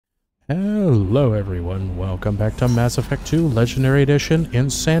Hello everyone, welcome back to Mass Effect 2 Legendary Edition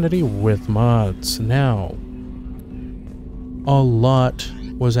Insanity with mods. Now, a lot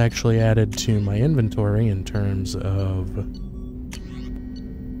was actually added to my inventory in terms of...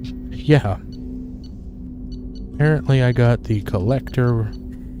 yeah. Apparently I got the collector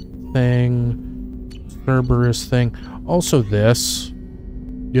thing, Cerberus thing, also this,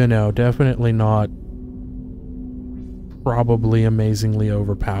 you know, definitely not probably amazingly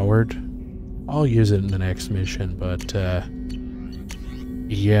overpowered. I'll use it in the next mission, but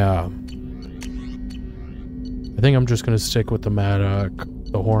yeah. I think I'm just gonna stick with the Maddock,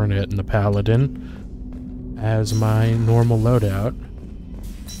 the Hornet, and the Paladin as my normal loadout.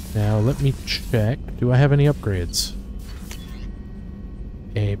 Now let me check. Do I have any upgrades?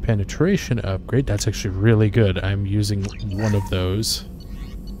 A penetration upgrade. That's actually really good. I'm using one of those.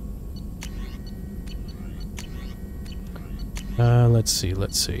 Let's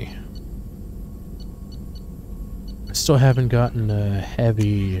see. I still haven't gotten a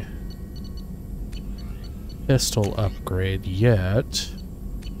heavy pistol upgrade yet.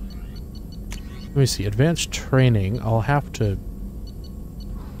 Let me see. Advanced training. I'll have to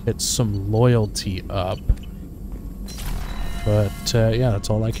get some loyalty up. But, yeah, that's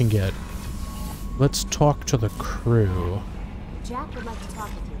all I can get. Let's talk to the crew. Jack would like to talk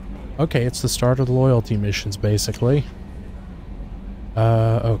with you. Okay, it's the start of the loyalty missions, basically.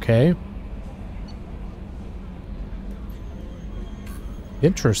 Okay.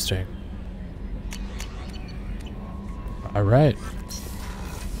 Interesting. Alright.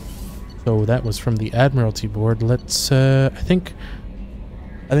 So that was from the Admiralty board. Let's, I think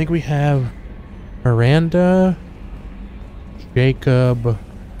we have Miranda, Jacob,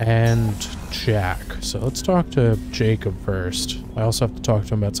 and Jack. So let's talk to Jacob first. I also have to talk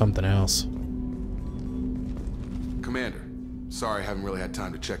to him about something else. Commander, sorry I haven't really had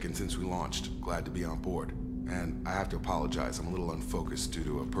time to check in since we launched. Glad to be on board. And I have to apologize, I'm a little unfocused due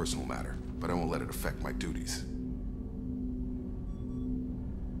to a personal matter, but I won't let it affect my duties.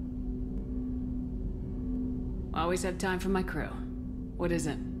 Always have time for my crew. What is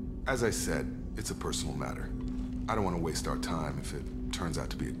it? As I said, it's a personal matter. I don't want to waste our time if it turns out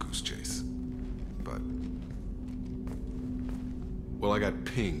to be a goose chase. But... well, I got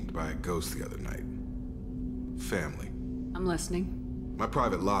pinged by a ghost the other night. Family. I'm listening. My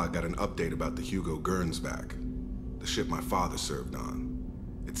private log got an update about the Hugo Gernsback, the ship my father served on.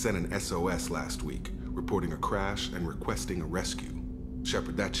 It sent an SOS last week, reporting a crash and requesting a rescue.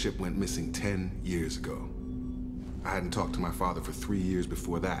 Shepard, that ship went missing 10 years ago. I hadn't talked to my father for 3 years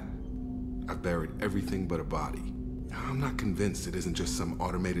before that. I've buried everything but a body. I'm not convinced it isn't just some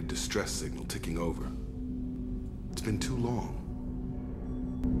automated distress signal ticking over. It's been too long.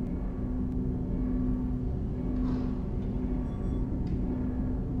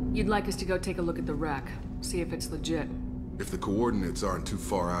 You'd like us to go take a look at the wreck, see if it's legit. If the coordinates aren't too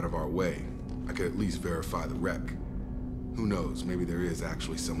far out of our way, I could at least verify the wreck. Who knows, maybe there is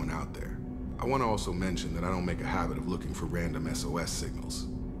actually someone out there. I want to also mention that I don't make a habit of looking for random SOS signals.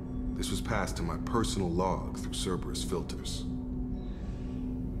 This was passed to my personal log through Cerberus filters.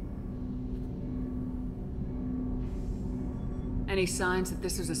 Any signs that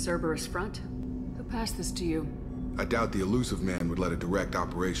this is a Cerberus front? Who passed this to you? I doubt the elusive man would let a direct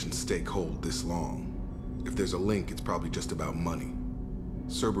operations stake hold this long. If there's a link, it's probably just about money.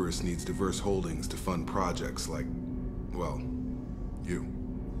 Cerberus needs diverse holdings to fund projects like, well, you.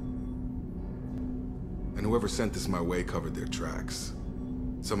 And whoever sent this my way covered their tracks.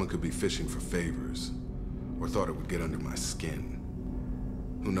 Someone could be fishing for favors, or thought it would get under my skin.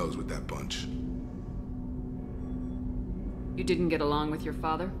 Who knows with that bunch? You didn't get along with your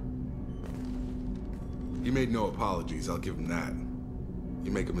father? He made no apologies, I'll give him that.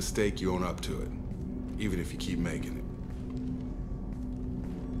 You make a mistake, you own up to it. Even if you keep making it.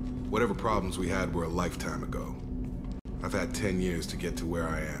 Whatever problems we had were a lifetime ago. I've had 10 years to get to where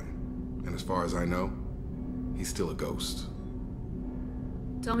I am. And as far as I know, he's still a ghost.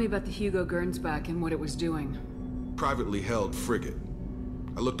 Tell me about the Hugo Gernsback and what it was doing. Privately held frigate.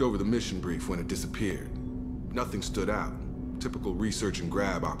 I looked over the mission brief when it disappeared. Nothing stood out. Typical research and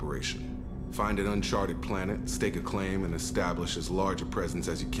grab operation. Find an uncharted planet, stake a claim, and establish as large a presence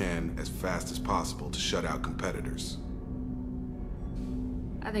as you can as fast as possible to shut out competitors.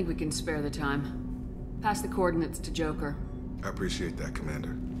 I think we can spare the time. Pass the coordinates to Joker. I appreciate that,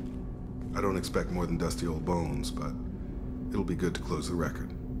 Commander. I don't expect more than dusty old bones, but it'll be good to close the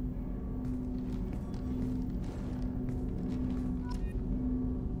record.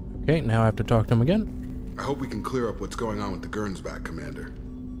 Okay, now I have to talk to him again. I hope we can clear up what's going on with the Gernsback, Commander.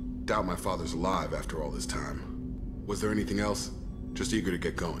 Doubt my father's alive after all this time. Was there anything else? Just eager to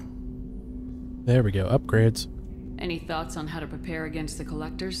get going. There we go, upgrades. Any thoughts on how to prepare against the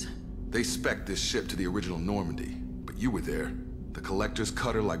Collectors? They spec'd this ship to the original Normandy, but you were there. The Collectors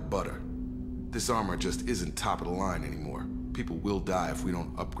cut her like butter. This armor just isn't top of the line anymore. People will die if we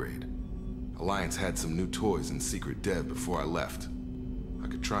don't upgrade. Alliance had some new toys in secret dev before I left. I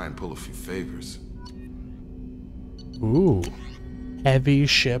could try and pull a few favors. Ooh. Heavy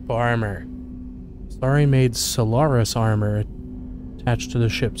ship armor. Starry made Solaris armor attached to the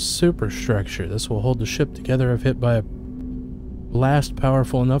ship's superstructure. This will hold the ship together if hit by a blast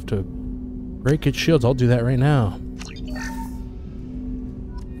powerful enough to break its shields. I'll do that right now.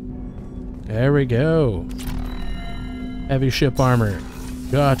 There we go. Heavy ship armor.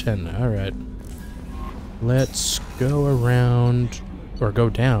 Gotten. Alright. Let's go around, or go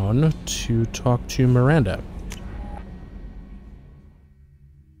down, to talk to Miranda.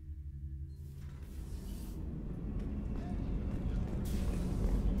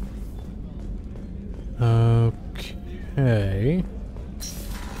 Okay.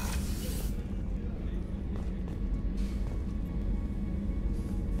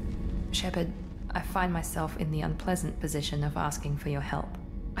 Shepard, I find myself in the unpleasant position of asking for your help.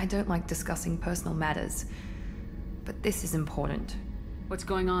 I don't like discussing personal matters, but this is important. What's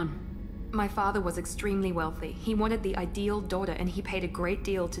going on? My father was extremely wealthy. He wanted the ideal daughter, and he paid a great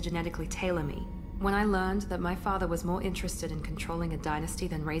deal to genetically tailor me. When I learned that my father was more interested in controlling a dynasty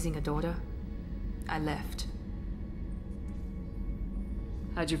than raising a daughter, I left.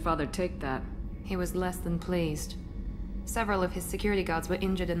 How'd your father take that? He was less than pleased. Several of his security guards were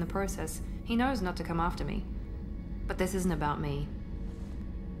injured in the process. He knows not to come after me. But this isn't about me.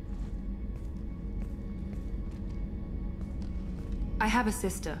 I have a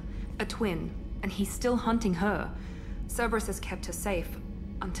sister, a twin, and he's still hunting her. Cerberus has kept her safe,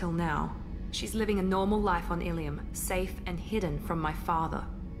 until now. She's living a normal life on Illium, safe and hidden from my father.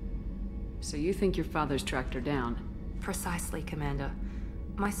 So you think your father's tracked her down? Precisely, Commander.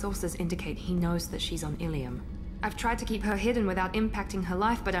 My sources indicate he knows that she's on Illium. I've tried to keep her hidden without impacting her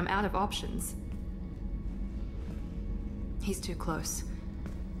life, but I'm out of options. He's too close.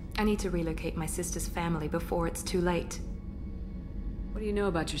 I need to relocate my sister's family before it's too late. What do you know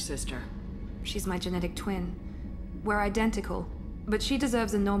about your sister? She's my genetic twin. We're identical, but she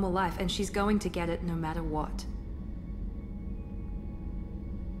deserves a normal life, and she's going to get it no matter what.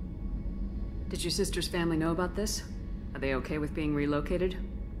 Did your sister's family know about this? Are they okay with being relocated?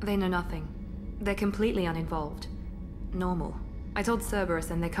 They know nothing. They're completely uninvolved. Normal. I told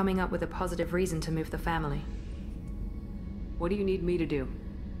Cerberus, and they're coming up with a positive reason to move the family. What do you need me to do?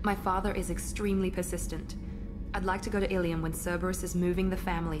 My father is extremely persistent. I'd like to go to Illium when Cerberus is moving the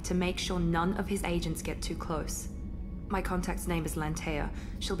family to make sure none of his agents get too close. My contact's name is Lantea.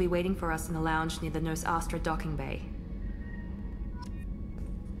 She'll be waiting for us in the lounge near the Nos Astra docking bay.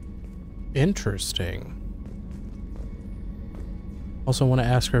 Interesting. Also want to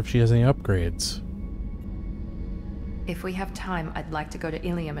ask her if she has any upgrades. If we have time, I'd like to go to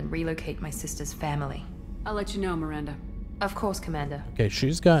Illium and relocate my sister's family. I'll let you know, Miranda. Of course, Commander. Okay,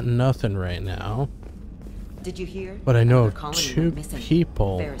 she's got nothing right now. Did you hear? But I know of Another colony 2 went missing.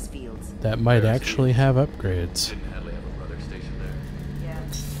 people Ferris Fields. that might actually have upgrades. Didn't Hadley have a brother stationed there? Yeah.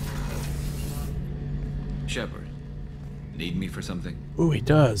 Shepard, need me for something? Ooh, he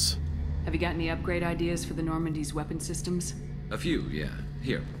does. Have you got any upgrade ideas for the Normandy's weapon systems? A few, yeah.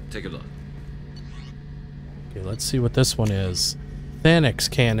 Here, take a look. Okay, let's see what this one is. Thanix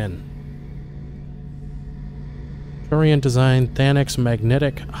cannon. Turian design Thanix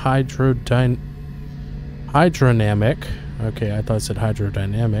magnetic hydrodynamic. Okay, I thought it said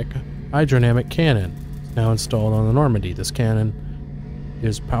hydrodynamic. Hydrodynamic cannon. Now installed on the Normandy. This cannon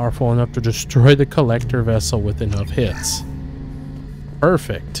is powerful enough to destroy the collector vessel with enough hits.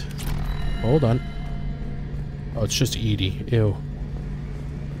 Perfect. Hold on. Oh, it's just Edie. Ew.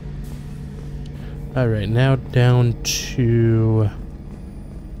 Alright, now down to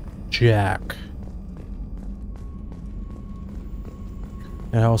Jack.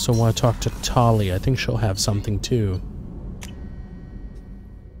 And I also want to talk to Tali. I think she'll have something too.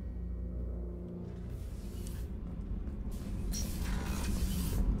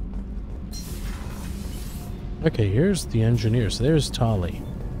 Okay, here's the engineers. There's Tali.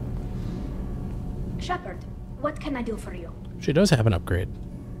 Shepard, what can I do for you? She does have an upgrade.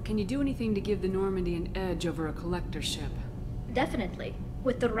 Can you do anything to give the Normandy an edge over a collector ship? Definitely.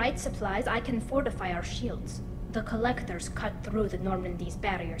 With the right supplies, I can fortify our shields. The Collectors cut through the Normandy's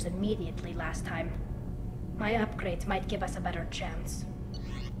barriers immediately last time. My upgrades might give us a better chance.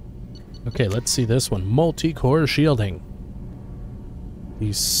 Okay, let's see this one. Multi-core shielding.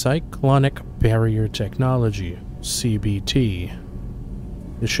 The Cyclonic Barrier Technology, CBT.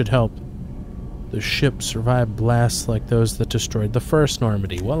 This should help The ship survived blasts like those that destroyed the first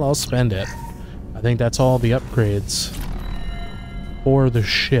Normandy. Well, I'll spend it. I think that's all the upgrades for the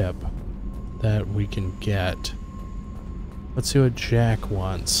ship that we can get. Let's see what Jack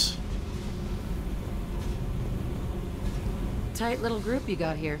wants. Tight little group you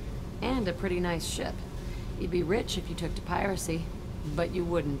got here. And a pretty nice ship. You'd be rich if you took to piracy, but you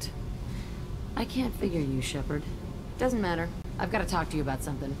wouldn't. I can't figure you, Shepard. Doesn't matter. I've got to talk to you about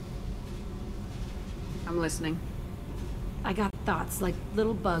something. I'm listening. I got thoughts like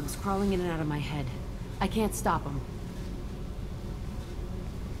little bugs crawling in and out of my head. I can't stop them.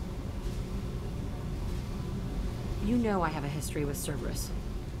 You know I have a history with Cerberus.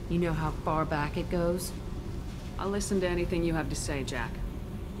 You know how far back it goes? I'll listen to anything you have to say, Jack.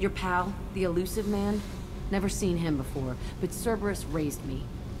 Your pal, the elusive man? Never seen him before, but Cerberus raised me.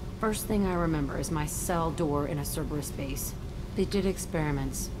 First thing I remember is my cell door in a Cerberus base. They did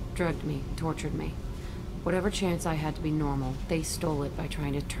experiments, drugged me, tortured me. Whatever chance I had to be normal, they stole it by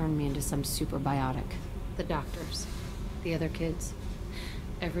trying to turn me into some super biotic. The doctors, the other kids,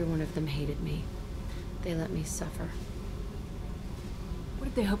 every one of them hated me. They let me suffer. What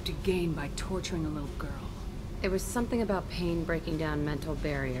did they hope to gain by torturing a little girl? It was something about pain breaking down mental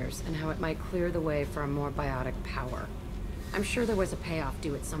barriers and how it might clear the way for a more biotic power. I'm sure there was a payoff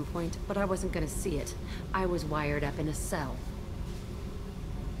due at some point, but I wasn't gonna see it. I was wired up in a cell.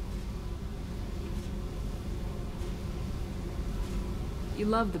 You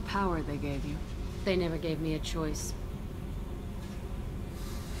love the power they gave you. They never gave me a choice.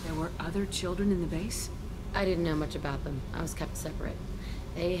 There were other children in the base? I didn't know much about them. I was kept separate.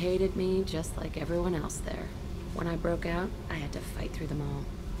 They hated me just like everyone else there. When I broke out, I had to fight through them all.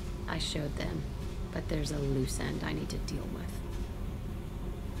 I showed them, but there's a loose end I need to deal with.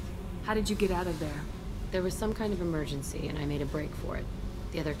 How did you get out of there? There was some kind of emergency, and I made a break for it.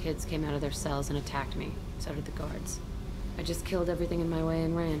 The other kids came out of their cells and attacked me. So did the guards. I just killed everything in my way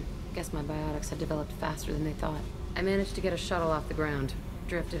and ran. Guess my biotics had developed faster than they thought. I managed to get a shuttle off the ground.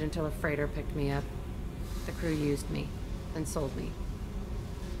 Drifted until a freighter picked me up. The crew used me, then sold me.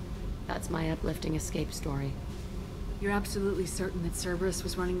 That's my uplifting escape story. You're absolutely certain that Cerberus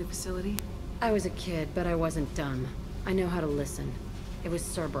was running the facility? I was a kid, but I wasn't dumb. I know how to listen. It was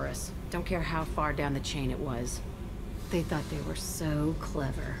Cerberus. Don't care how far down the chain it was. They thought they were so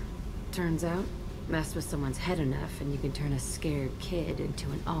clever. Turns out, mess with someone's head enough and you can turn a scared kid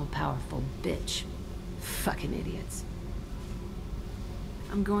into an all-powerful bitch. Fucking idiots.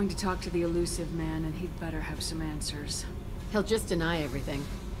 I'm going to talk to the elusive man, and he'd better have some answers. He'll just deny everything.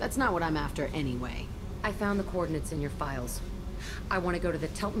 That's not what I'm after anyway. I found the coordinates in your files. I want to go to the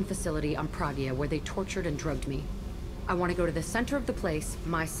Telton facility on Pragia where they tortured and drugged me. I want to go to the center of the place,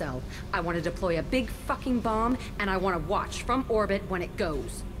 my cell. I want to deploy a big fucking bomb, and I want to watch from orbit when it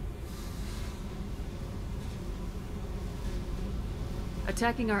goes.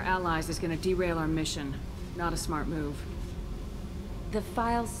 Attacking our allies is going to derail our mission. Not a smart move. The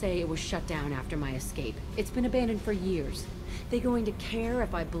files say it was shut down after my escape. It's been abandoned for years. They going to care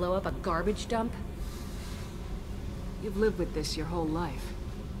if I blow up a garbage dump? You've lived with this your whole life.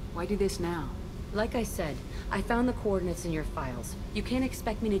 Why do this now? Like I said, I found the coordinates in your files. You can't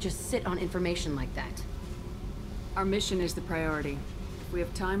expect me to just sit on information like that. Our mission is the priority. If we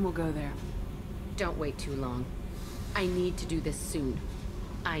have time, we'll go there. Don't wait too long. I need to do this soon.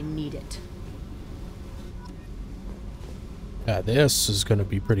 I need it. This is going to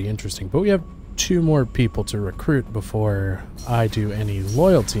be pretty interesting, but we have 2 more people to recruit before I do any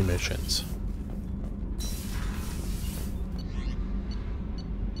loyalty missions.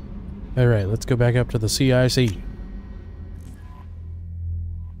 Alright, let's go back up to the CIC.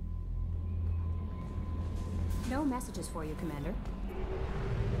 No messages for you, Commander.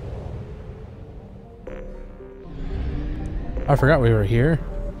 I forgot we were here.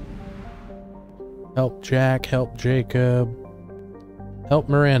 Help Jack, help Jacob, help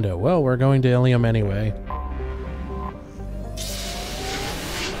Miranda. Well, we're going to Illium anyway.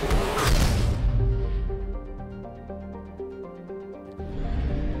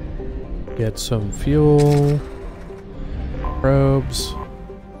 Get some fuel, probes.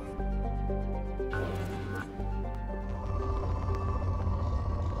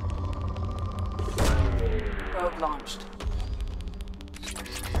 Probe launched.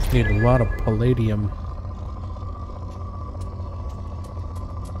 Need a lot of palladium.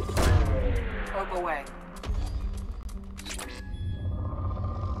 Probe away.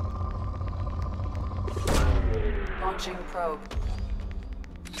 Launching probe.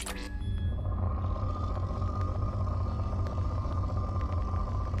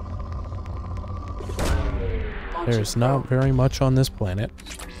 There's not very much on this planet.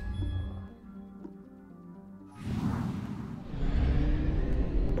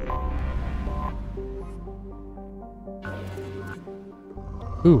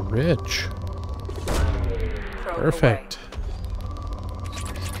 Ooh, rich. Perfect.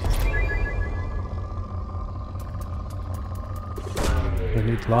 We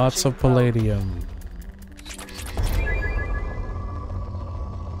need lots of palladium.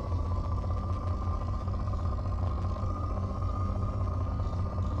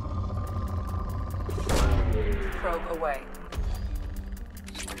 Probe away.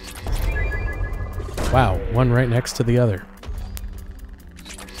 Wow, one right next to the other.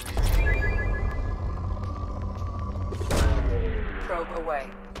 Probe away.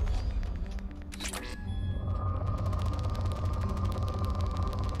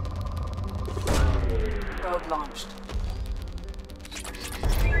 Probe launched.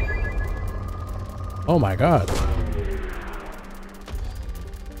 Oh my god.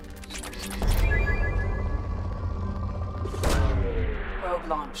 Probe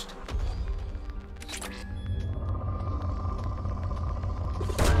launched.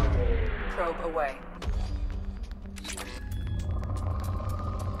 Probe away.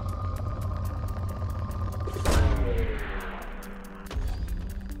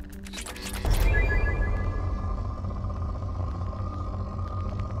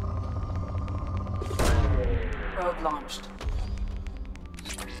 Probe launched.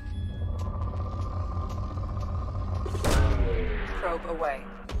 Probe away.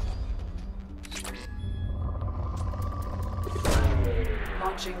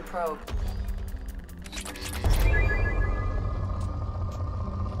 Launching probe.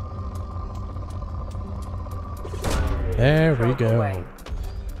 There we Probe go. away.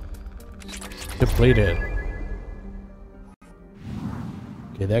 Depleted.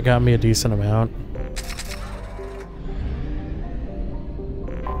 Okay, that got me a decent amount.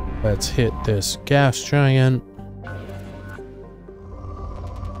 Let's hit this gas giant.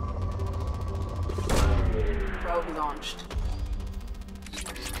 Probe launched.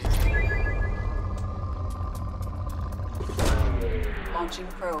 Launching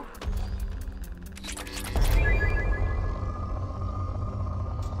probe.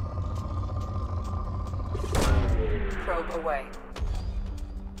 Probe away.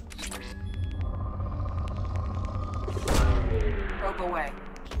 Probe away.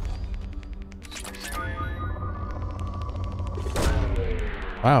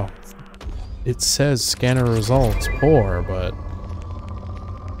 Wow. It says scanner results poor, but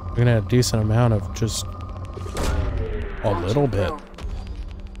we're gonna have a decent amount of just a little bit.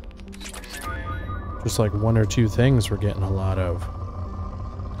 Just like one or two things we're getting a lot of.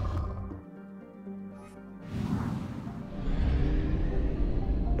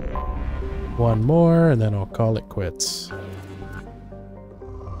 One more, and then I'll call it quits.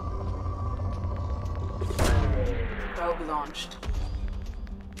 Probe launched.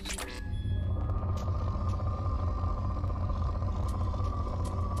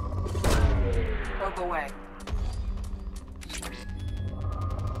 Probe away.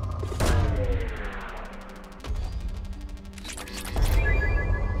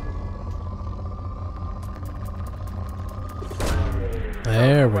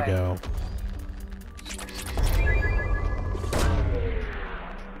 There we go.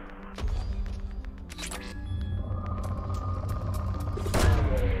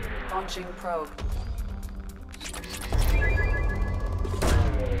 Launching probe.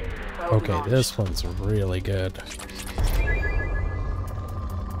 Probe Okay, launched. this one's really good.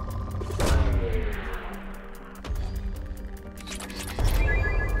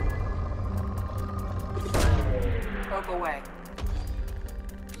 Probe away.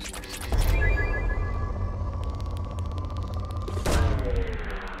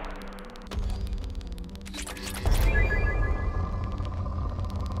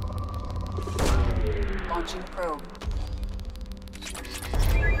 Launching probe.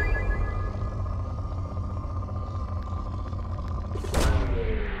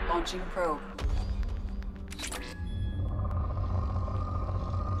 Launching probe.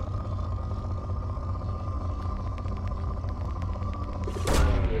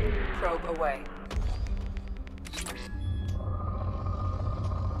 Probe away.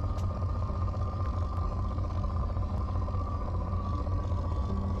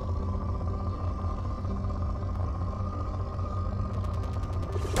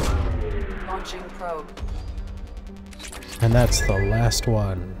 Launching probe. And that's the last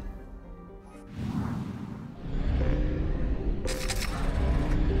one.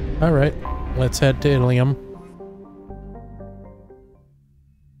 Alright, let's head to Illium.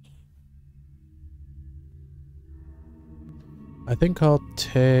 I think I'll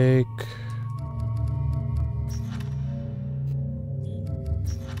take...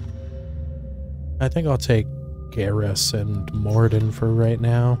 Garrus and Morden for right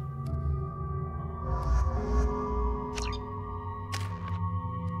now.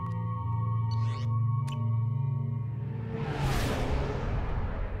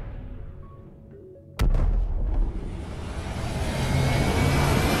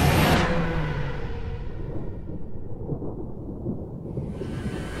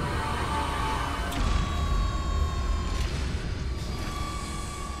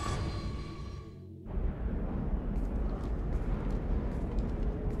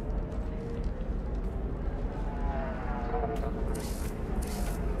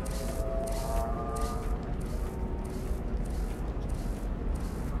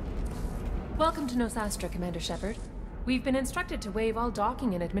 Welcome to Nosastra, Commander Shepard. We've been instructed to waive all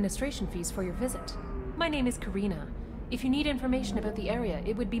docking and administration fees for your visit. My name is Karina. If you need information about the area,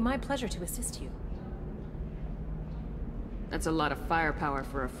 it would be my pleasure to assist you. That's a lot of firepower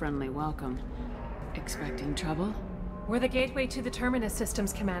for a friendly welcome. Expecting trouble? We're the gateway to the Terminus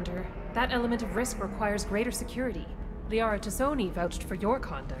systems, Commander. That element of risk requires greater security. Liara Tassoni vouched for your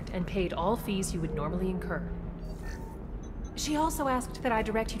conduct and paid all fees you would normally incur. She also asked that I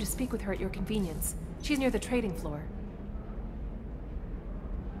direct you to speak with her at your convenience. She's near the trading floor.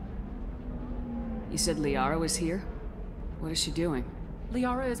 You said Liara was here? What is she doing?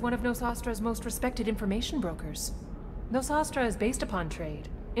 Liara is one of Nosastra's most respected information brokers. Nosastra is based upon trade.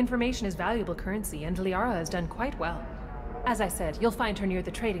 Information is valuable currency, and Liara has done quite well. As I said, you'll find her near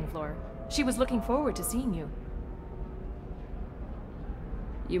the trading floor. She was looking forward to seeing you.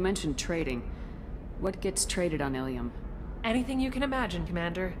 You mentioned trading. What gets traded on Illium? Anything you can imagine,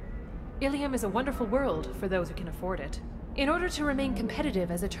 Commander. Illium is a wonderful world for those who can afford it. In order to remain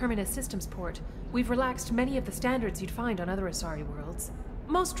competitive as a Terminus systems port, we've relaxed many of the standards you'd find on other Asari worlds.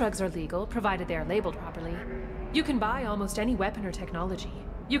 Most drugs are legal, provided they are labeled properly. You can buy almost any weapon or technology.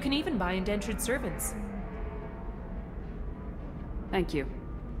 You can even buy indentured servants. Thank you.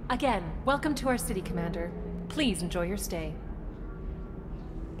 Again, welcome to our city, Commander. Please enjoy your stay.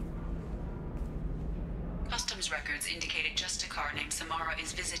 Customs records indicated Justicar named Samara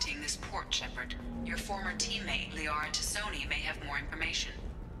is visiting this port, Shepard. Your former teammate, Liara Tassoni, may have more information.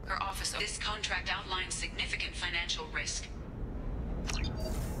 Her office... This contract outlines significant financial risk.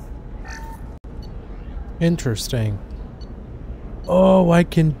 Interesting. Oh, I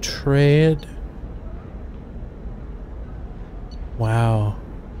can trade. Wow.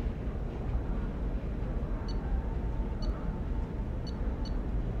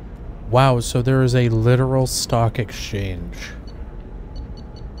 Wow, so there is a literal stock exchange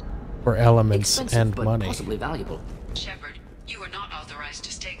for elements and but money. Possibly valuable. Shepard, you are not authorized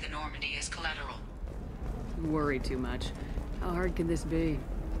to stake the Normandy as collateral. Worry too much. How hard could this be?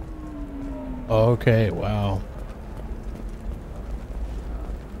 Okay, wow.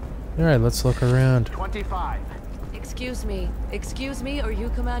 Alright, let's look around. 25. Excuse me, are you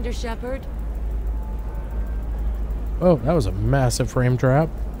Commander Shepard? Oh, that was a massive frame drop.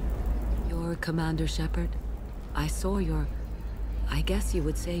 You're Commander Shepard? I saw your... I guess you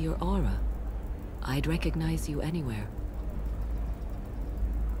would say your aura. I'd recognize you anywhere.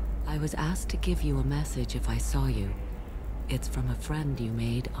 I was asked to give you a message if I saw you. It's from a friend you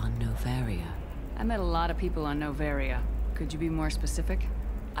made on Novaria. I met a lot of people on Novaria. Could you be more specific?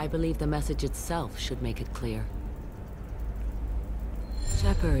 I believe the message itself should make it clear.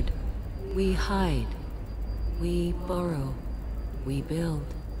 Shepard, we hide. We borrow. We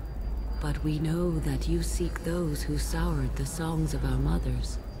build. But we know that you seek those who soured the songs of our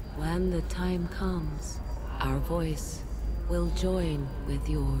mothers. When the time comes, our voice will join with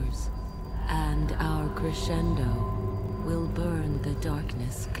yours, and our crescendo will burn the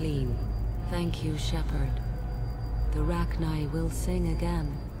darkness clean. Thank you, Shepard. The Rachni will sing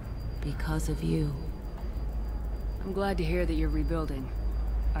again because of you. I'm glad to hear that you're rebuilding.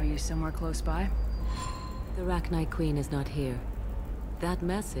 Are you somewhere close by? The Rachni Queen is not here. That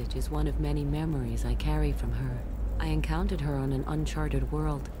message is one of many memories I carry from her. I encountered her on an uncharted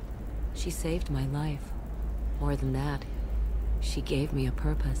world. She saved my life. More than that, she gave me a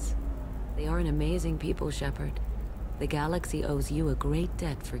purpose. They are an amazing people, Shepard. The galaxy owes you a great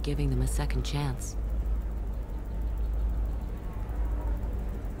debt for giving them a second chance.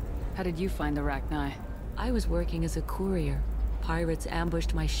 How did you find the Rachni? I was working as a courier. Pirates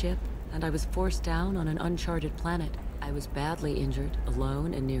ambushed my ship, and I was forced down on an uncharted planet. I was badly injured,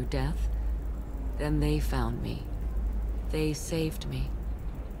 alone and near death. Then they found me. They saved me.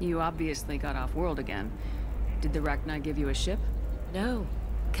 You obviously got off-world again. Did the Rachni give you a ship? No.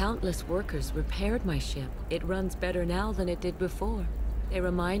 Countless workers repaired my ship. It runs better now than it did before. They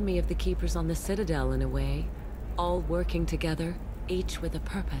remind me of the Keepers on the Citadel in a way. All working together, each with a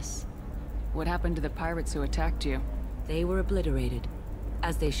purpose. What happened to the pirates who attacked you? They were obliterated,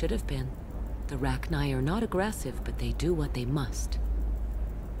 as they should have been. The Rachni are not aggressive, but they do what they must.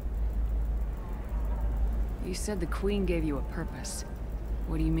 You said the Queen gave you a purpose.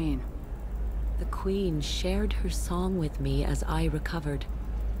 What do you mean? The Queen shared her song with me as I recovered.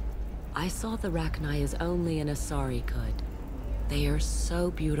 I saw the Rachni as only an Asari could. They are so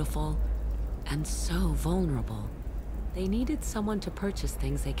beautiful, and so vulnerable. They needed someone to purchase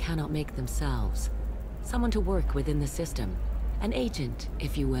things they cannot make themselves. Someone to work within the system. An agent,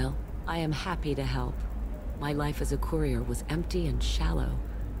 if you will. I am happy to help. My life as a courier was empty and shallow.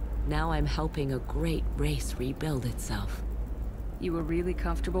 Now I'm helping a great race rebuild itself. You were really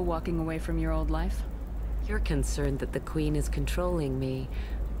comfortable walking away from your old life? You're concerned that the Queen is controlling me.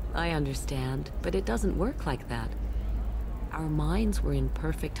 I understand, but it doesn't work like that. Our minds were in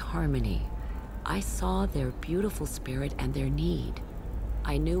perfect harmony. I saw their beautiful spirit and their need.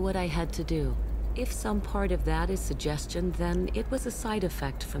 I knew what I had to do. If some part of that is suggestion, then it was a side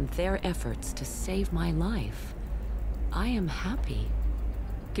effect from their efforts to save my life. I am happy.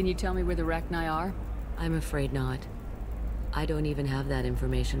 Can you tell me where the Rachni are? I'm afraid not. I don't even have that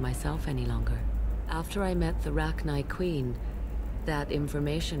information myself any longer. After I met the Rachni Queen, that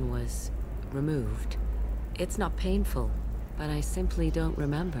information was removed. It's not painful, but I simply don't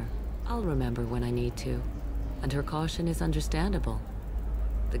remember. I'll remember when I need to, and her caution is understandable.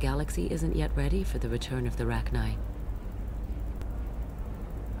 The galaxy isn't yet ready for the return of the Rachni.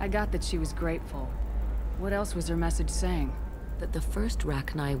 I got that she was grateful. What else was her message saying? That the first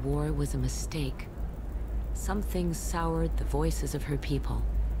Rachni war was a mistake. Some things soured the voices of her people.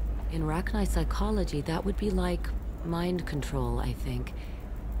 In Rachni psychology, that would be like mind control, I think.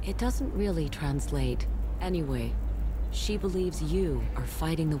 It doesn't really translate. Anyway, she believes you are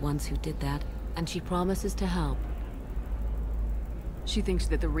fighting the ones who did that, and she promises to help. She thinks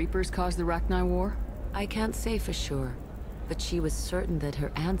that the Reapers caused the Rachni War? I can't say for sure, but she was certain that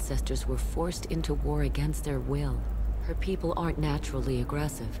her ancestors were forced into war against their will. Her people aren't naturally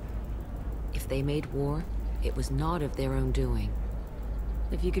aggressive. If they made war, it was not of their own doing.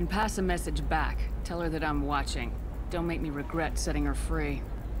 If you can pass a message back, tell her that I'm watching. Don't make me regret setting her free.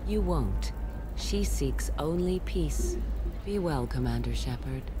 You won't. She seeks only peace. Be well, Commander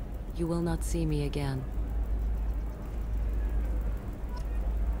Shepard. You will not see me again.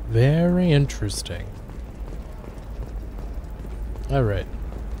 Very interesting. Alright.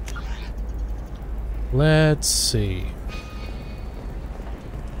 Let's see.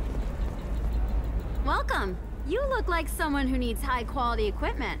 Welcome. You look like someone who needs high-quality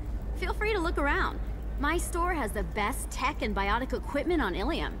equipment. Feel free to look around. My store has the best tech and biotic equipment on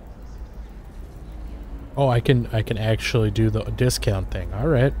Illium. Oh, I can actually do the discount thing.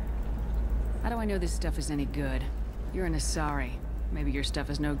 Alright. How do I know this stuff is any good? You're an Asari. Maybe your stuff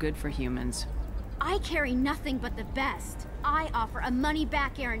is no good for humans. I carry nothing but the best. I offer a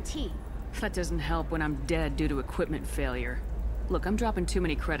money-back guarantee. That doesn't help when I'm dead due to equipment failure. Look, I'm dropping too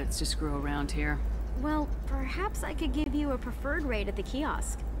many credits to screw around here. Well, perhaps I could give you a preferred rate at the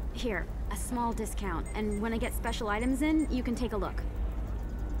kiosk. Here, a small discount, and when I get special items in, you can take a look.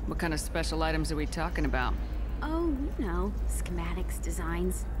 What kind of special items are we talking about? Oh, you know, schematics,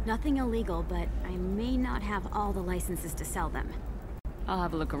 designs. Nothing illegal, but I may not have all the licenses to sell them. I'll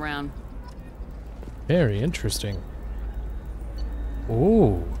have a look around. Very interesting.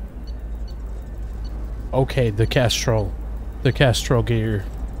 Ooh. Okay, the Castrol. The Castrol gear.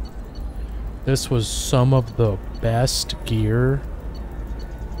 This was some of the best gear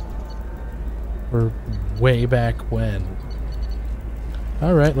for way back when.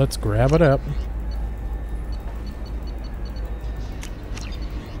 Alright, let's grab it up.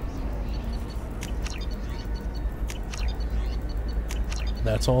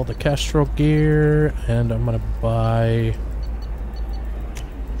 That's all the Castrol gear, and I'm gonna buy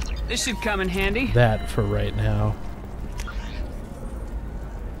this should come in handy. That for right now.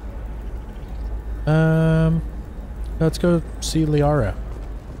 Let's go see Liara.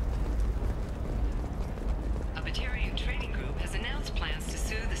 A Batarian trading group has announced plans to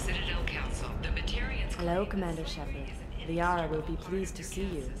sue the Citadel Council. The Batarians. Hello, Commander Shepard. Liara will be pleased to see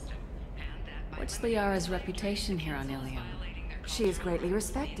you. What's Liara's reputation here on Illium? She is greatly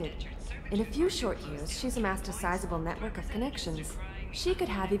respected. In a few short years, she's amassed a sizable network of connections. She could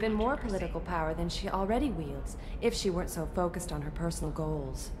have even more political power than she already wields, if she weren't so focused on her personal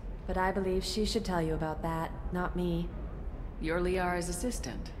goals. But I believe she should tell you about that, not me. You're Liara's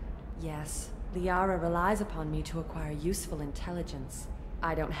assistant? Yes. Liara relies upon me to acquire useful intelligence.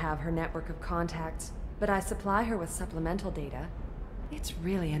 I don't have her network of contacts, but I supply her with supplemental data. It's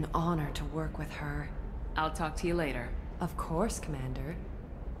really an honor to work with her. I'll talk to you later. Of course, Commander.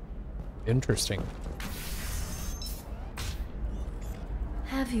 Interesting.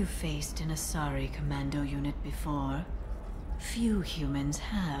 Have you faced an Asari commando unit before? Few humans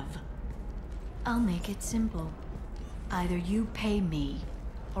have. I'll make it simple. Either you pay me,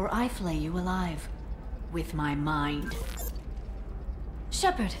 or I flay you alive. With my mind.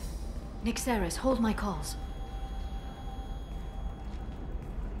 Shepard! Nixeris, hold my calls.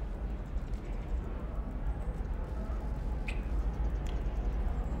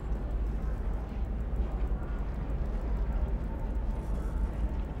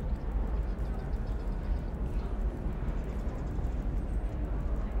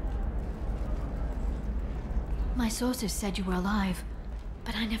 My sources said you were alive,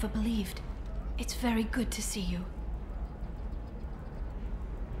 but I never believed. It's very good to see you.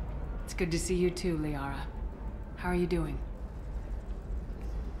 It's good to see you too, Liara. How are you doing?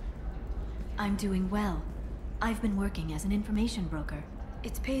 I'm doing well. I've been working as an information broker.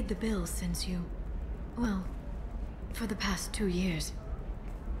 It's paid the bills since you... well, for the past 2 years.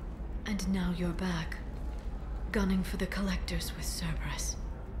 And now you're back, gunning for the Collectors with Cerberus.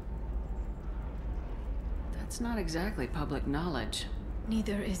 That's not exactly public knowledge.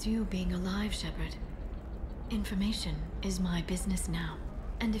 Neither is you being alive, Shepard. Information is my business now.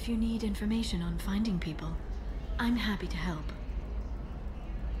 And if you need information on finding people, I'm happy to help.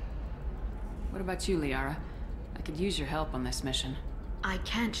 What about you, Liara? I could use your help on this mission. I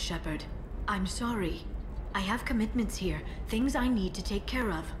can't, Shepard. I'm sorry. I have commitments here, things I need to take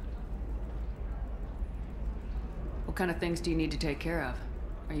care of. What kind of things do you need to take care of?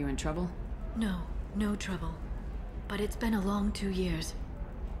 Are you in trouble? No trouble. But it's been a long 2 years.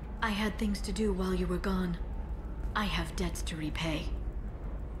 I had things to do while you were gone. I have debts to repay.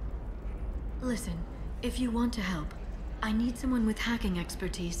 Listen, if you want to help, I need someone with hacking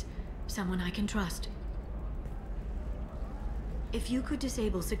expertise. Someone I can trust. If you could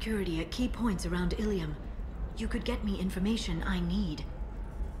disable security at key points around Illium, you could get me information I need.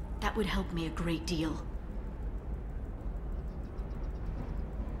 That would help me a great deal.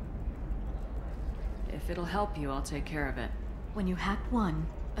 If it'll help you, I'll take care of it. When you hack one,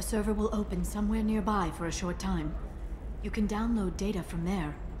 a server will open somewhere nearby for a short time. You can download data from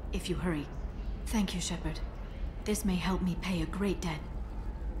there, if you hurry. Thank you, Shepard. This may help me pay a great debt.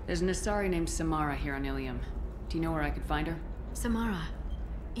 There's an Asari named Samara here on Illium. Do you know where I could find her? Samara?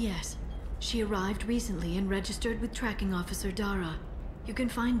 Yes. She arrived recently and registered with Tracking Officer Dara. You can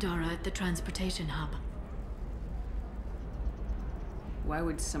find Dara at the transportation hub. Why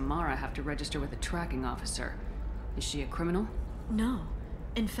would Samara have to register with a tracking officer? Is she a criminal? No.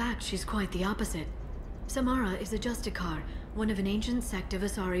 In fact, she's quite the opposite. Samara is a Justicar, one of an ancient sect of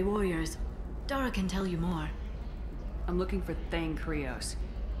Asari warriors. Dara can tell you more. I'm looking for Thane Krios.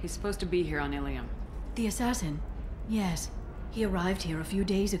 He's supposed to be here on Illium. The assassin? Yes. He arrived here a few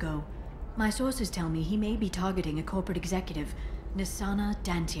days ago. My sources tell me he may be targeting a corporate executive, Nisana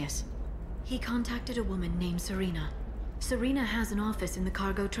Dantius. He contacted a woman named Serena. Serena has an office in the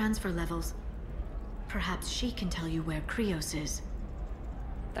cargo transfer levels. Perhaps she can tell you where Krios is.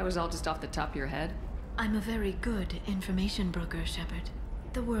 That was all just off the top of your head? I'm a very good information broker, Shepard.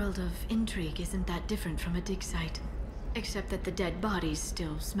 The world of intrigue isn't that different from a dig site. Except that the dead bodies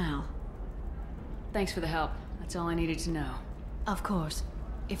still smell. Thanks for the help. That's all I needed to know. Of course.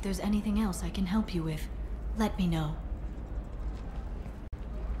 If there's anything else I can help you with, let me know.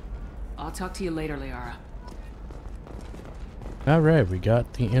 I'll talk to you later, Liara. Alright, we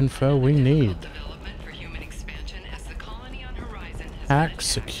got the info we need. Hack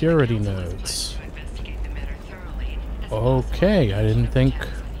security nodes. Okay, I didn't think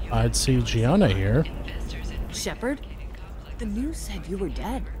I'd see Gianna here. Shepard? The news said you were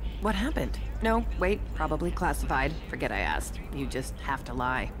dead. What happened? No, wait, probably classified. Forget I asked. You just have to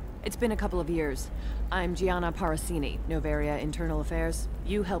lie. It's been a couple of years. I'm Gianna Parasini, Novaria Internal Affairs.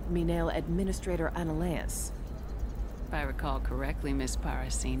 You helped me nail Administrator Analeas. If I recall correctly, Miss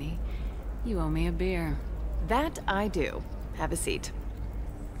Parasini, you owe me a beer. That I do. Have a seat.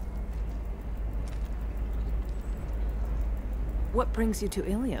 What brings you to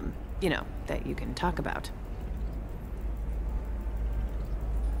Illium? You know, that you can talk about.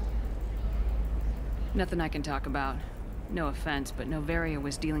 Nothing I can talk about. No offense, but Novaria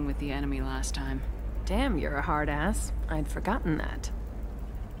was dealing with the enemy last time. Damn, you're a hard ass. I'd forgotten that.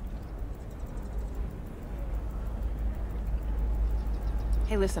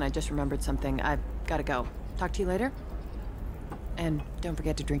 Hey, listen, I just remembered something. I've gotta go. Talk to you later? And don't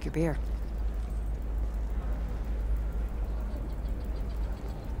forget to drink your beer.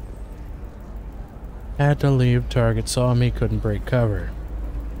 Had to leave. Target saw me, couldn't break cover.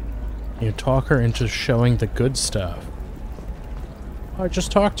 You talk her into showing the good stuff. I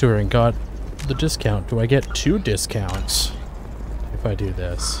just talked to her and got the discount. Do I get 2 discounts if I do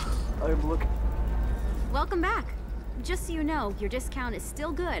this? I'm looking. Welcome back. Just so you know, your discount is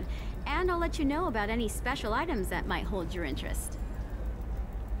still good, and I'll let you know about any special items that might hold your interest.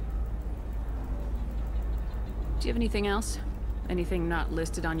 Do you have anything else? Anything not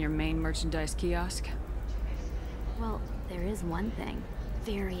listed on your main merchandise kiosk? Well, there is one thing.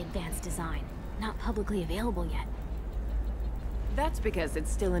 Very advanced design. Not publicly available yet. That's because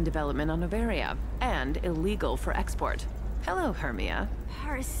it's still in development on Overhaul, and illegal for export. Hello, Hermia.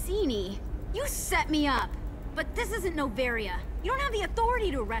 Parisini, you set me up! But this isn't Novaria. You don't have the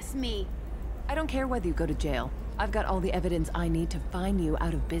authority to arrest me. I don't care whether you go to jail. I've got all the evidence I need to find you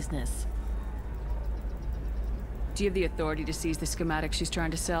out of business. Do you have the authority to seize the schematic she's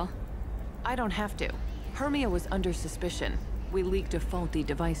trying to sell? I don't have to. Hermia was under suspicion. We leaked a faulty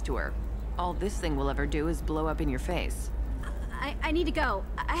device to her. All this thing will ever do is blow up in your face. I need to go.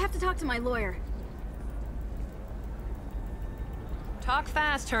 I have to talk to my lawyer. Talk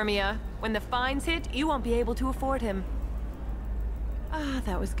fast, Hermia. When the fines hit, you won't be able to afford him. Ah,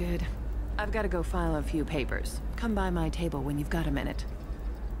 that was good. I've got to go file a few papers. Come by my table when you've got a minute.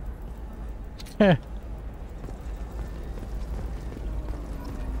 Heh.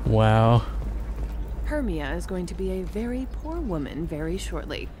 Wow. Hermia is going to be a very poor woman very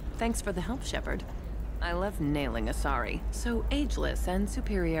shortly. Thanks for the help, Shepard. I love nailing Asari. So ageless and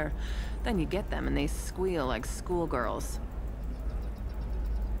superior. Then you get them and they squeal like schoolgirls.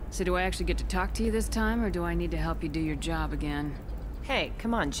 So do I actually get to talk to you this time, or do I need to help you do your job again? Hey,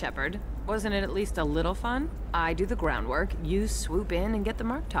 come on, Shepard. Wasn't it at least a little fun? I do the groundwork, you swoop in and get the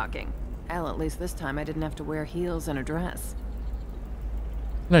mark talking. Hell, at least this time I didn't have to wear heels and a dress.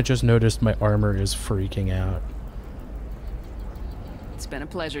 And I just noticed my armor is freaking out. It's been a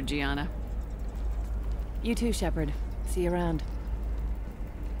pleasure, Gianna. You too, Shepard. See you around.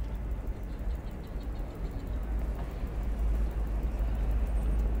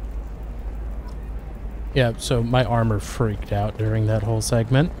 Yeah, so my armor freaked out during that whole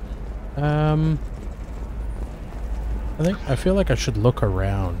segment. I feel like I should look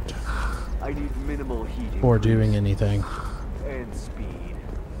around I need minimal heating before doing anything. and speed.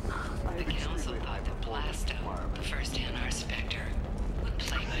 The council thought the Blasto, the first NR Spectre, would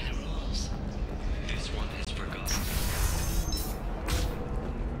play by the rules. This one is forgotten.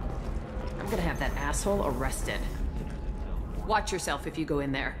 I'm gonna have that asshole arrested. Watch yourself if you go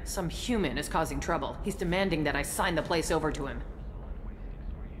in there. Some human is causing trouble. He's demanding that I sign the place over to him.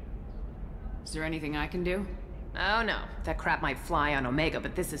 Is there anything I can do? Oh no, that crap might fly on Omega,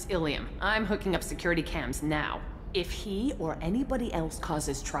 but this is Illium. I'm hooking up security cams now. If he or anybody else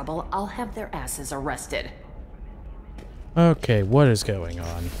causes trouble, I'll have their asses arrested. Okay, what is going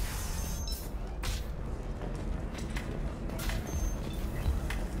on?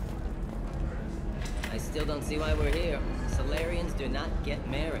 I still don't see why we're here. Solarians do not get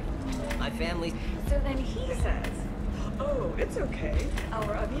married. My family... So then he says, oh, it's okay.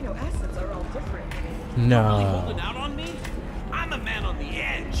 Our amino acids are all different. No. Really holding out on me? I'm a man on the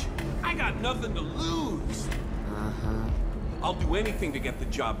edge. I got nothing to lose. Uh-huh. I'll do anything to get the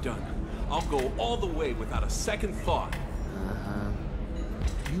job done. I'll go all the way without a second thought. Uh-huh.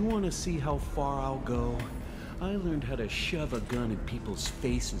 You want to see how far I'll go? I learned how to shove a gun in people's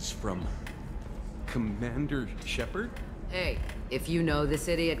faces from... Commander Shepard? Hey, if you know this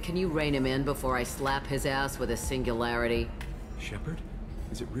idiot, can you rein him in before I slap his ass with a singularity? Shepard?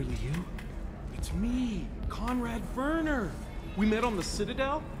 Is it really you? It's me, Conrad Werner. We met on the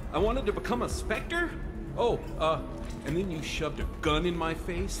Citadel? I wanted to become a Spectre? Oh, and then you shoved a gun in my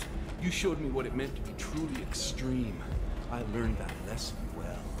face? You showed me what it meant to be truly extreme. I learned that lesson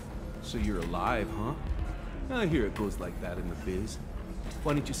well. So you're alive, huh? I hear it goes like that in the biz.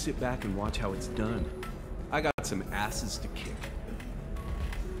 Why don't you sit back and watch how it's done? I got some asses to kick.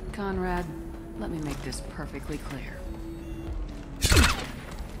 Conrad, let me make this perfectly clear.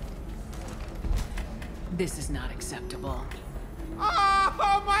 This is not acceptable.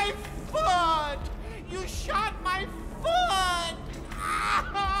 Oh, my foot! You shot my foot!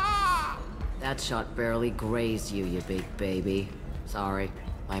 That shot barely grazed you, you big baby. Sorry,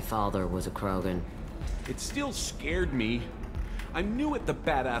 my father was a Krogan. It still scared me. I'm new at the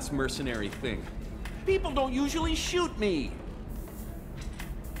badass mercenary thing. People don't usually shoot me.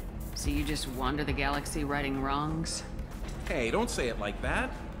 So you just wander the galaxy righting wrongs? Hey, don't say it like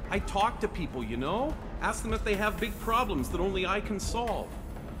that. I talk to people, you know? Ask them if they have big problems that only I can solve.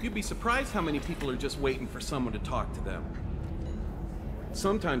 You'd be surprised how many people are just waiting for someone to talk to them.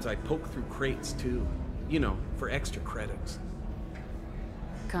 Sometimes I poke through crates, too. You know, for extra credits.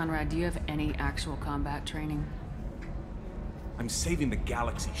 Conrad, do you have any actual combat training? I'm saving the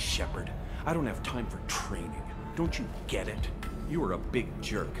galaxy, Shepard. I don't have time for training. Don't you get it? You were a big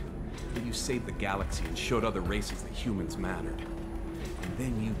jerk. But you saved the galaxy and showed other races that humans mattered. And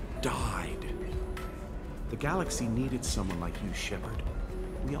then you died. The galaxy needed someone like you, Shepard.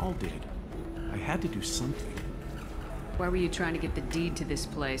 We all did. I had to do something. Why were you trying to get the deed to this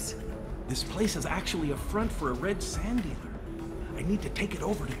place? This place is actually a front for a red sand dealer. I need to take it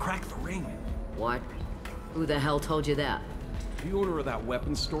over to crack the ring. What? Who the hell told you that? The owner of that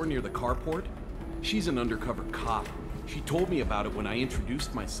weapons store near the carport? She's an undercover cop. She told me about it when I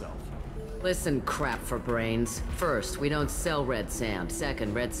introduced myself. Listen, crap for brains. First, we don't sell red sand.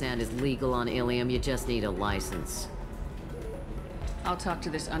 Second, red sand is legal on Illium. You just need a license. I'll talk to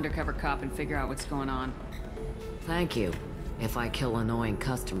this undercover cop and figure out what's going on. Thank you. If I kill annoying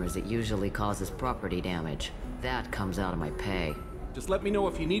customers, it usually causes property damage. That comes out of my pay. Just let me know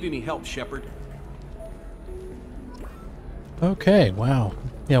if you need any help, Shepard. Okay, wow.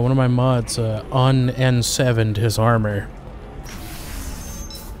 Yeah, one of my mods un-N7'd his armor.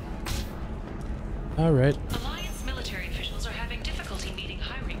 Alright. Alliance military officials are having difficulty meeting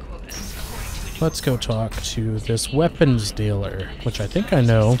hiring quotas, according to Let's go talk to this weapons dealer, which I think I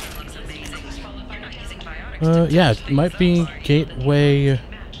know. Yeah, it might be Gateway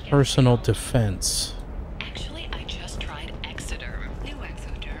Personal Defense. Actually, I just tried Exoderm. New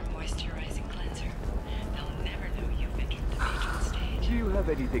Exoderm moisturizing cleanser. They'll never know you've entered the patron stage. Do you have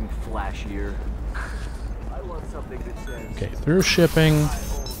anything flashier? I want something that says... Okay, through shipping.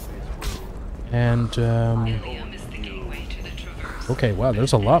 And, okay, wow,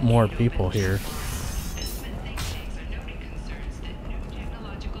 there's a lot more people here.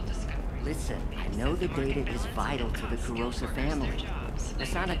 Listen, I know the data is vital to the Kurosa family.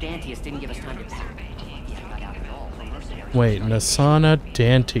 Nasana Dantius didn't give us time to pack. Wait, Nasana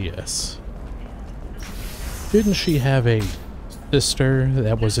Dantius. Didn't she have a sister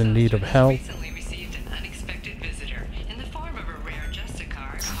that was in need of help? Recently received an unexpected visitor in the form of a rare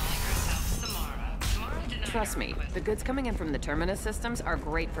Justicar calling herself Samara. Trust me, the goods coming in from the Terminus systems are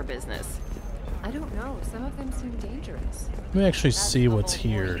great for business. I don't know. Some of them seem dangerous. Let me actually see what's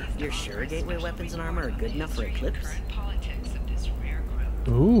here. You're sure Gateway weapons and armor are good enough for Eclipse?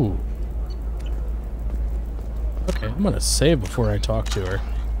 Ooh. Okay, I'm gonna save before I talk to her.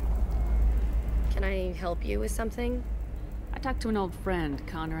 Can I help you with something? I talked to an old friend,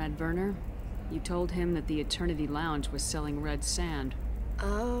 Conrad Werner. You told him that the Eternity Lounge was selling red sand.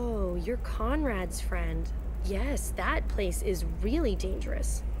 Oh, you're Conrad's friend. Yes, that place is really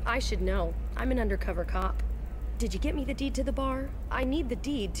dangerous. I should know. I'm an undercover cop. Did you get me the deed to the bar? I need the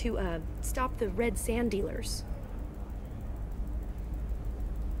deed to, stop the red sand dealers.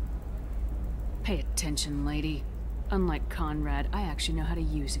 Pay attention, lady. Unlike Conrad, I actually know how to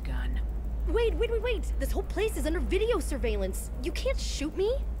use a gun. Wait! This whole place is under video surveillance. You can't shoot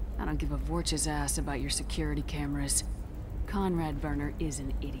me? I don't give a Vorch's ass about your security cameras. Conrad Werner is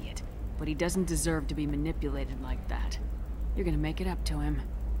an idiot, but he doesn't deserve to be manipulated like that. You're gonna make it up to him.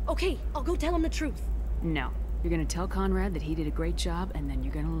 Okay, I'll go tell him the truth. No. You're gonna tell Conrad that he did a great job, and then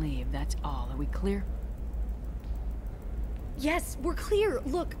you're gonna leave. That's all. Are we clear? Yes, we're clear.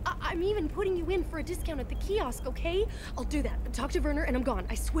 Look, I'm even putting you in for a discount at the kiosk, okay? I'll do that. Talk to Werner and I'm gone.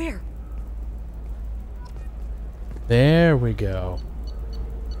 I swear. There we go.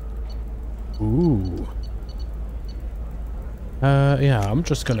 Ooh. Yeah, I'm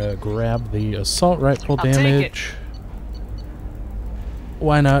just gonna grab the assault rifle damage.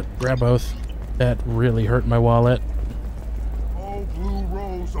 Why not? Grab both. That really hurt my wallet. Oh, blue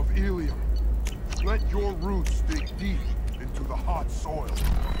rose of Illium, let your roots dig deep into the hot soil.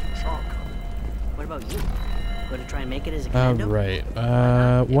 Chunk. What about you? Going to try and make it as a commando?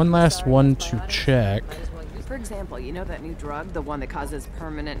 Alright, one last one to check. For example, you know that new drug, the one that causes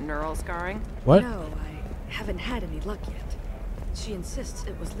permanent neural scarring? What? No, I haven't had any luck yet. She insists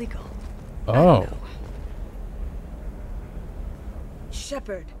it was legal. Oh.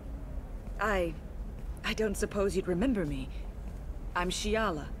 Shepard. I don't suppose you'd remember me. I'm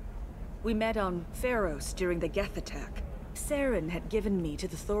Shiala. We met on Pharos during the Geth attack. Saren had given me to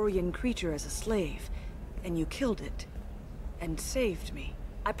the Thorian creature as a slave, and you killed it. And saved me.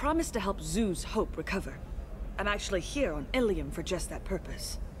 I promised to help Zoo's Hope recover. I'm actually here on Illium for just that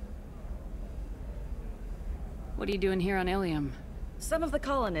purpose. What are you doing here on Illium? Some of the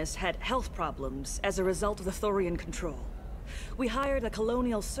colonists had health problems as a result of the Thorian control. We hired a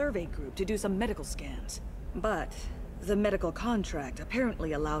colonial survey group to do some medical scans. But the medical contract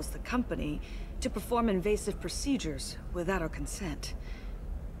apparently allows the company to perform invasive procedures without our consent.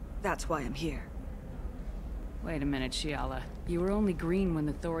 That's why I'm here. Wait a minute, Shiala. You were only green when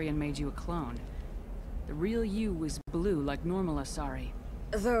the Thorian made you a clone. The real you was blue like normal Asari.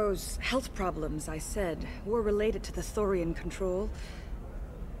 Those health problems I said were related to the Thorian control.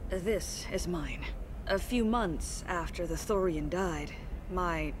 This is mine. A few months after the Thorian died,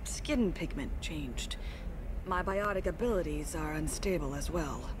 my skin pigment changed. My biotic abilities are unstable as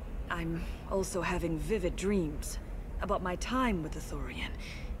well. I'm also having vivid dreams about my time with the Thorian.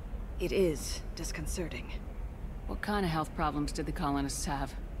 It is disconcerting. What kind of health problems did the colonists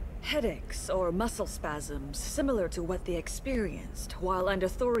have? Headaches or muscle spasms, similar to what they experienced while under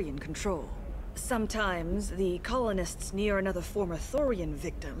Thorian control. Sometimes, the colonists near another former Thorian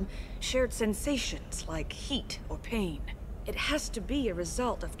victim shared sensations like heat or pain. It has to be a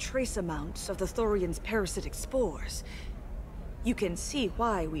result of trace amounts of the Thorian's parasitic spores. You can see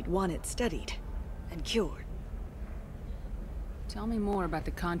why we'd want it studied and cured. Tell me more about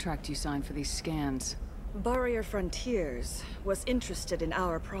the contract you signed for these scans. Barrier Frontiers was interested in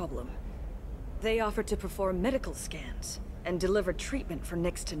our problem. They offered to perform medical scans and deliver treatment for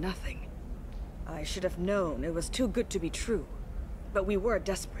next to nothing. I should have known it was too good to be true, but we were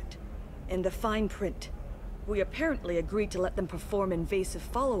desperate. In the fine print, we apparently agreed to let them perform invasive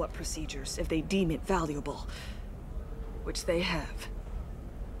follow-up procedures if they deem it valuable, which they have.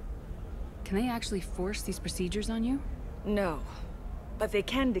 Can they actually force these procedures on you? No, but they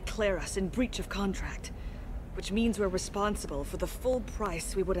can declare us in breach of contract, which means we're responsible for the full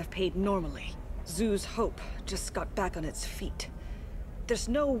price we would have paid normally. Zoo's Hope just got back on its feet. There's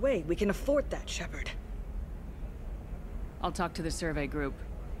no way we can afford that, Shepard. I'll talk to the survey group.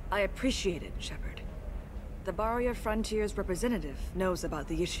 I appreciate it, Shepard. The Barrier Frontiers representative knows about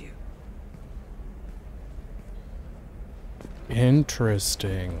the issue.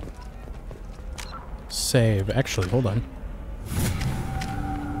 Interesting. Save. Actually, hold on.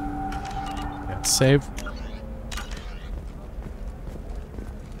 Yeah, save.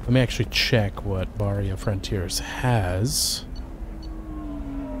 Let me actually check what Barrier Frontiers has.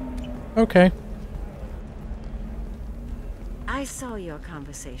 Okay. I saw your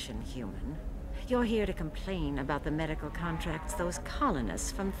conversation, human. You're here to complain about the medical contracts those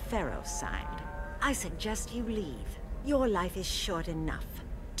colonists from Theros signed. I suggest you leave. Your life is short enough.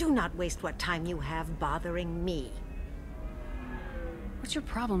 Do not waste what time you have bothering me. What's your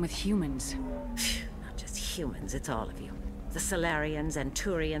problem with humans? Not just humans, it's all of you. The Solarians and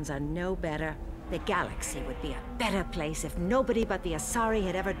Turians are no better. The galaxy would be a better place if nobody but the Asari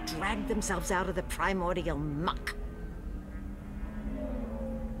had ever dragged themselves out of the primordial muck.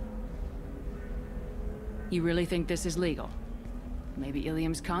 You really think this is legal? Maybe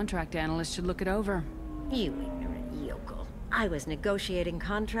Illium's contract analyst should look it over. You ignorant yokel. I was negotiating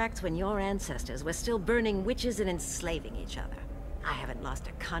contracts when your ancestors were still burning witches and enslaving each other. I haven't lost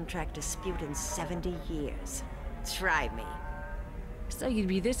a contract dispute in 70 years. Try me. So you'd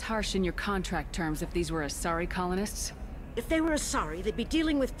be this harsh in your contract terms if these were Asari colonists? If they were Asari, they'd be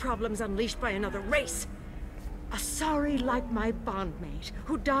dealing with problems unleashed by another race. Asari like my bondmate,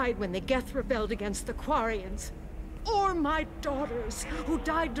 who died when the Geth rebelled against the Quarians. Or my daughters, who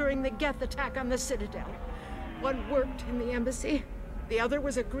died during the Geth attack on the Citadel. One worked in the embassy, the other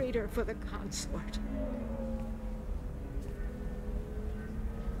was a greeter for the consort.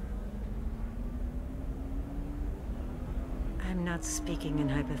 I'm not speaking in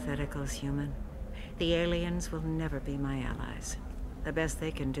hypotheticals, human. The aliens will never be my allies. The best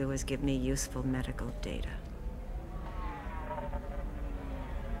they can do is give me useful medical data.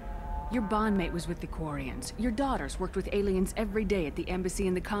 Your bondmate was with the Quarians. Your daughters worked with aliens every day at the embassy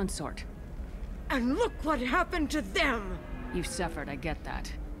and the consort. And look what happened to them! You've suffered, I get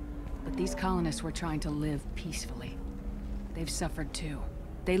that. But these colonists were trying to live peacefully. They've suffered too.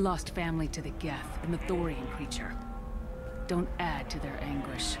 They lost family to the Geth and the Thorian creature. Don't add to their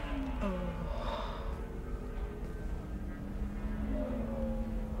anguish.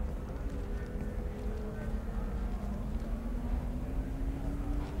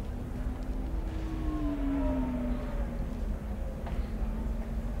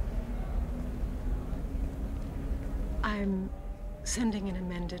 I'm sending an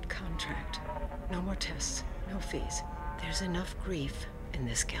amended contract. No more tests, no fees. There's enough grief in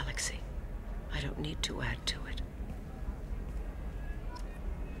this galaxy. I don't need to add to it.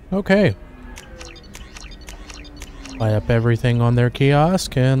 Okay. Buy up everything on their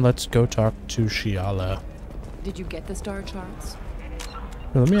kiosk and let's go talk to Shiala. Did you get the star charts?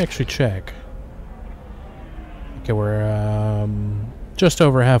 Well, let me actually check. Okay, we're just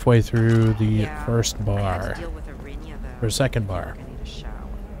over halfway through the first bar. Or second bar.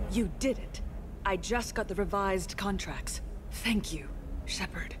 You did it. I just got the revised contracts. Thank you,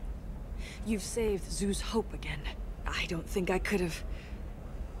 Shepard. You've saved Zoo's Hope again. I don't think I could have...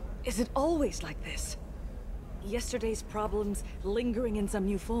 Is it always like this? Yesterday's problems lingering in some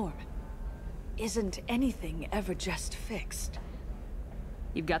new form. Isn't anything ever just fixed?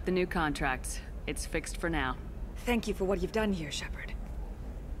 You've got the new contracts. It's fixed for now. Thank you for what you've done here, Shepard.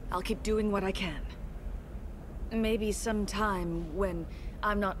 I'll keep doing what I can. Maybe sometime when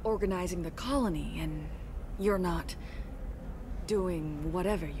I'm not organizing the colony and you're not doing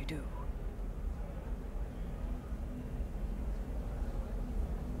whatever you do.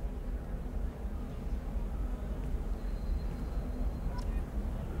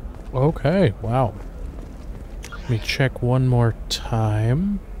 Okay, wow. Let me check one more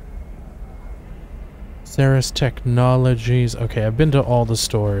time. Ceres Technologies. Okay, I've been to all the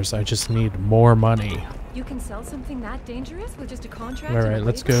stores. I just need more money. You can sell something that dangerous with just a contract? Alright,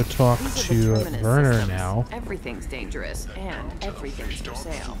 let's go talk to Werner now. Everything's dangerous, and everything's for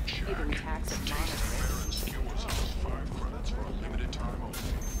sale. Even tax and monitoring.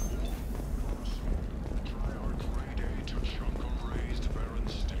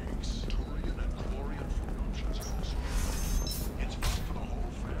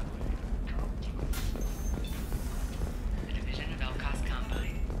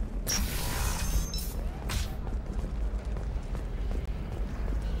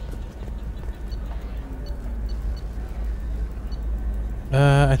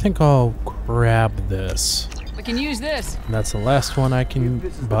 I think I'll grab this. We can use this. And that's the last one I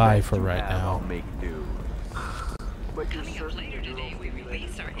can buy for right now. Coming up later today, we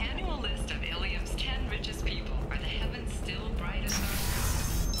release our annual list of Illium's 10 richest people. Are the heavens still bright as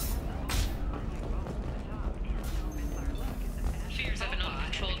Fears of an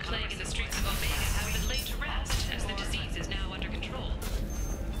uncontrolled plague in the streets of Omega have been laid to rest, as the disease is now under control.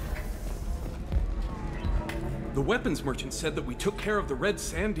 The weapons merchant said that we took care of the red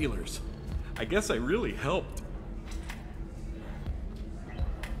sand dealers. I guess I really helped.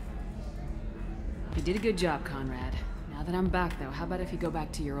 You did a good job, Conrad. Now that I'm back, though, how about if you go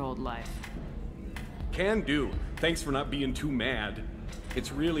back to your old life? Can do. Thanks for not being too mad.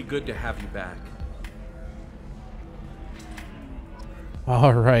 It's really good to have you back.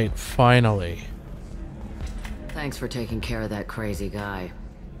 Alright, finally. Thanks for taking care of that crazy guy.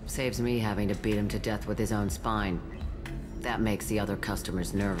 Saves me having to beat him to death with his own spine. That makes the other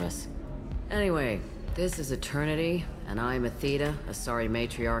customers nervous. Anyway, this is Eternity, and I'm Athena, Asari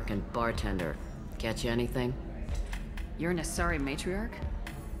matriarch and bartender. Catch you anything? You're an Asari matriarch?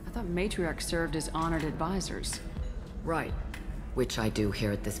 I thought matriarchs served as honored advisors. Right. Which I do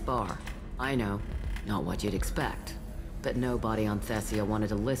here at this bar. I know, not what you'd expect. But nobody on Thessia wanted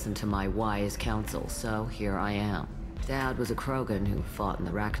to listen to my wise counsel, so here I am. Dad was a Krogan who fought in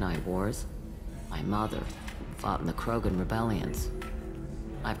the Rachni Wars. My mother fought in the Krogan rebellions.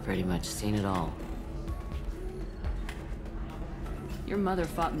 I've pretty much seen it all. Your mother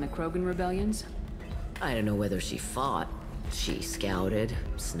fought in the Krogan rebellions? I don't know whether she fought. She scouted,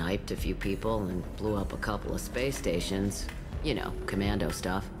 sniped a few people, and blew up a couple of space stations. You know, commando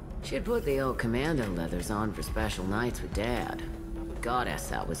stuff. She'd put the old commando leathers on for special nights with Dad. Goddess,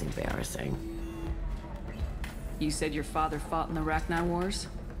 that was embarrassing. You said your father fought in the Rachni Wars?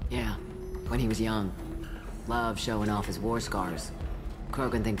 Yeah, when he was young. Loved showing off his war scars.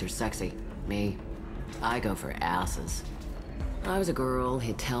 Krogan think they're sexy. Me, I go for asses. When I was a girl,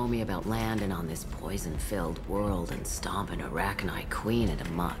 he'd tell me about landing on this poison-filled world and stomping a Rachni queen into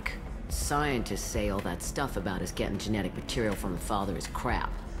muck. Scientists say all that stuff about us getting genetic material from the father is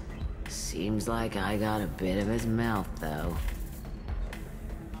crap. Seems like I got a bit of his mouth, though.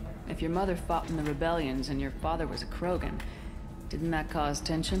 If your mother fought in the rebellions and your father was a Krogan, didn't that cause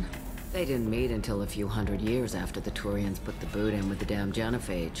tension? They didn't meet until a few hundred years after the Turians put the boot in with the damn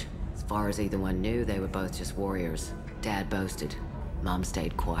Genophage. As far as either one knew, they were both just warriors. Dad boasted. Mom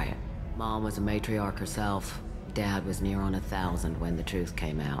stayed quiet. Mom was a matriarch herself. Dad was near on 1,000 when the truth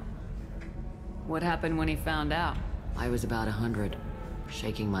came out. What happened when he found out? I was about 100,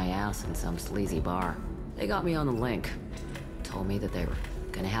 shaking my ass in some sleazy bar. They got me on the link. Told me that they were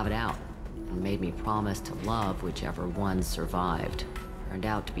gonna have it out, and made me promise to love whichever one survived. Turned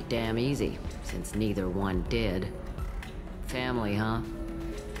out to be damn easy, since neither one did. Family, huh?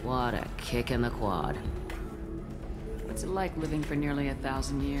 What a kick in the quad. What's it like living for nearly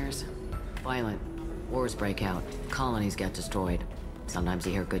 1,000 years? Violent. Wars break out. Colonies get destroyed. Sometimes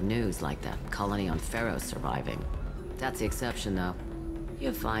you hear good news, like the colony on Pharaoh's surviving. That's the exception, though.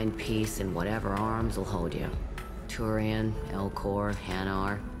 You find peace in whatever arms will hold you. Turian, Elcor,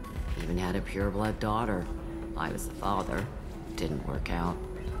 Hanar. Even had a pureblood daughter. I was the father. Didn't work out.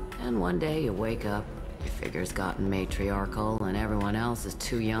 And one day you wake up, your figure's gotten matriarchal, and everyone else is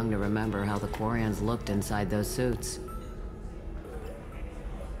too young to remember how the Quarians looked inside those suits.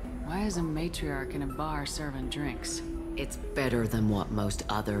 Why is a matriarch in a bar serving drinks? It's better than what most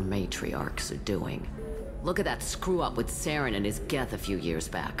other matriarchs are doing. Look at that screw-up with Saren and his Geth a few years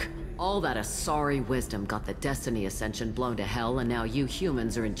back. All that Asari wisdom got the Destiny Ascension blown to hell, and now you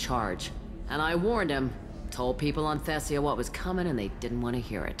humans are in charge. And I warned him. Told people on Thessia what was coming, and they didn't want to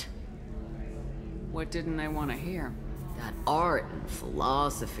hear it. What didn't they want to hear? That art and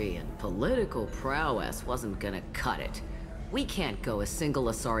philosophy and political prowess wasn't gonna cut it. We can't go a single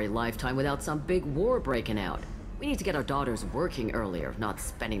Asari lifetime without some big war breaking out. We need to get our daughters working earlier, not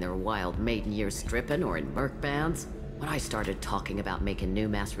spending their wild maiden years stripping or in merc bands. When I started talking about making new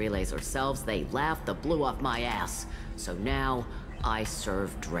mass relays ourselves, they laughed the blue off my ass. So now, I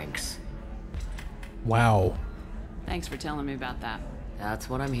serve drinks. Wow. Thanks for telling me about that. That's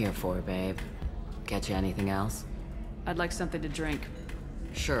what I'm here for, babe. Get you anything else? I'd like something to drink.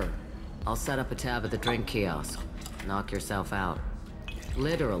 Sure. I'll set up a tab at the drink kiosk. Knock yourself out.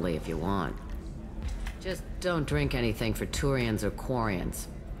 Literally, if you want. Just don't drink anything for Turians or Quarians.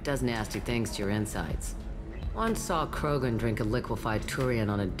 Does nasty things to your insides. Once saw Krogan drink a liquefied Turian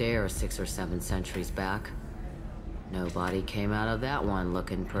on a dare 6 or 7 centuries back. Nobody came out of that one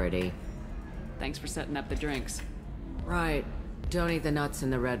looking pretty. Thanks for setting up the drinks. Right. Don't eat the nuts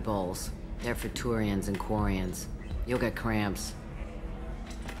in the Red Bowls. They're for Turians and Quarians. You'll get cramps.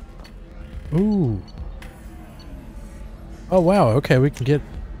 Ooh. Oh wow, okay, we can get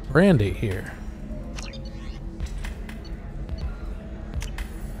brandy here.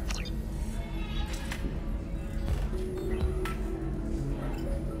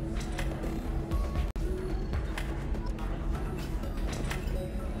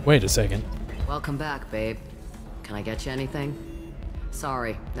 Wait a second. Welcome back, babe. Can I get you anything?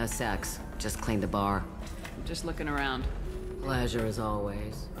 Sorry, no sex. Just clean the bar. I'm just looking around. Pleasure as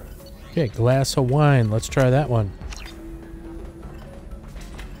always. Okay, glass of wine. Let's try that one.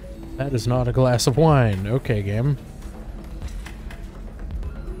 That is not a glass of wine. Okay, game.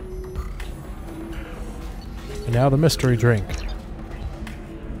 And now the mystery drink.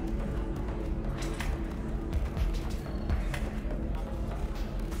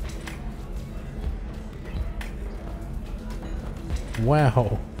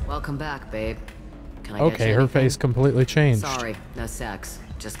 Wow. Welcome back, babe. Can I get you Okay, her anything? face completely changed. Sorry, no sex.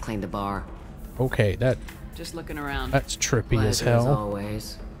 Just clean the bar. Okay, Just looking around. that's trippy as Pleasure hell.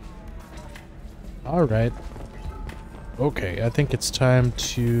 always. Alright. Okay, I think it's time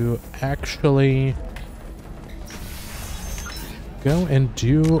to actually go and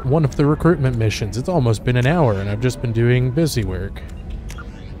do one of the recruitment missions. It's almost been an hour and I've just been doing busy work.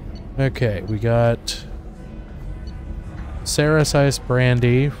 Okay, we got Sarah's Ice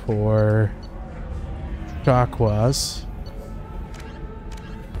Brandy for Chakwas.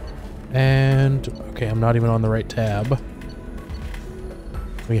 And, okay, I'm not even on the right tab.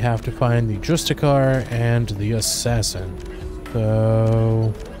 We have to find the Justicar and the Assassin.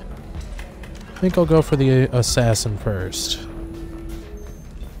 So, I think I'll go for the Assassin first.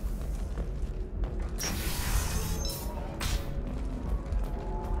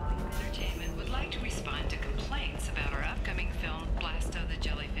 Entertainment would like to respond to complaints about our upcoming film Blasto the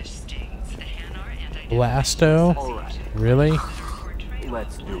Jellyfish Stings. The Hanar and Blasto? Alright. Really?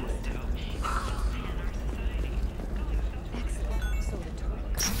 Let's do it.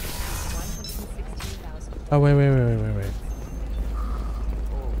 Oh, wait. Are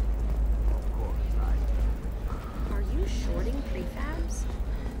you shorting prefabs?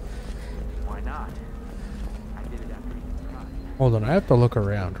 Why not? I did it after you tried. Hold on, I have to look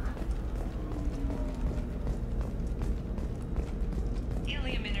around.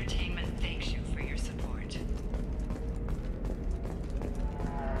 Illium Entertainment thanks you for your support.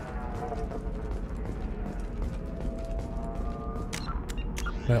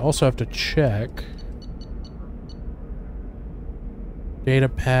 I also have to check. Data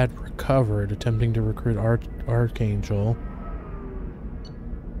pad recovered, attempting to recruit Archangel.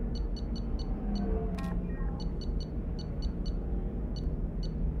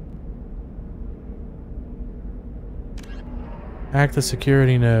 Hack the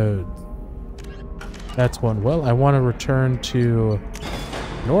security node. That's one. Well, I want to return to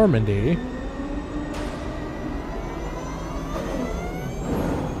Normandy.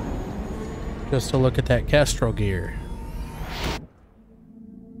 Just to look at that Kestrel gear.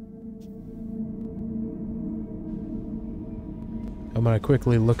 I'm going to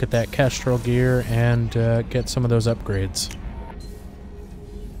quickly look at that Kestrel gear and get some of those upgrades.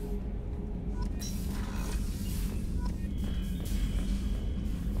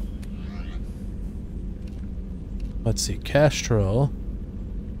 Let's see, Kestrel.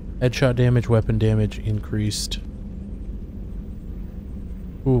 Headshot damage, weapon damage increased.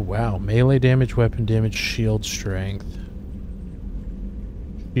 Ooh, wow. Melee damage, weapon damage, shield strength.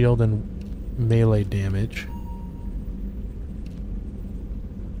 Shield and melee damage.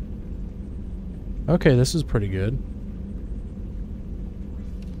 Okay, this is pretty good.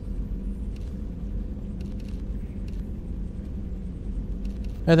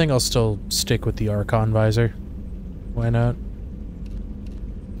 I think I'll still stick with the Archon visor. Why not?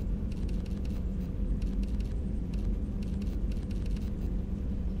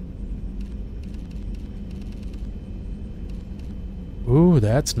 Ooh,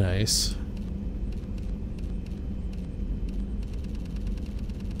 that's nice.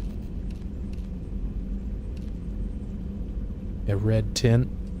 A red tint.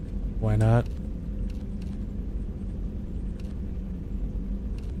 Why not?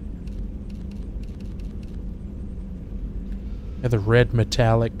 Yeah, the red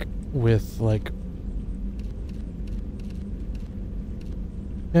metallic with like...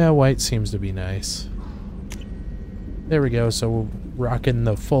 Yeah, white seems to be nice. There we go, so we're rocking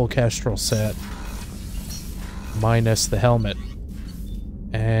the full Kestrel set. Minus the helmet.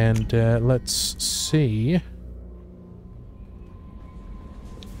 And let's see...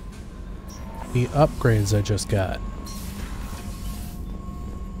 the upgrades I just got.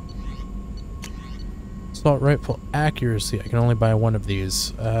 Assault rifle accuracy. I can only buy one of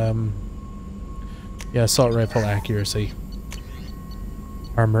these. Yeah, assault rifle accuracy.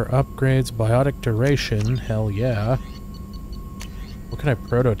 Armor upgrades, biotic duration. Hell yeah. What can I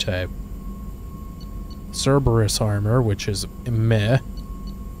prototype? Cerberus armor, which is meh.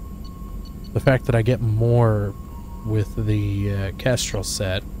 The fact that I get more with the Kestrel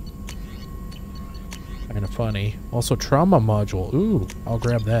set. Kind of funny. Also, trauma module. Ooh, I'll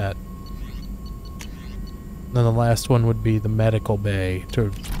grab that. Then the last one would be the medical bay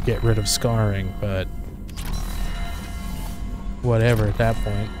to get rid of scarring, but whatever at that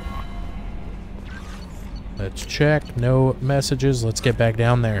point. Let's check. No messages. Let's get back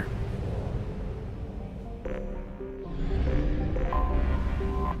down there.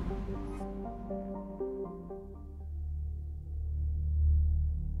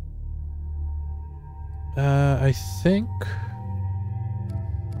 I think...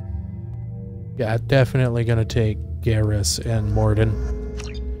 yeah, definitely gonna take Garrus and Morden.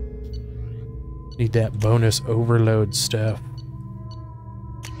 Need that bonus overload stuff.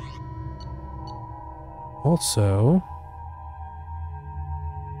 Also...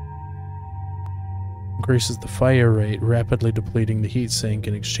 increases the fire rate, rapidly depleting the heat sink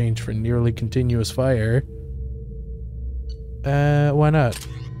in exchange for nearly continuous fire. Why not?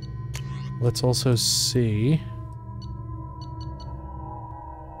 Let's also see...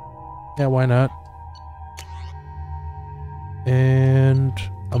 yeah, why not? And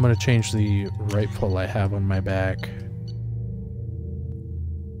I'm gonna change the rifle I have on my back.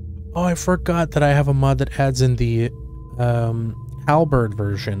 Oh, I forgot that I have a mod that adds in the halberd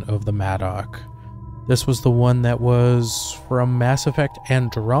version of the Maddock. This was the one that was from Mass Effect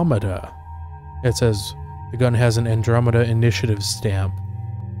Andromeda. It says the gun has an Andromeda Initiative stamp.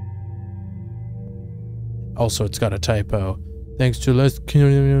 Also, it's got a typo. Thanks to less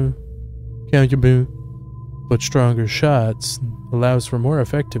countable but stronger shots, allows for more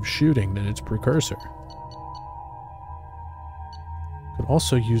effective shooting than its precursor. Could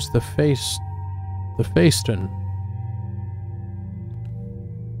also use the Faceton.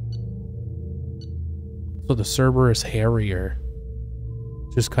 So the Cerberus Harrier.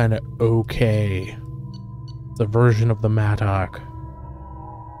 Just kind of okay. It's a version of the Maddock.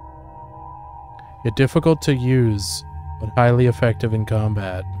 Yet difficult to use, but highly effective in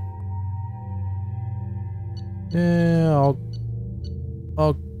combat. Yeah,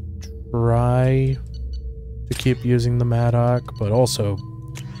 I'll try to keep using the Maddock, but also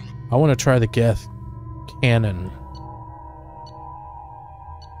I want to try the Geth cannon.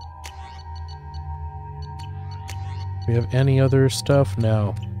 Do we have any other stuff?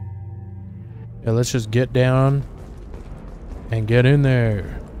 No. Yeah, let's just get down and get in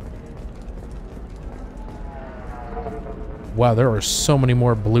there. Wow, there are so many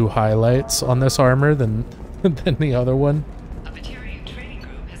more blue highlights on this armor than the other one.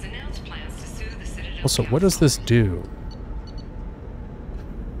 Also, what does this do?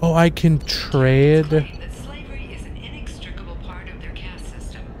 Oh, I can trade.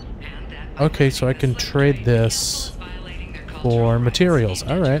 Okay, so I can trade this for materials.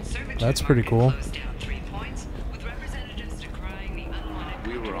 Alright, that's pretty cool.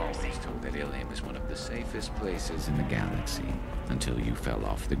 We were always told that Illium is one of the safest places in the galaxy until you fell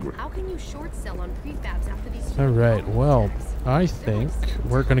off the grid. How can you short sell on prefabs after these? Alright, well, I think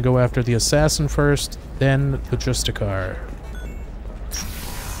we're gonna go after the assassin first, then the Justicar.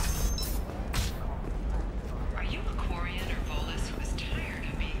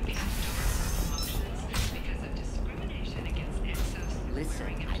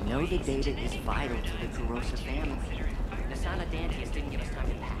 the data is vital to the Kurosa family. Nasana Dantius didn't give us time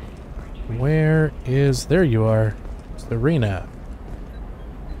to pack. Where is... There you are. Serena.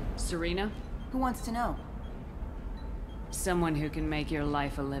 Serena? Who wants to know? Someone who can make your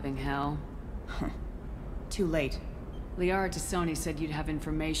life a living hell. Too late. Liara Tassoni said you'd have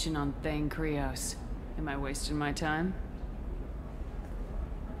information on Thane Krios. Am I wasting my time?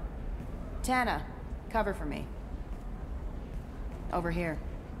 Tana, cover for me. Over here.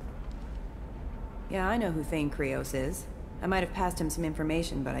 Yeah, I know who Thane Krios is. I might have passed him some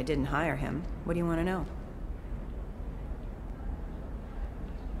information, but I didn't hire him. What do you want to know?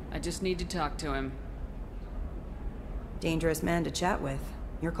 I just need to talk to him. Dangerous man to chat with.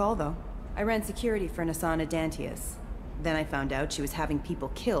 Your call, though. I ran security for Nasana Dantius. Then I found out she was having people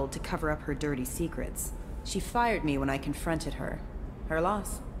killed to cover up her dirty secrets. She fired me when I confronted her. Her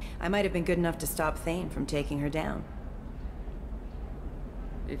loss. I might have been good enough to stop Thane from taking her down.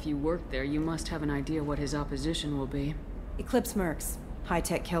 If you work there, you must have an idea what his opposition will be. Eclipse mercs.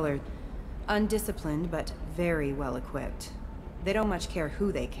 High-tech killer. Undisciplined, but very well-equipped. They don't much care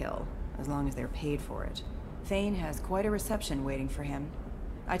who they kill, as long as they're paid for it. Thane has quite a reception waiting for him.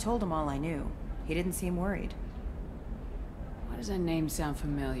 I told him all I knew. He didn't seem worried. Why does that name sound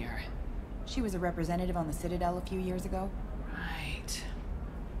familiar? She was a representative on the Citadel a few years ago. Right.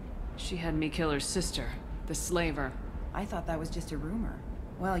 She had me kill her sister, the slaver. I thought that was just a rumor.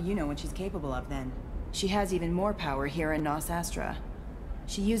 Well, you know what she's capable of then. She has even more power here in Nos Astra.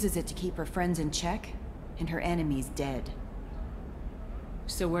 She uses it to keep her friends in check, and her enemies dead.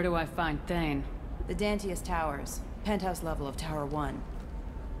 So where do I find Thane? The Dantius Towers. Penthouse level of Tower 1.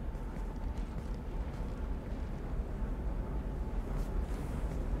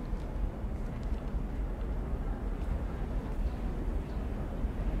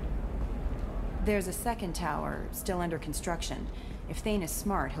 There's a second tower, still under construction. If Thane is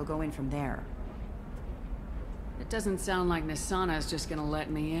smart, he'll go in from there. It doesn't sound like Nasana's just gonna let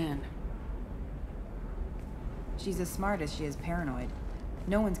me in. She's as smart as she is paranoid.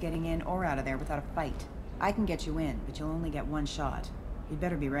 No one's getting in or out of there without a fight. I can get you in, but you'll only get one shot. You'd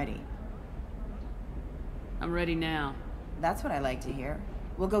better be ready. I'm ready now. That's what I like to hear.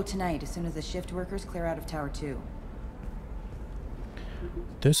 We'll go tonight as soon as the shift workers clear out of Tower 2.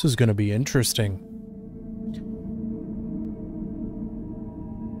 This is going to be interesting.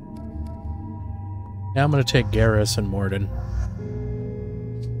 Now I'm going to take Garrus and Mordin.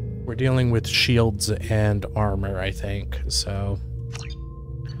 We're dealing with shields and armor, I think, so...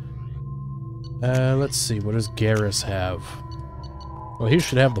 let's see, what does Garrus have? Well, he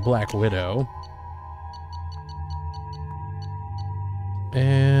should have the Black Widow.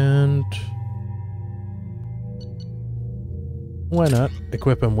 And... why not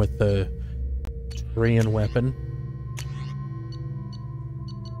equip him with the Korean weapon?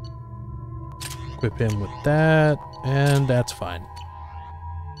 Equip him with that, and that's fine.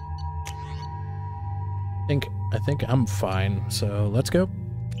 I think I'm fine, so let's go.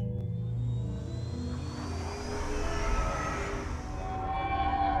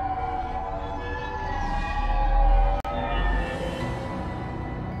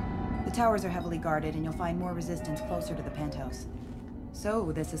 The towers are heavily guarded, and you'll find more resistance closer to the penthouse.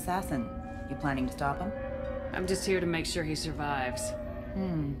 So, this assassin, you planning to stop him? I'm just here to make sure he survives.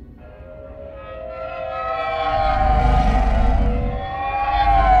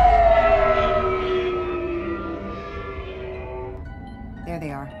 There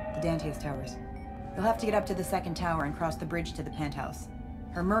they are, the Dantius Towers. You'll have to get up to the second tower and cross the bridge to the penthouse.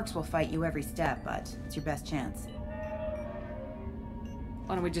 Her mercs will fight you every step, but it's your best chance.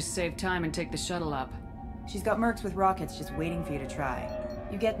 Why don't we just save time and take the shuttle up? She's got mercs with rockets just waiting for you to try.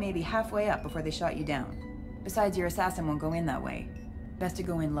 You get maybe halfway up before they shot you down. Besides, your assassin won't go in that way. Best to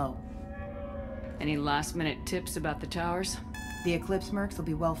go in low. Any last-minute tips about the towers? The Eclipse mercs will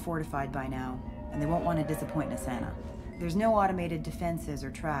be well fortified by now, and they won't want to disappoint Nasana. There's no automated defenses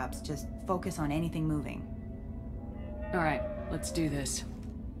or traps, just focus on anything moving. Alright, let's do this.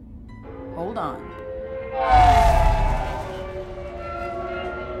 Hold on.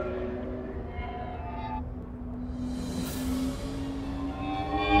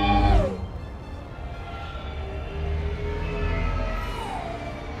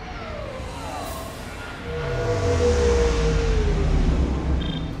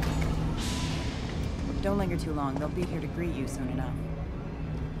 Don't linger too long. They'll be here to greet you soon enough.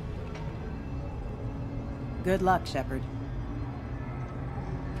 Good luck, Shepard.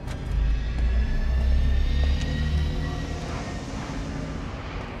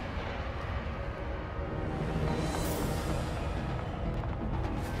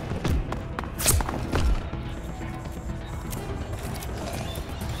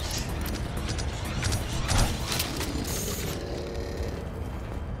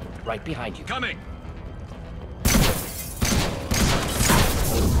 Right behind you. Coming!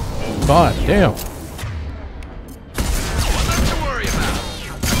 God damn. Nothing to worry about!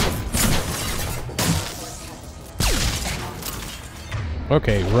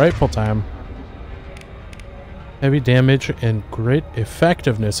 Okay, rifle time. Heavy damage and great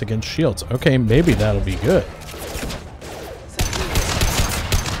effectiveness against shields. Okay, maybe that'll be good.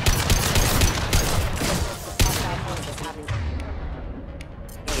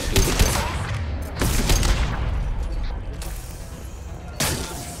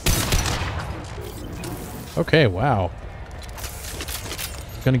 Okay, wow.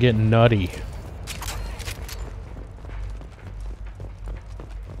 It's gonna get nutty.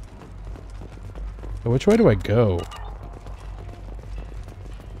 So which way do I go?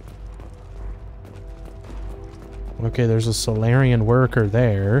 Okay, there's a Solarian worker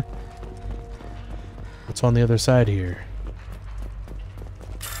there. What's on the other side here?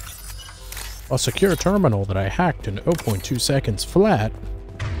 A secure terminal that I hacked in 0.2 seconds flat.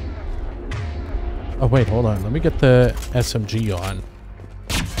 Oh wait, hold on. Let me get the SMG on.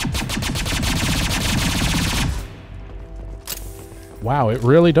 Wow, it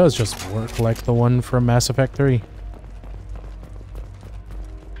really does just work like the one from Mass Effect 3.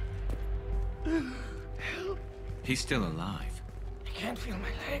 He's still alive. I can't feel my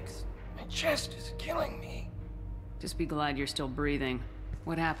legs. My chest is killing me. Just be glad you're still breathing.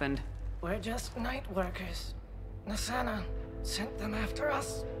 What happened? We're just night workers. Nasana sent them after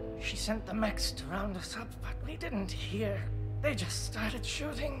us. She sent the mechs to round us up, but we didn't hear. They just started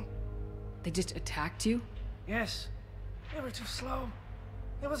shooting. They just attacked you? Yes. They were too slow.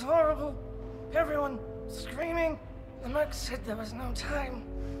 It was horrible. Everyone screaming. The mechs said there was no time.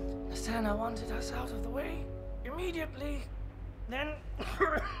 Nasana wanted us out of the way immediately. Then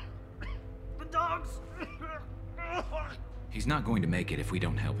the dogs. He's not going to make it if we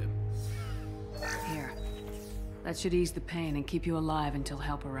don't help him. Here. That should ease the pain and keep you alive until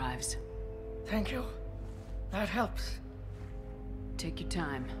help arrives. Thank you. That helps. Take your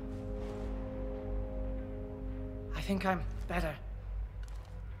time. I think I'm better.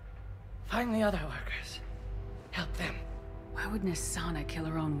 Find the other workers. Help them. Why would Nasana kill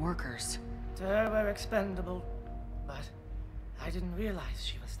her own workers? To her, we're expendable. But I didn't realize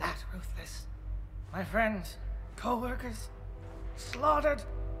she was that ruthless. My friends, co-workers, slaughtered.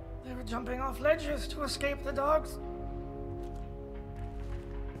 They were jumping off ledges to escape the dogs.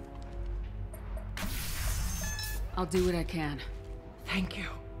 I'll do what I can. Thank you.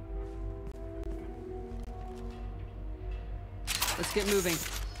 Let's get moving.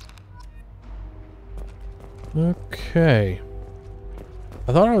 Okay.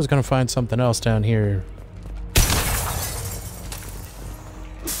 I thought I was gonna find something else down here.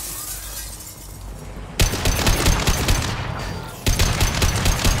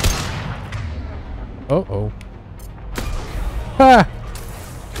 Uh-oh. Ha!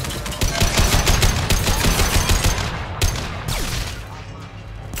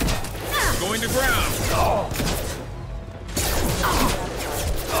 Going to ground.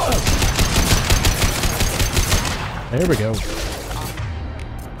 There we go.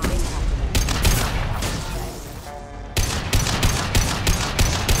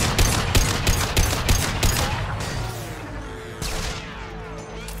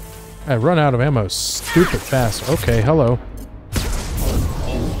 I run out of ammo stupid fast. Okay, hello.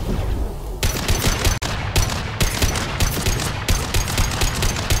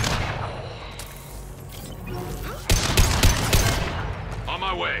 On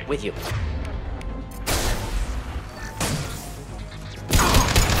my way. With you.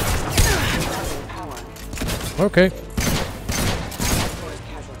 Okay.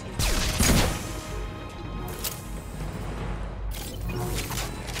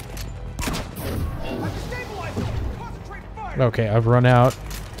 Okay, I've run out.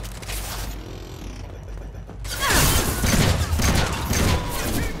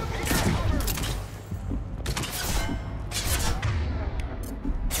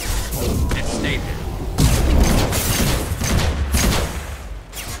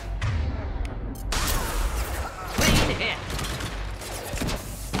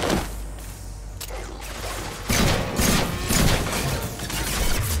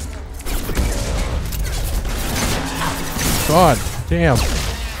 God damn.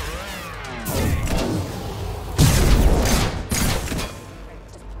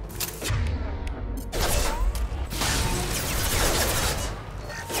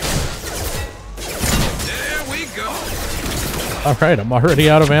 There we go. All right, I'm already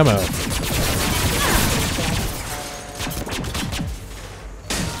out of ammo.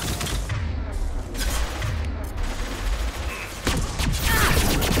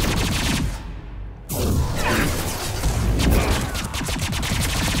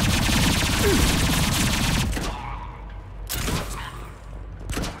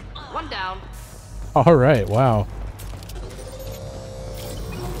 All right, wow.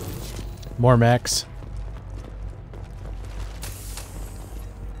 More mechs.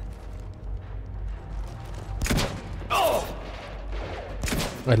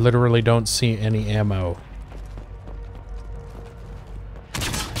 I literally don't see any ammo.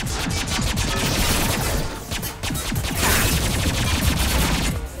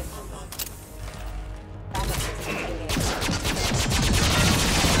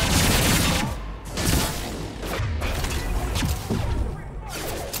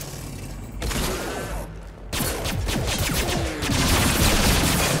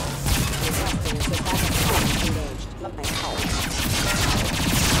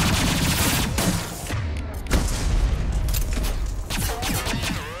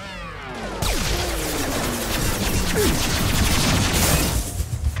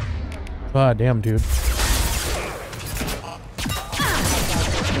 Ah, damn, dude.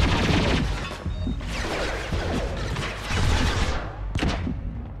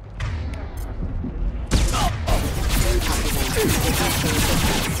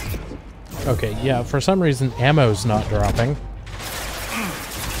 Okay, yeah, for some reason ammo's not dropping.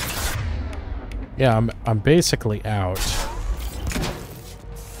 Yeah, I'm basically out.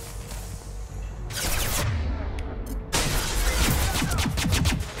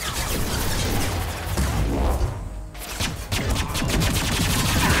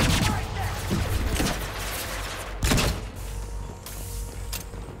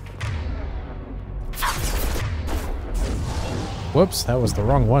 Whoops, that was the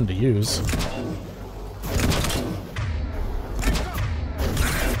wrong one to use.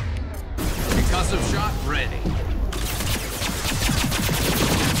 Concussive shot ready.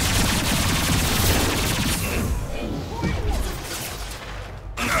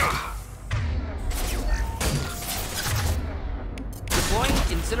 Deploying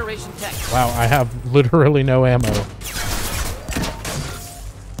incineration tech. Wow, I have literally no ammo.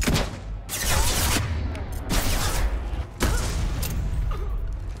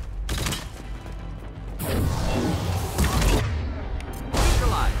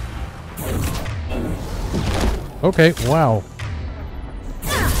 Okay, wow.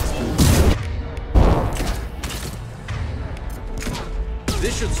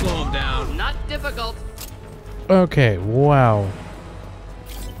 This should slow him down. Not difficult. Okay, wow.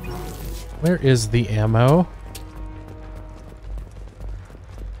 Where is the ammo?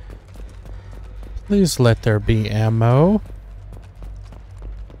 Please let there be ammo.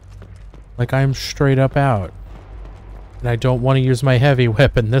 Like, I'm straight up out. And I don't want to use my heavy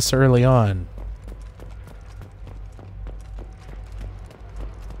weapon this early on.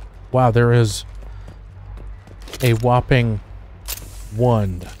 Wow, there is a whopping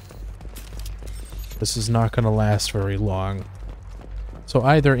 1. This is not going to last very long. So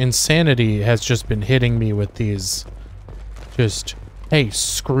either insanity has just been hitting me with these just, hey,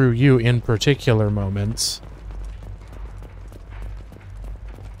 screw you in particular moments.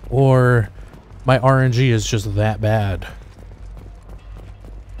 Or my RNG is just that bad.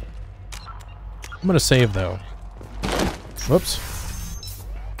 I'm going to save, though. Whoops.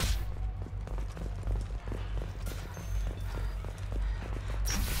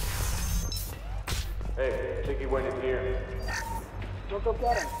 Go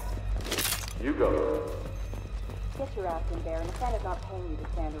get him. You go. Get your ass in there, and the Santa's not paying you to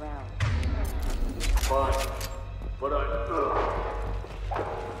stand around. Fine. But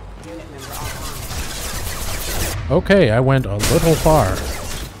Unit member offline. Okay, I went a little far.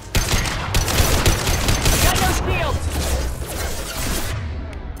 Got no shields.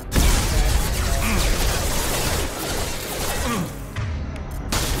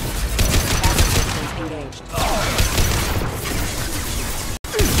 Engaged.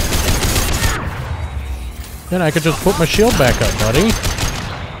 Then I could just put my shield back up, buddy.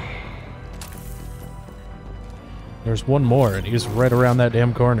 There's one more, and he's right around that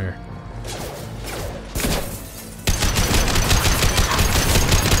damn corner.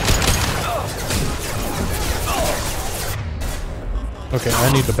 Okay,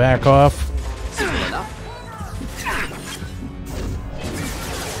 I need to back off.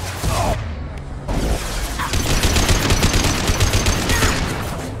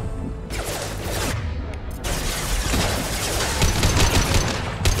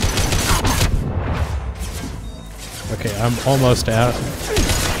 Okay, I'm almost out.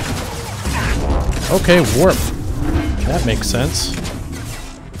 Okay, warp. That makes sense.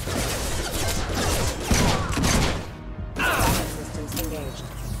 Resistance engaged.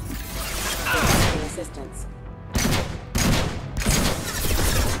 Resistance.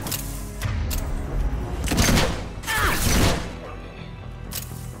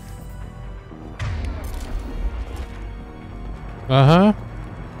 Uh-huh.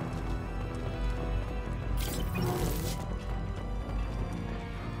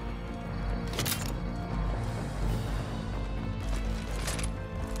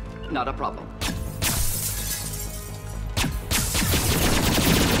 Not a problem.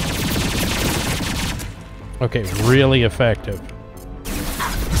 Okay, really effective.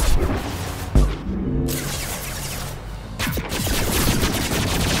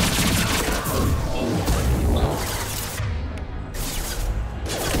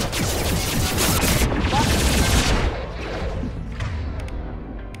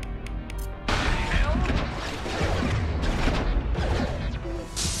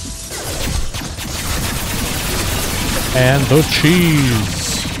 And the cheese.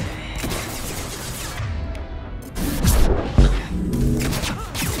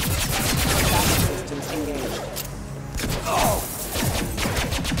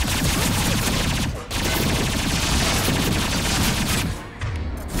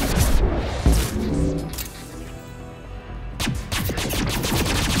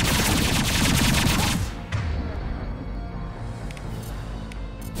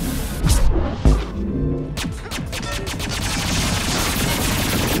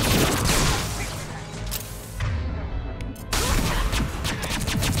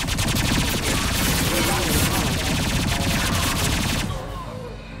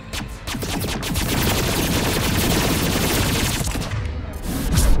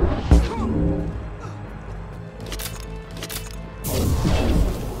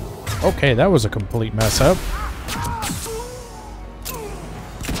 Okay, that was a complete mess up.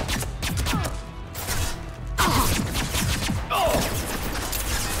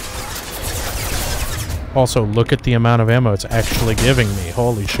 Also, look at the amount of ammo it's actually giving me.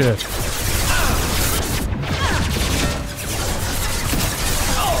 Holy shit.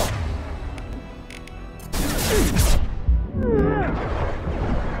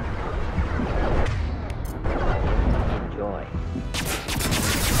 Enjoy.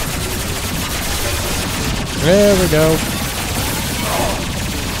 There we go.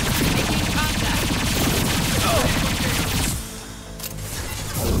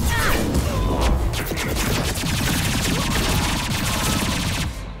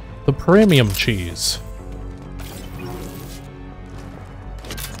 The premium cheese.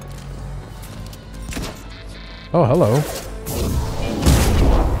 Oh, hello.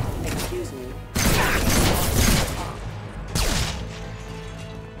 Excuse me.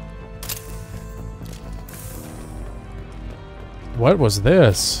 What was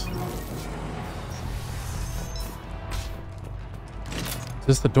this? Is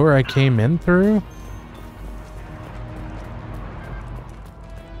this the door I came in through?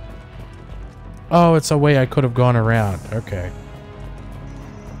 Oh, it's a way I could have gone around. Okay.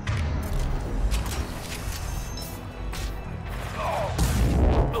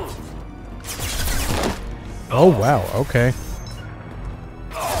 Oh, wow. Okay.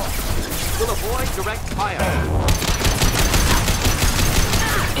 Will avoid direct fire.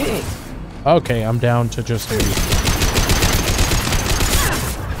 Okay, I'm down to just me.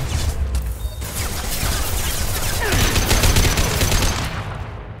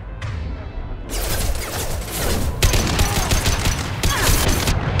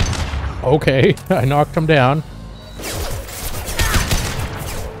 Okay, I knocked him down.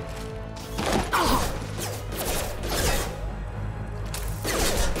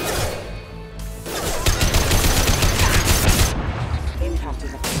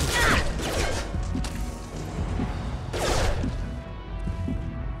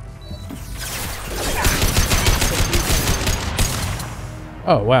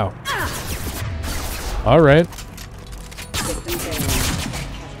 Oh, wow. All right.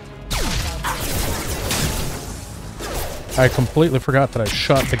 I completely forgot that I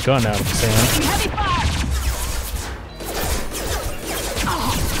shot the gun out of his hand.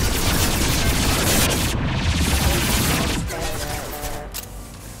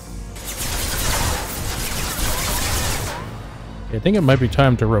 I think it might be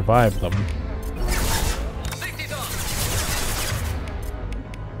time to revive them.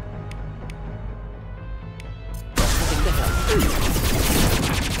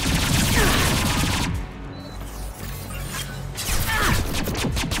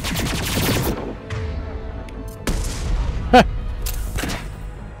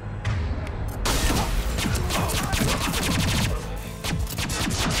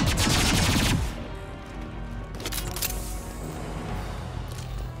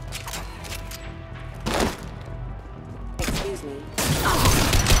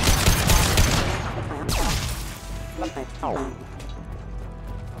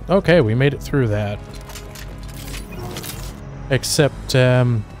 Okay, we made it through that. Except,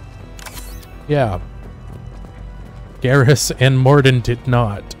 yeah. Garrus and Morden did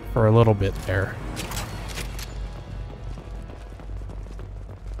not for a little bit there.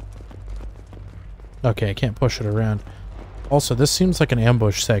 Okay, I can't push it around. Also, this seems like an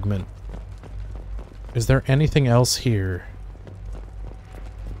ambush segment. Is there anything else here?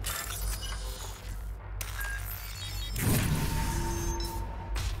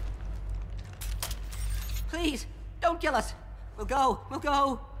 Please, don't kill us. We'll go. We'll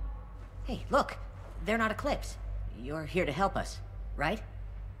go. Hey, look. They're not Eclipse. You're here to help us, right?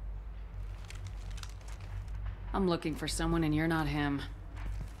 I'm looking for someone and you're not him.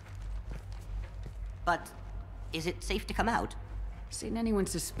 But is it safe to come out? Seen anyone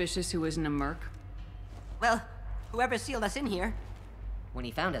suspicious who isn't a merc? Well, whoever sealed us in here. When he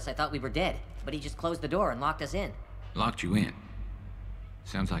found us, I thought we were dead, but he just closed the door and locked us in. Locked you in?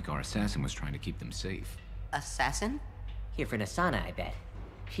 Sounds like our assassin was trying to keep them safe. Assassin? Here for Nasana, I bet.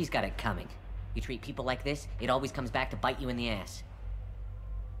 She's got it coming. You treat people like this, it always comes back to bite you in the ass.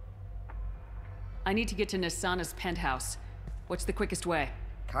 I need to get to Nasana's penthouse. What's the quickest way?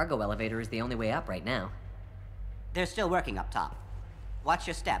 Cargo elevator is the only way up right now. They're still working up top. Watch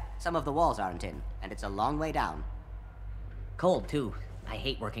your step. Some of the walls aren't in, and it's a long way down. Cold, too. I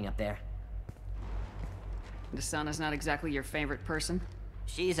hate working up there. Nasana's not exactly your favorite person?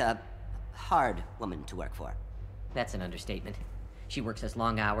 She's a hard woman to work for. That's an understatement. She works us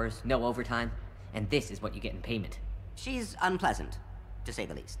long hours, no overtime, and this is what you get in payment. She's unpleasant, to say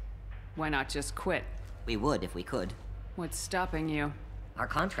the least. Why not just quit? We would if we could. What's stopping you? Our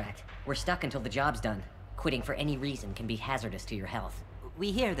contract. We're stuck until the job's done. Quitting for any reason can be hazardous to your health.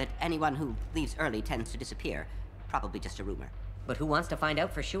 We hear that anyone who leaves early tends to disappear. Probably just a rumor. But who wants to find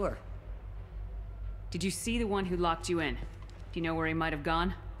out for sure? Did you see the one who locked you in? Do you know where he might have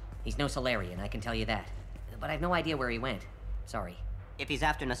gone? He's no Solarian, I can tell you that. But I've no idea where he went. Sorry. If he's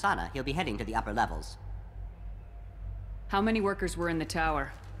after Nasana, he'll be heading to the upper levels. How many workers were in the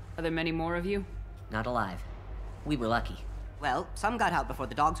tower? Are there many more of you? Not alive. We were lucky. Well, some got out before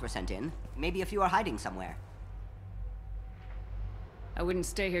the dogs were sent in. Maybe a few are hiding somewhere. I wouldn't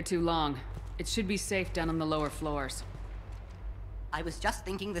stay here too long. It should be safe down on the lower floors. I was just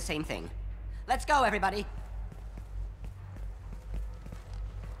thinking the same thing. Let's go, everybody!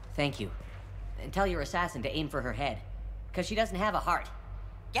 Thank you. And tell your assassin to aim for her head. Because she doesn't have a heart.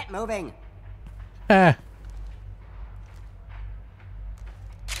 Get moving! Ah.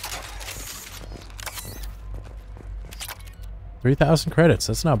 $3,000 credits.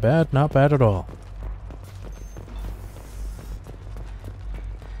 That's not bad. Not bad at all.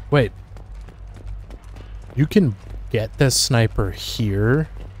 Wait. You can get this sniper here?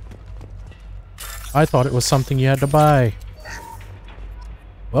 I thought it was something you had to buy.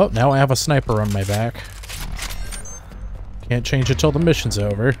 Well, now I have a sniper on my back. Can't change it till the mission's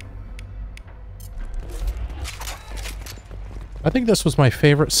over. I think this was my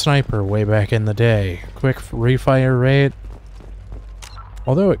favorite sniper way back in the day. Quick refire rate.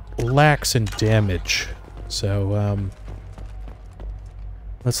 Although it lacks in damage. So,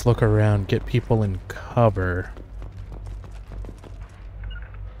 let's look around, get people in cover.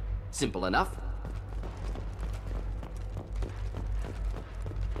 Simple enough.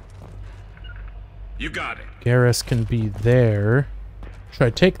 You got it. Garrus can be there. Should I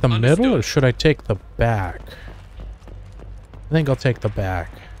take the middle or should I take the back? I think I'll take the back.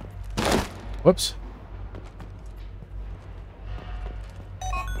 Whoops.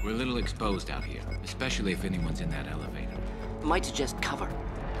 We're a little exposed out here, especially if anyone's in that elevator. Might suggest cover.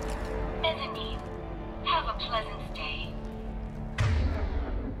 Have a pleasant day.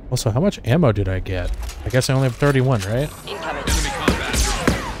 Also, how much ammo did I get? I guess I only have 31, right? Incoming. Enemy combat drone.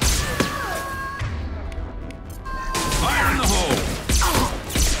 Fire in the hole!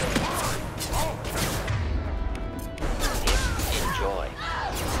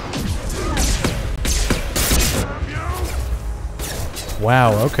 Enjoy.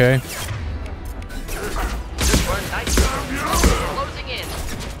 Wow, okay. This were nice. Closing in.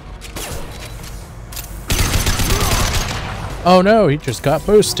 Oh no, he just got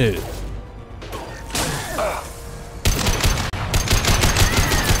boosted.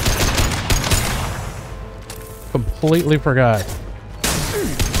 Completely forgot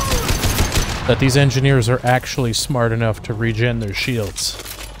that these engineers are actually smart enough to regen their shields.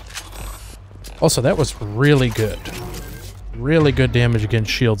 Also, that was really good. Really good damage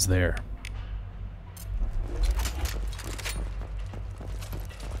against shields there.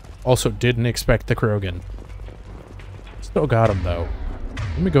 Also, didn't expect the Krogan. Still got him though.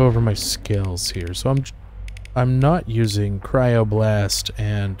 Let me go over my skills here. So I'm not using Cryoblast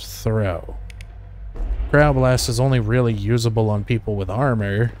and Throw. Cryo Blast is only really usable on people with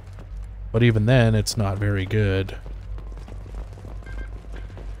armor, but even then, it's not very good.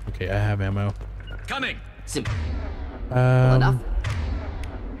 Okay, I have ammo. Coming. Simple. Enough.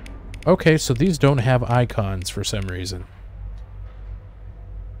 Okay, so these don't have icons for some reason.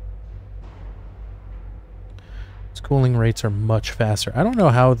 Cooling rates are much faster. I don't know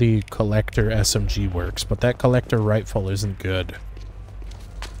how the collector SMG works, but that collector rifle isn't good.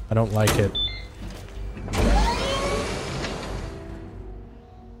 I don't like it. I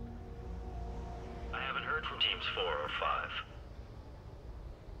haven't heard from teams 4 or 5.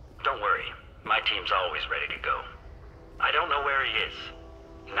 Don't worry, my team's always ready to go. I don't know where he is.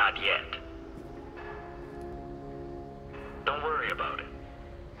 Not yet. Don't worry about it.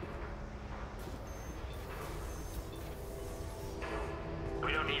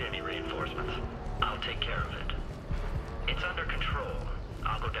 We don't need any reinforcements. I'll take care of it. It's under control.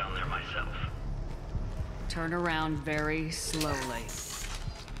 I'll go down there myself. Turn around very slowly.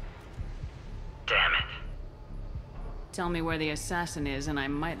 Damn it. Tell me where the assassin is and I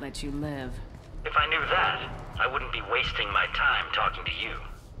might let you live. If I knew that, I wouldn't be wasting my time talking to you.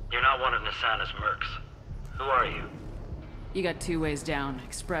 You're not one of Nisana's mercs. Who are you? You got 2 ways down,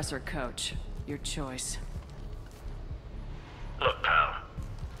 express or coach. Your choice. Look, pal.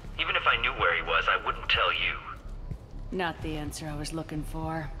 Even if I knew where he was, I wouldn't tell you. Not the answer I was looking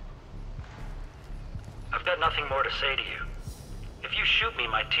for. I've got nothing more to say to you. If you shoot me,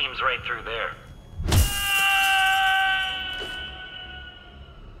 my team's right through there.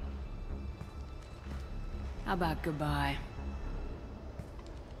 How about goodbye?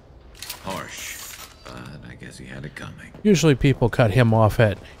 Harsh, but I guess he had it coming. Usually people cut him off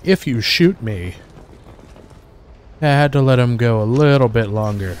at, if you shoot me. I had to let him go a little bit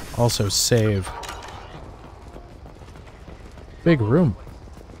longer. Also save. Big room.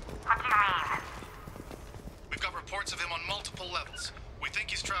 What do you mean? We've got reports of him on multiple levels. We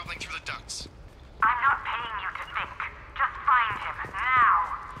think he's traveling through the ducts. I'm not paying you to think. Just find him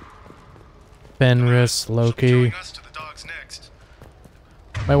now. Fenris, Loki. Us to the dogs next.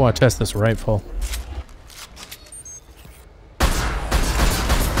 Might want to test this rifle.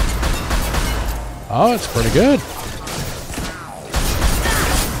 Oh, it's pretty good.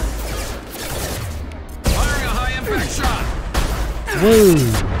 Firing a high impact shot. Woo.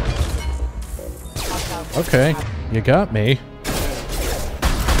 Okay, you got me.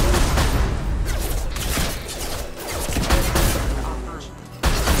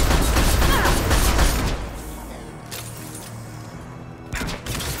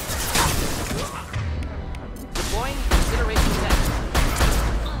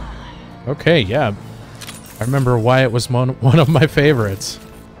 Okay, yeah. I remember why it was one of my favorites.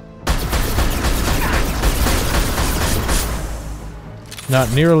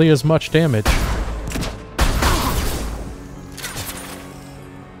 Not nearly as much damage.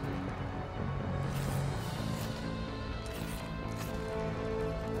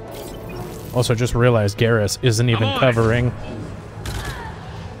 Also, just realized Garrus isn't even covering.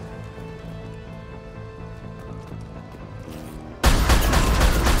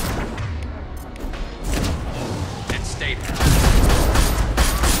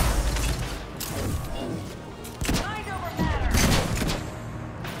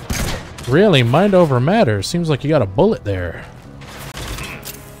 Really? Mind over matter? Seems like you got a bullet there.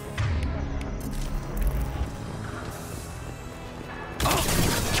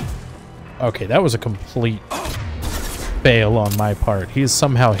 Okay, that was a complete fail on my part. He's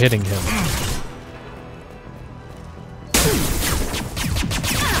somehow hitting him.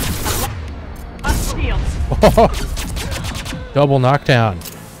 Double knockdown.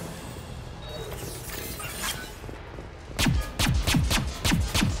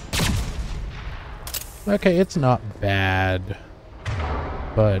 Okay, it's not bad,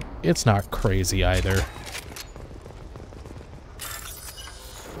 but it's not crazy either.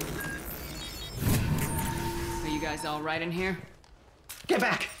 Are you guys all right in here? Get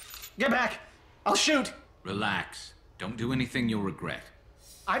back! Get back! I'll shoot! Relax. Don't do anything you'll regret.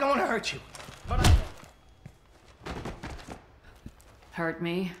 I don't want to hurt you, but I... Hurt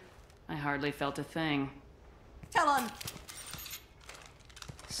me? I hardly felt a thing. Tell him!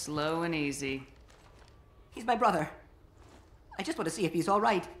 Slow and easy. He's my brother. I just want to see if he's all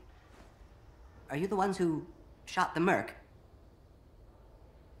right. Are you the ones who shot the merc?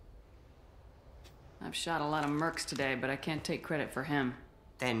 I've shot a lot of mercs today, but I can't take credit for him.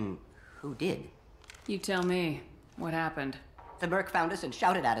 Then who did? You tell me. What happened? The merc found us and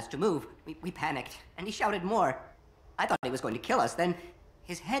shouted at us to move. We panicked, and he shouted more. I thought he was going to kill us, then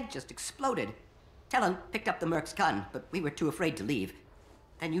his head just exploded. Talon picked up the merc's gun, but we were too afraid to leave.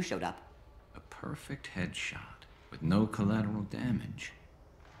 Then you showed up. A perfect headshot with no collateral damage.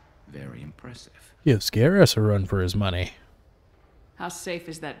 Very impressive. Gives Garrus a run for his money. How safe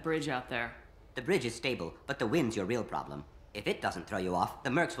is that bridge out there? The bridge is stable, but the wind's your real problem. If it doesn't throw you off, the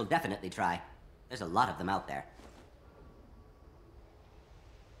mercs will definitely try. There's a lot of them out there.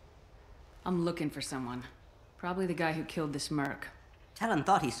 I'm looking for someone. Probably the guy who killed this merc. Talon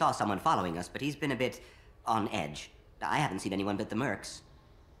thought he saw someone following us, but he's been a bit on edge. I haven't seen anyone but the mercs.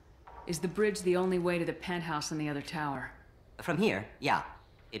 Is the bridge the only way to the penthouse in the other tower? From here, yeah.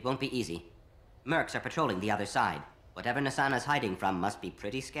 It won't be easy. Mercs are patrolling the other side. Whatever Nasana's hiding from must be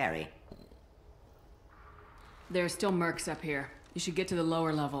pretty scary. There are still mercs up here. You should get to the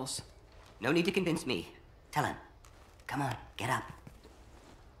lower levels. No need to convince me. Talon, come on, get up.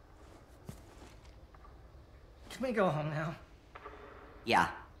 Can we go home now? Yeah,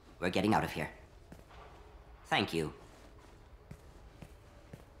 we're getting out of here. Thank you.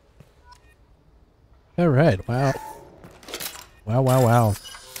 All right, wow. Wow, wow, wow.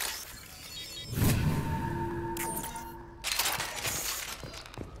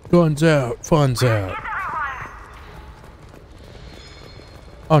 Guns out, fun's out.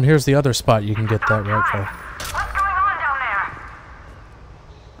 Oh, and here's the other spot you can get that rifle.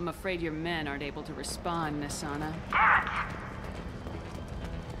 I'm afraid your men aren't able to respond, Nasana.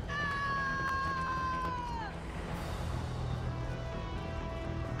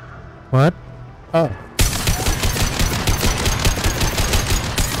 What? Oh.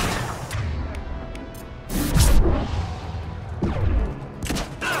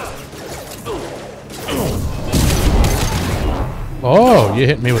 Oh, you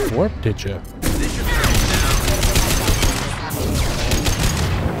hit me with warp, did you?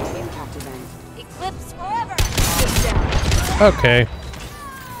 Eclipse forever. Okay.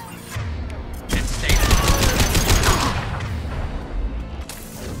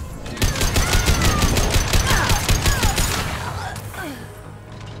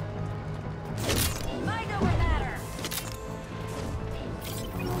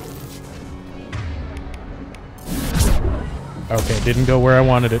 Okay, didn't go where I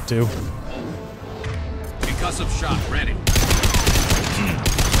wanted it to. Concussive shot ready.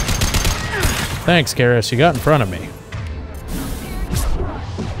 Thanks, Garrus. You got in front of me.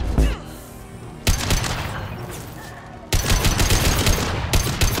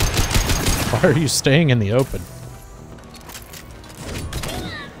 Why are you staying in the open?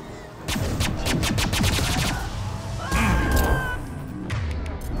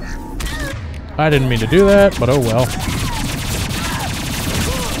 I didn't mean to do that, but oh well.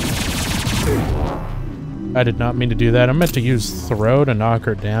 I did not mean to do that. I meant to use throw to knock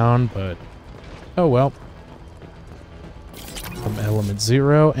her down, but oh well. From element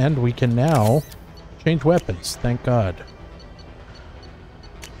 0, and we can now change weapons, thank God.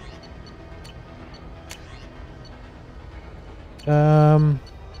 I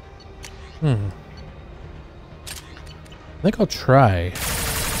think I'll try.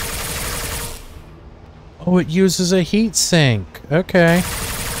 Oh, it uses a heat sink. Okay.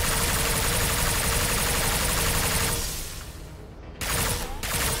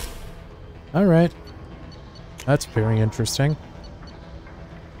 All right. That's very interesting.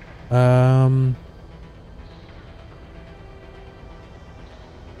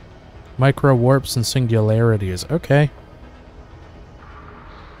 Micro warps and singularities. Okay.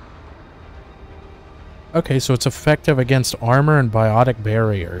 Okay, so it's effective against armor and biotic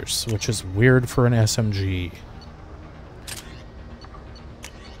barriers, which is weird for an SMG.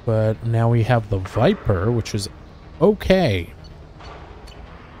 But now we have the Viper, which is okay.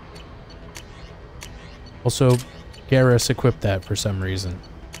 Also, Garrus equipped that for some reason.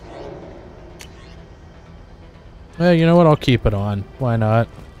 Well, you know what? I'll keep it on. Why not?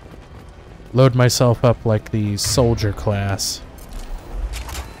 Load myself up like the soldier class.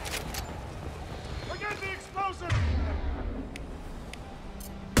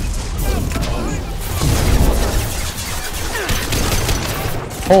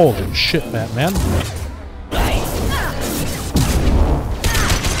 Holy shit, Batman.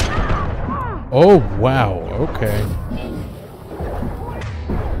 Oh, wow. Okay.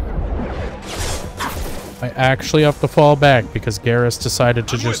 I actually have to fall back because Garrus decided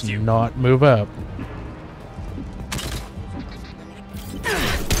to just not move up.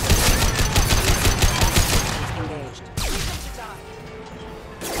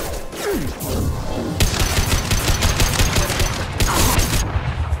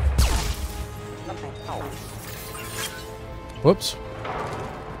 Whoops.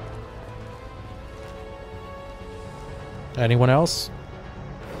 Anyone else?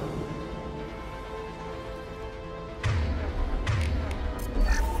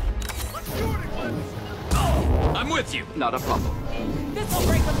 Got you. Not a problem. This'll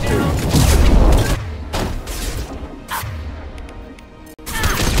break them down.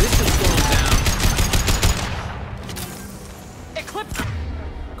 This is going down. Eclipse.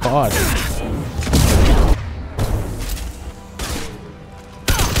 God.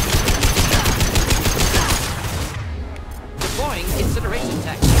 Deploying incineration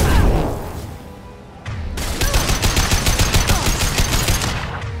tech.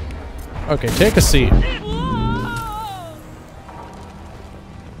 Okay, take a seat.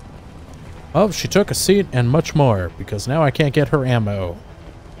 Oh, she took a seat and much more, because now I can't get her ammo.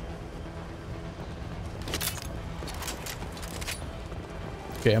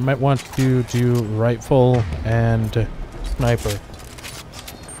 Okay, I might want to do rifle and sniper.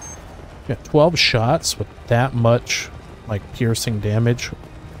 Yeah, 12 shots with that much, like, piercing damage.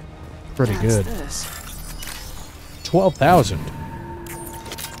 Pretty good. 12,000.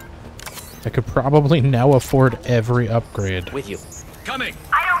 I could probably now afford every upgrade. With you. Coming.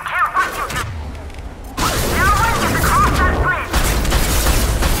 I don't care what you do. Now I get to cross that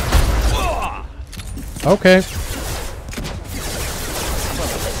bridge. Okay.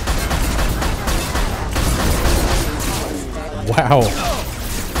 Wow.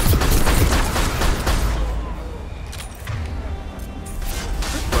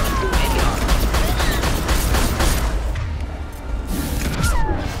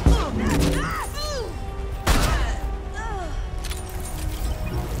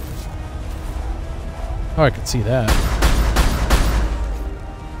 Oh, I can see that.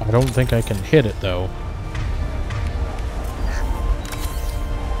 I don't think I can hit it, though.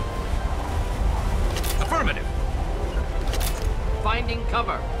 Affirmative. Finding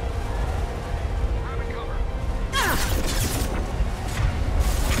cover.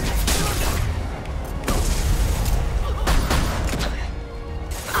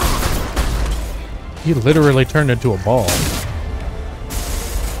 He literally turned into a ball.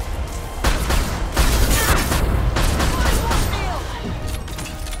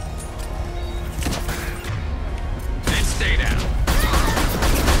 And stay down.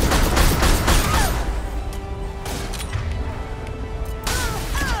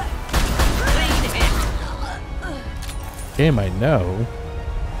 Game I know.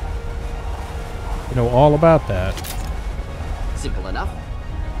 You know all about that. Simple enough.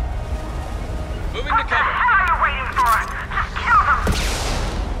 Moving to cover. What are you waiting for? Just kill them.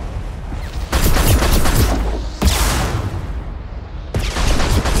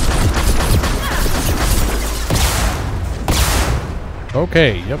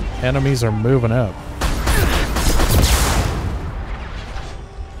 Okay, yep, enemies are moving up.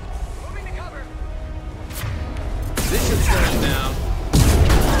 This is going down.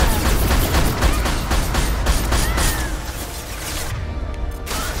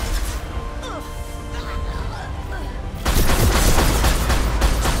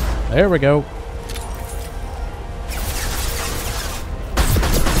 There we go.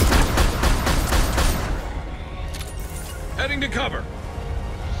 Heading to cover.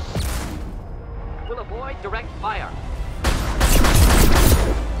 Will avoid direct fire.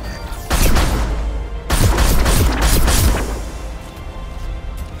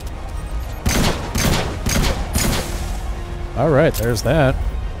 Alright, there's that.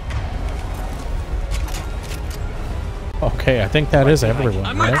 Okay, I think that is everyone,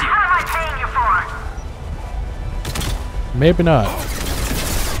 I'm right? with you. What am I paying you for? Maybe not.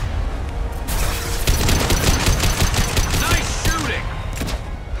 Nice shooting.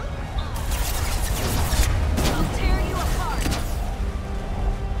 I'll tear you apart.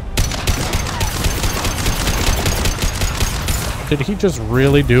 Did he just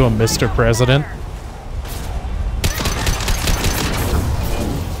really do a Mr. President?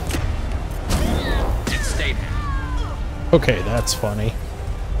 And stay down. Okay, that's funny.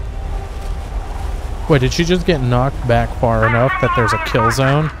 Wait, did she just get knocked back far enough that there's a kill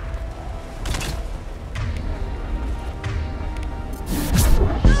zone?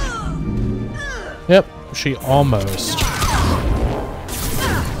 Yep, she almost.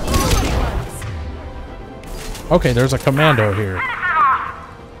 Okay, there's a commando here.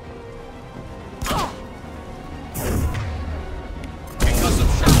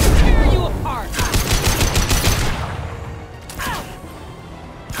 Tear you apart.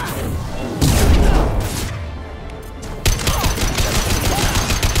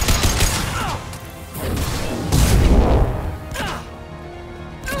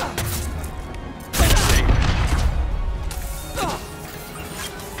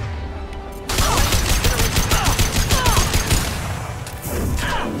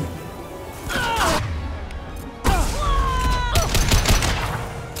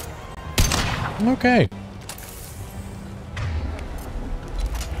 Okay.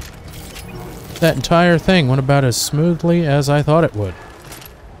 That entire thing went about as smoothly as I thought it would.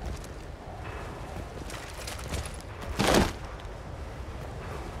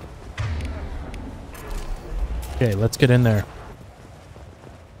 Okay, let's get in there.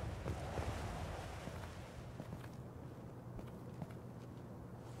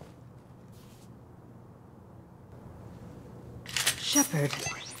 Shepard,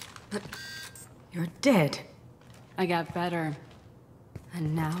 but you're dead. I got better.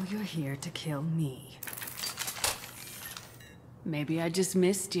 And now you're here to kill me. Maybe I just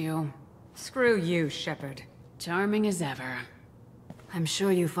missed you. Screw you, Shepard. Charming as ever. I'm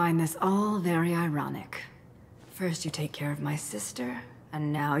sure you find this all very ironic. First you take care of my sister,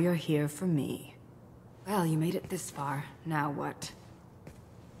 and now you're here for me. Well, you made it this far. Now what?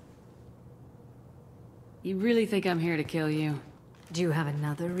 You really think I'm here to kill you? Do you have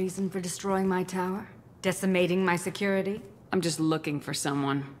another reason for destroying my tower? Decimating my security? I'm just looking for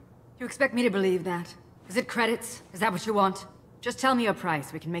someone. You expect me to believe that? Is it credits? Is that what you want? Just tell me a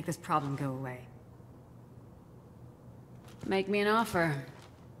price. We can make this problem go away. Make me an offer.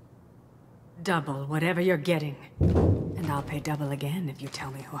 Double whatever you're getting. And I'll pay double again if you tell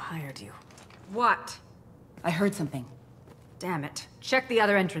me who hired you. What? I heard something. Damn it. Check the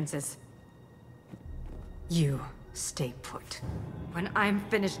other entrances. You stay put. When I'm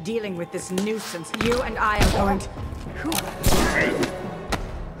finished dealing with this nuisance, you and I are going to...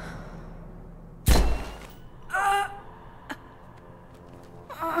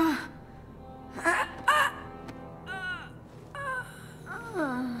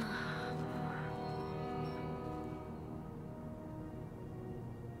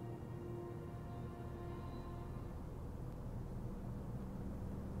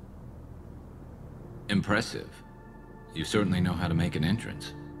 Impressive. You certainly know how to make an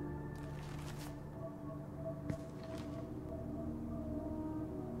entrance.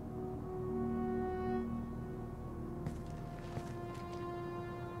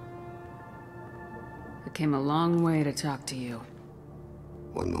 I came a long way to talk to you.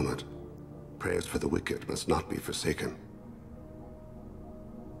 One moment. Prayers for the wicked must not be forsaken.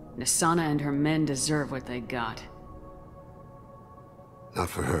 Nisana and her men deserve what they got. Not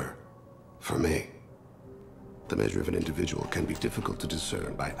for her. For me. The measure of an individual can be difficult to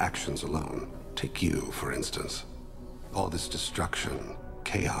discern by actions alone. Take you, for instance. All this destruction,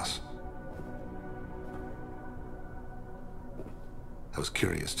 chaos. I was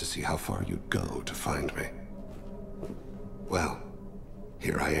curious to see how far you'd go to find me. Well,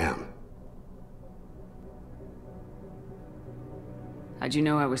 here I am. How'd you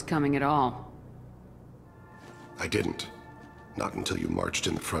know I was coming at all? I didn't. Not until you marched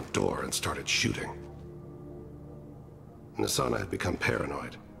in the front door and started shooting. Nisana had become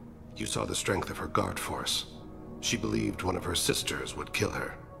paranoid. You saw the strength of her guard force. She believed one of her sisters would kill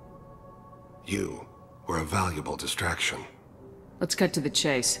her. You were a valuable distraction. Let's cut to the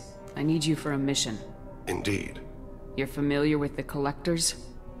chase. I need you for a mission. Indeed. You're familiar with the Collectors?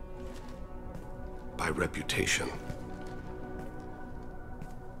 By reputation.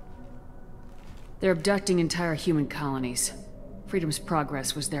 They're abducting entire human colonies. Freedom's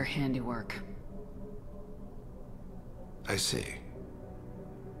Progress was their handiwork. I see.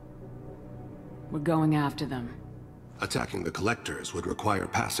 We're going after them. Attacking the Collectors would require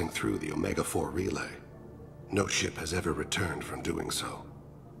passing through the Omega-4 relay. No ship has ever returned from doing so.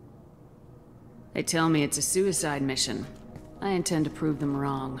 They tell me it's a suicide mission. I intend to prove them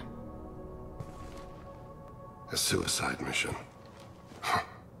wrong. A suicide mission?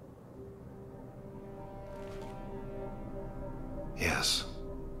 Yes.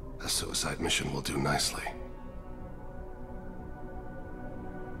 A suicide mission will do nicely.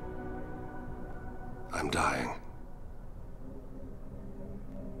 I'm dying.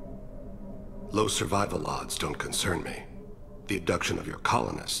 Low survival odds don't concern me. The abduction of your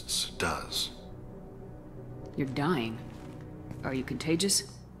colonists does. You're dying? Are you contagious?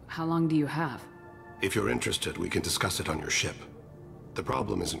 How long do you have? If you're interested, we can discuss it on your ship. The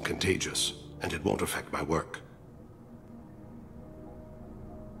problem isn't contagious, and it won't affect my work.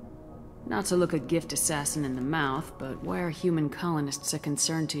 Not to look a gift assassin in the mouth, but why are human colonists a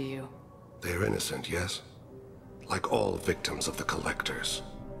concern to you? They're innocent, yes? Like all victims of the Collectors.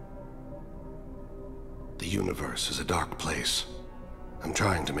 The universe is a dark place. I'm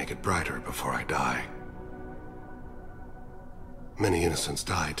trying to make it brighter before I die. Many innocents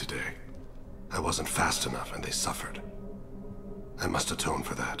died today. I wasn't fast enough and they suffered. I must atone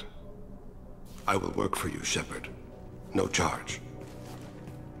for that. I will work for you, Shepard. No charge.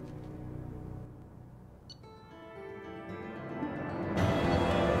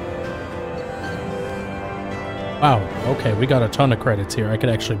 Wow, okay, we got a ton of credits here. I could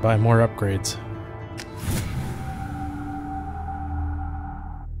actually buy more upgrades.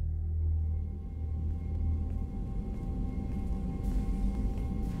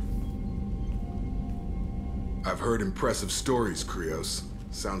 heard impressive stories, Krios.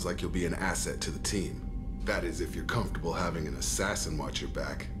 Sounds like you'll be an asset to the team. That is, if you're comfortable having an assassin watch your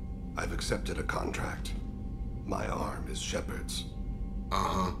back. I've accepted a contract. My arm is Shepard's.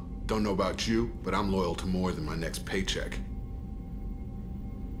 Uh-huh. Don't know about you, but I'm loyal to more than my next paycheck.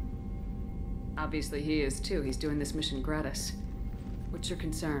 Obviously he is too. He's doing this mission gratis. What's your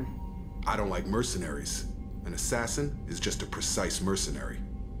concern? I don't like mercenaries. An assassin is just a precise mercenary.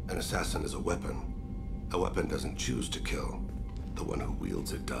 An assassin is a weapon. A weapon doesn't choose to kill. The one who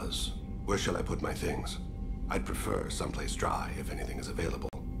wields it does. Where shall I put my things? I'd prefer someplace dry if anything is available.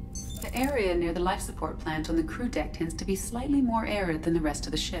 The area near the life support plant on the crew deck tends to be slightly more arid than the rest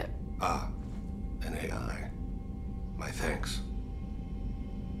of the ship. Ah, an AI. My thanks.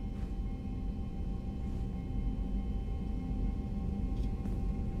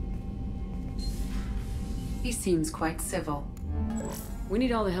 He seems quite civil. We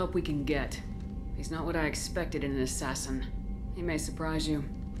need all the help we can get. He's not what I expected in an assassin. He may surprise you.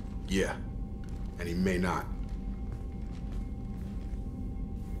 Yeah, and he may not.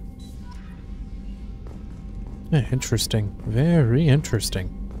 Interesting. Very interesting.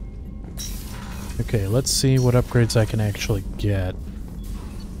 Okay, let's see what upgrades I can actually get.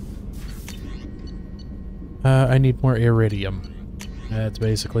 I need more iridium. That's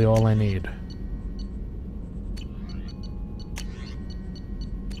basically all I need.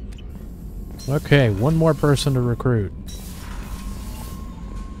 Okay, one more person to recruit.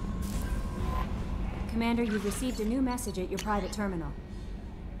 Commander, you've received a new message at your private terminal.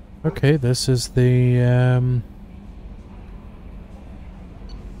 Okay, this is the,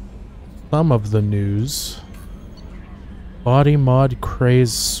 some of the news. Body mod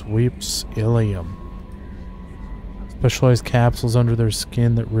craze sweeps Illium. Specialized capsules under their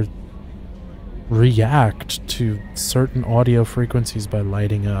skin that react to certain audio frequencies by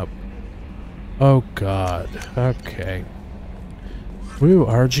lighting up. Oh god. Okay. Woo,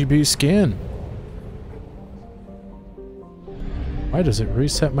 RGB skin. Why does it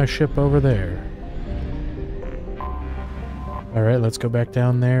reset my ship over there? Alright, let's go back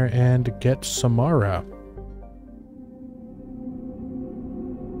down there and get Samara.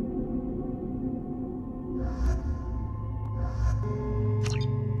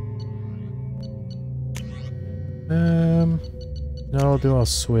 No, I'll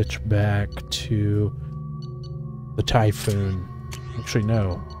switch back to the Typhoon. Actually,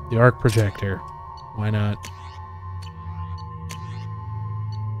 no. The arc projector. Why not?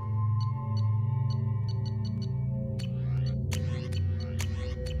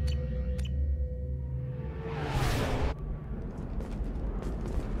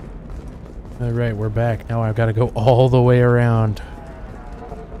 Alright, we're back. Now I've got to go all the way around.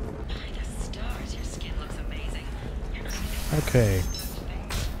 Okay.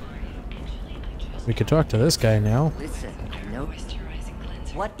 We could talk to this guy now. Listen, no.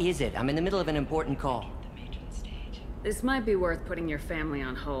 What is it? I'm in the middle of an important call. This might be worth putting your family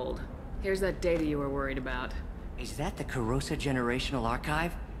on hold. Here's that data you were worried about. Is that the Corrosa Generational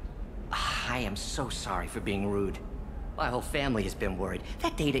Archive? I am so sorry for being rude. My whole family has been worried.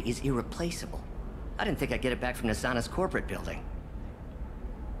 That data is irreplaceable. I didn't think I'd get it back from Nasana's corporate building.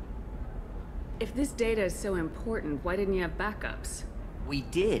 If this data is so important, why didn't you have backups? We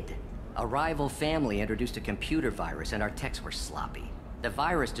did. A rival family introduced a computer virus and our techs were sloppy. The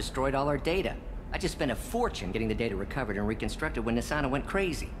virus destroyed all our data. I just spent a fortune getting the data recovered and reconstructed when Nasana went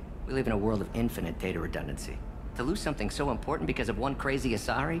crazy. We live in a world of infinite data redundancy. To lose something so important because of one crazy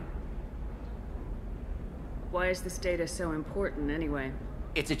Asari? Why is this data so important anyway?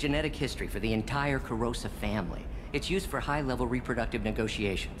 It's a genetic history for the entire Corrosa family. It's used for high-level reproductive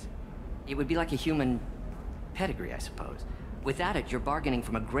negotiations. It would be like a human pedigree, I suppose. Without it, you're bargaining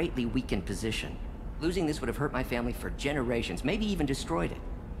from a greatly weakened position. Losing this would have hurt my family for generations, maybe even destroyed it.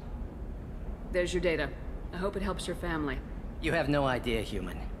 There's your data. I hope it helps your family. You have no idea,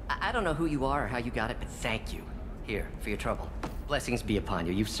 human. I don't know who you are or how you got it, but thank you. Here, for your trouble. Blessings be upon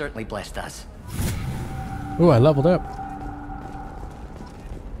you. You've certainly blessed us. Ooh, I leveled up.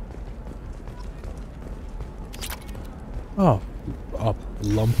 Oh, a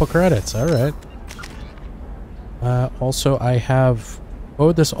lump of credits. All right. Also, I have... What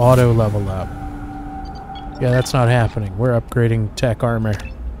would this auto level up? Yeah, that's not happening. We're upgrading tech armor.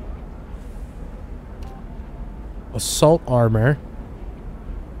 Assault armor.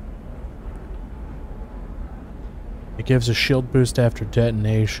 It gives a shield boost after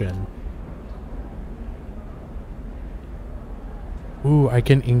detonation. Ooh, I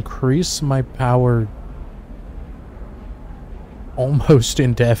can increase my power almost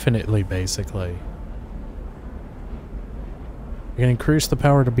indefinitely, basically. I can increase the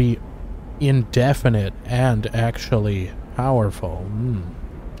power to be indefinite and actually powerful.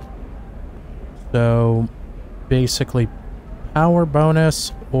 So basically power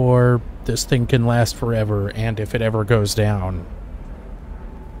bonus, or this thing can last forever, and if it ever goes down,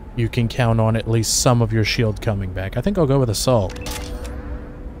 you can count on at least some of your shield coming back. I think I'll go with assault.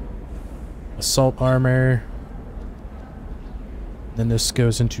 Assault armor. Then this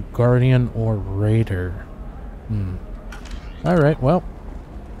goes into Guardian or Raider. Alright, well.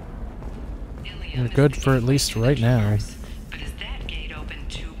 We're good for at least right now.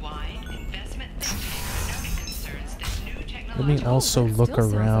 Let me also look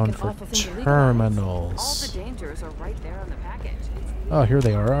around for terminals. All the dangers are right there on the package. Oh, here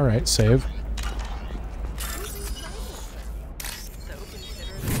they are. Alright, save.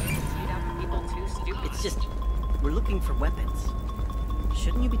 It's just, we're looking for weapons.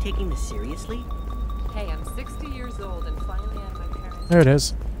 Shouldn't you be taking this seriously? Hey, I'm 60 years old and finally out of my parents'. There it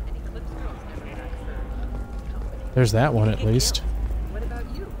is. There's that one at least. What about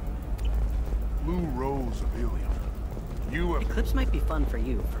you? Blue Rose of Illium. You have... Eclipse might be fun for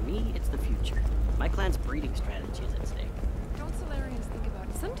you. For me, it's the future. My clan's breeding strategy is at stake. Don't Solarians think about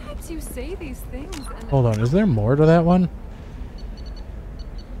it? Sometimes you say these things and... Hold on, is there more to that one?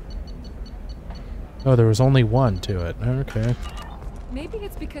 Oh, there was only one to it. Okay. Maybe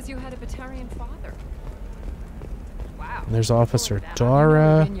it's because you had a Batarian father. Wow. And there's Officer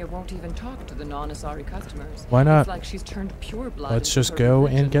Dara. Rinya won't even talk to the non-Asari customers. Why not? It's like she's turned pure blood. Let's just go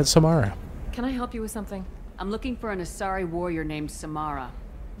and get Samara. Can I help you with something? I'm looking for an Asari warrior named Samara.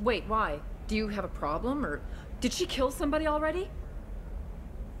 Wait, why? Do you have a problem, or did she kill somebody already?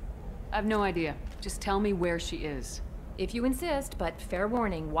 I've no idea. Just tell me where she is. If you insist, but fair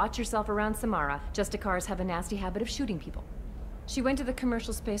warning, watch yourself around Samara. Justicars have a nasty habit of shooting people. She went to the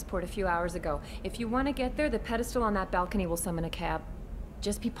commercial spaceport a few hours ago. If you want to get there, the pedestal on that balcony will summon a cab.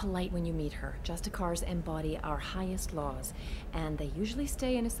 Just be polite when you meet her. Justicars embody our highest laws, and they usually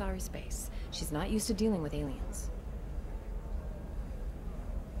stay in Asari space. She's not used to dealing with aliens.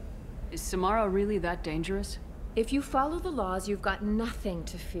 Is Samara really that dangerous? If you follow the laws, you've got nothing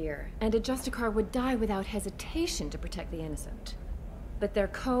to fear, and a Justicar would die without hesitation to protect the innocent. But their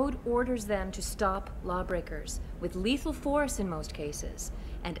code orders them to stop lawbreakers, with lethal force in most cases,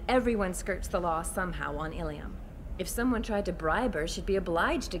 and everyone skirts the law somehow on Illium. If someone tried to bribe her, she'd be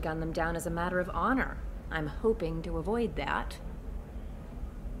obliged to gun them down as a matter of honor. I'm hoping to avoid that.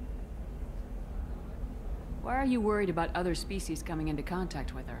 Why are you worried about other species coming into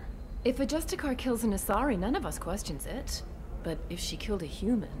contact with her? If a Justicar kills an Asari, none of us questions it. But if she killed a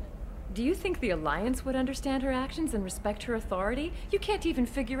human... Do you think the Alliance would understand her actions and respect her authority? You can't even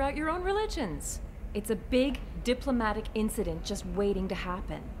figure out your own religions. It's a big diplomatic incident just waiting to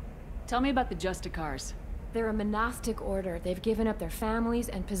happen. Tell me about the Justicars. They're a monastic order. They've given up their families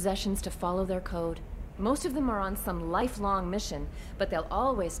and possessions to follow their code. Most of them are on some lifelong mission, but they'll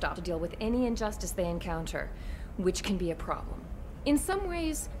always stop to deal with any injustice they encounter, which can be a problem. In some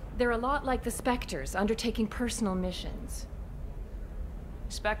ways, they're a lot like the Spectres, undertaking personal missions.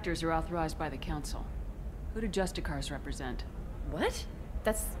 Spectres are authorized by the Council. Who do Justicars represent? What?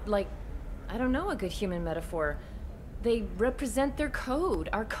 That's like, I don't know, a good human metaphor. They represent their code,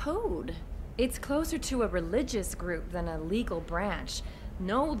 our code. It's closer to a religious group than a legal branch.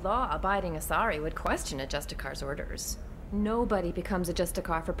 No law-abiding Asari would question a Justicar's orders. Nobody becomes a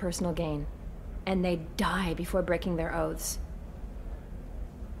Justicar for personal gain. And they die before breaking their oaths.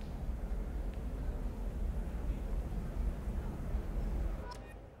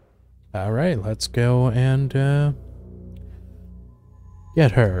 Alright, let's go and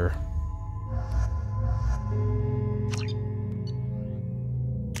get her.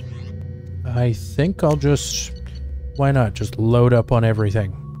 I think I'll just... Why not? Just load up on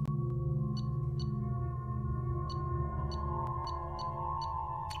everything.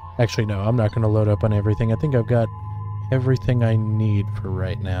 Actually, no, I'm not going to load up on everything. I think I've got everything I need for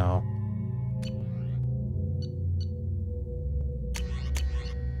right now.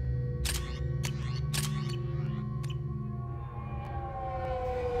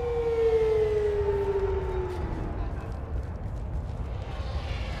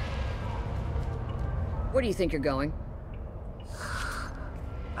 Where do you think you're going?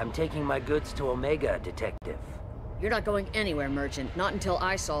 I'm taking my goods to Omega, Detective. You're not going anywhere, Merchant. Not until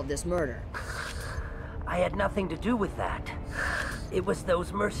I solve this murder. I had nothing to do with that. It was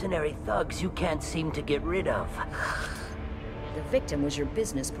those mercenary thugs you can't seem to get rid of. The victim was your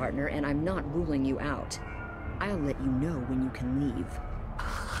business partner, and I'm not ruling you out. I'll let you know when you can leave.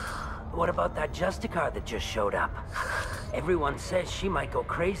 What about that Justicar that just showed up? Everyone says she might go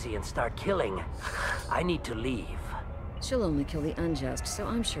crazy and start killing. I need to leave. She'll only kill the unjust, so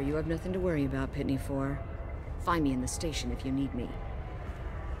I'm sure you have nothing to worry about, Pitney 4. Find me in the station if you need me.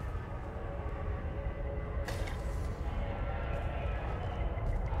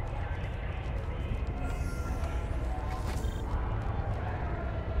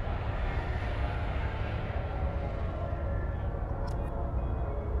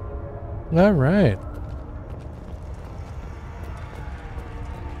 All right.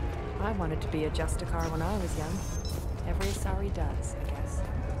 I wanted to be a Justicar when I was young. Every sorry does, I guess.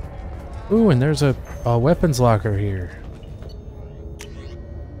 Ooh, and there's a weapons locker here.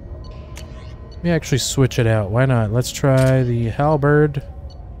 Let me actually switch it out. Why not? Let's try the halberd.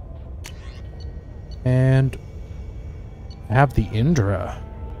 And have the Indra.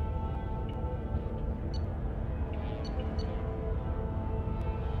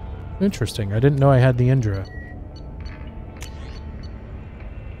 Interesting. I didn't know I had the Indra.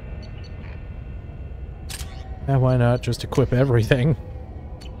 Why not just equip everything?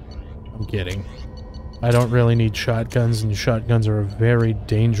 I'm kidding. I don't really need shotguns, and shotguns are a very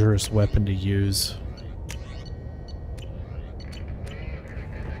dangerous weapon to use.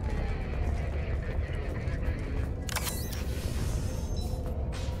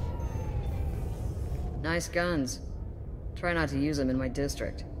 Nice guns. Try not to use them in my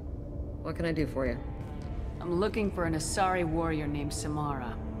district. What can I do for you? I'm looking for an Asari warrior named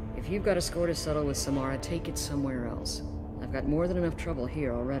Samara. If you've got a score to settle with Samara, take it somewhere else. I've got more than enough trouble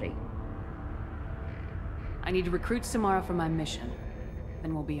here already. I need to recruit Samara for my mission.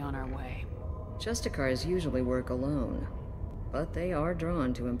 Then we'll be on our way. Justicars usually work alone, but they are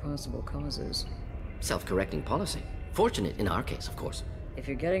drawn to impossible causes. Self-correcting policy. Fortunate in our case, of course. If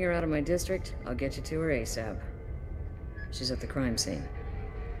you're getting her out of my district, I'll get you to her ASAP. She's at the crime scene.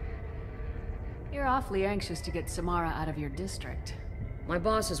 You're awfully anxious to get Samara out of your district. My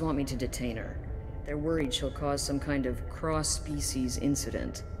bosses want me to detain her. They're worried she'll cause some kind of cross-species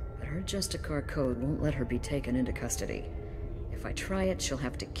incident, but her Justicar code won't let her be taken into custody. If I try it, she'll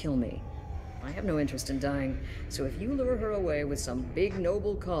have to kill me. I have no interest in dying, so if you lure her away with some big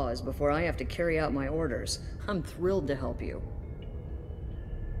noble cause before I have to carry out my orders, I'm thrilled to help you.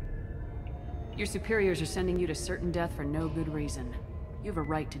 Your superiors are sending you to certain death for no good reason. You have a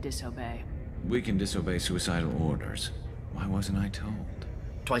right to disobey. We can disobey suicidal orders. Why wasn't I told?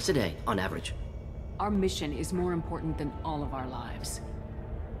 Twice a day, on average. Our mission is more important than all of our lives.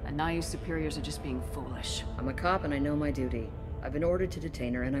 Anaya's superiors are just being foolish. I'm a cop and I know my duty. I've been ordered to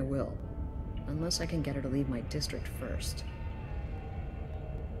detain her and I will. Unless I can get her to leave my district first.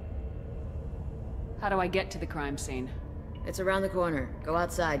 How do I get to the crime scene? It's around the corner. Go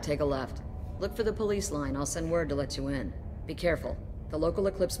outside, take a left. Look for the police line. I'll send word to let you in. Be careful. The local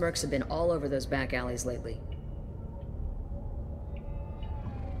Eclipse mercs have been all over those back alleys lately.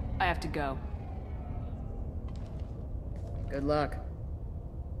 I have to go. Good luck.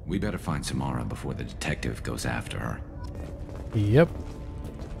 We better find Samara before the detective goes after her. Yep.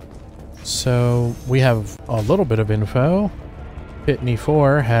 So, we have a little bit of info. Pitney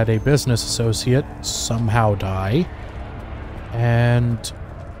 4 had a business associate somehow die. And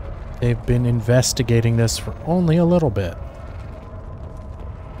they've been investigating this for only a little bit.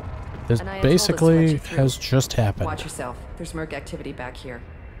 This basically has just happened. Watch yourself. There's merc activity back here.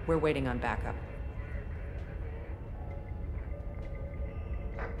 We're waiting on backup.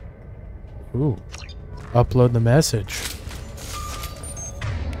 Ooh. Upload the message.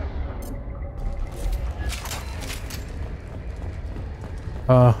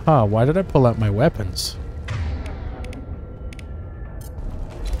 Why did I pull out my weapons?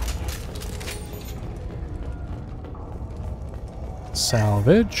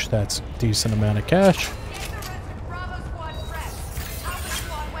 Salvage, that's a decent amount of cash.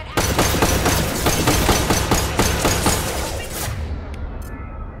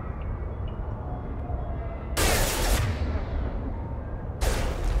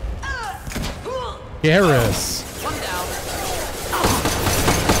 Garrus.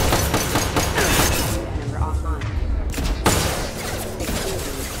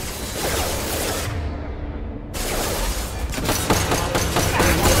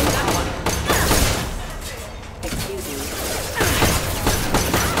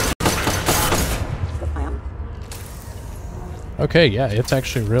 Okay, yeah, it's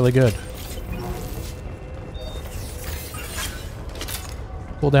actually really good.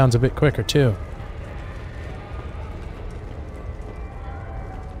 Cooldown's a bit quicker, too.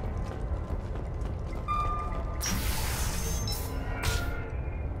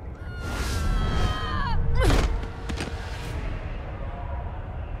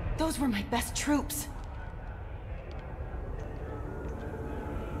 Those were my best troops.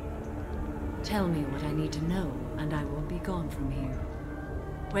 Tell me what I need to know, and I will be gone from here.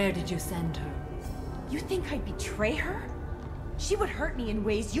 Where did you send her? You think I'd betray her? She would hurt me in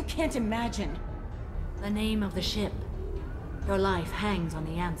ways you can't imagine. The name of the ship. Your life hangs on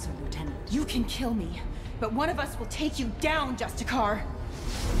the answer, Lieutenant. You can kill me, but one of us will take you down, Justicar.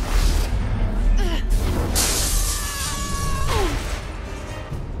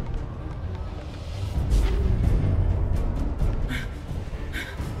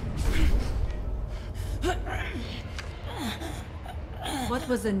 What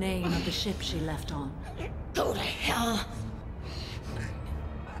was the name of the ship she left on? Go to hell.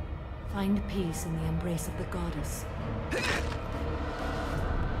 Find peace in the embrace of the goddess.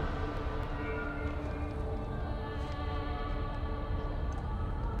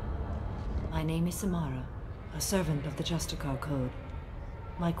 My name is Samara, a servant of the Justicar Code.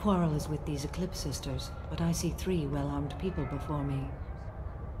 My quarrel is with these Eclipse Sisters, but I see 3 well-armed people before me.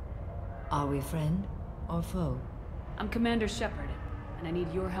 Are we friend or foe? I'm Commander Shepard, and I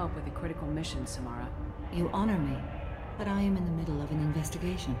need your help with a critical mission, Samara. You honor me, but I am in the middle of an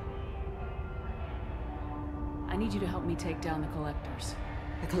investigation. I need you to help me take down the Collectors.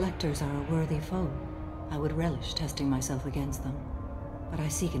 The Collectors are a worthy foe. I would relish testing myself against them, but I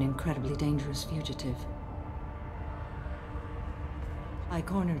seek an incredibly dangerous fugitive. I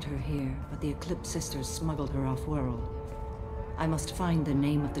cornered her here, but the Eclipse Sisters smuggled her off-world. I must find the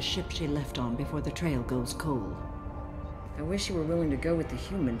name of the ship she left on before the trail goes cold. I wish you were willing to go with the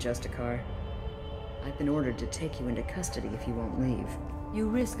human, Justicar. I've been ordered to take you into custody if you won't leave. You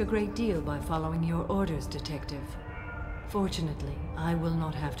risk a great deal by following your orders, Detective. Fortunately, I will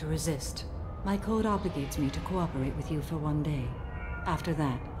not have to resist. My code obligates me to cooperate with you for 1 day. After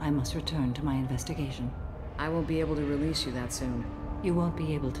that, I must return to my investigation. I won't be able to release you that soon. You won't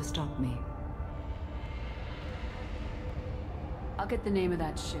be able to stop me. I'll get the name of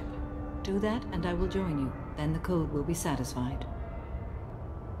that ship. Do that, and I will join you. Then the code will be satisfied.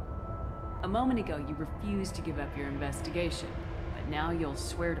 A moment ago, you refused to give up your investigation, but now you'll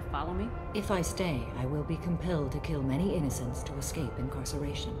swear to follow me? If I stay, I will be compelled to kill many innocents to escape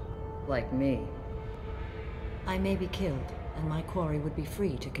incarceration. Like me. I may be killed, and my quarry would be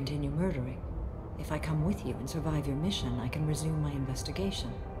free to continue murdering. If I come with you and survive your mission, I can resume my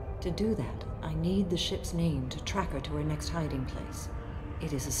investigation. To do that, I need the ship's name to track her to her next hiding place.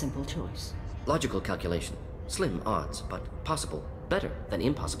 It is a simple choice. Logical calculation. Slim odds, but possible. Better than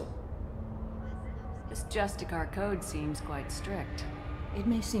impossible. This Justicar code seems quite strict. It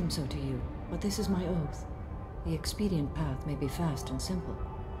may seem so to you, but this is my oath. The expedient path may be fast and simple.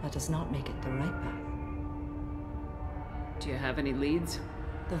 That does not make it the right path. Do you have any leads?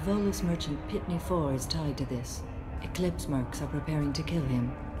 The Volus merchant Pitney 4 is tied to this. Eclipse mercs are preparing to kill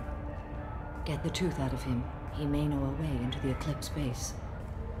him. Get the truth out of him. He may know a way into the Eclipse base.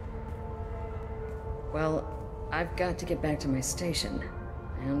 Well, I've got to get back to my station.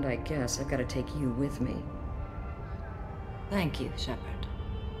 And I guess I've got to take you with me. Thank you, Shepard.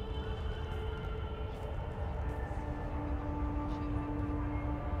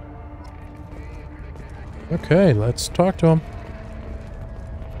 Okay, let's talk to him.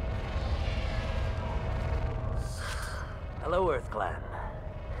 Hello, Earth Clan.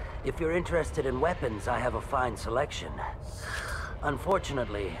 If you're interested in weapons, I have a fine selection.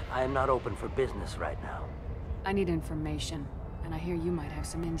 Unfortunately, I am not open for business right now. I need information, and I hear you might have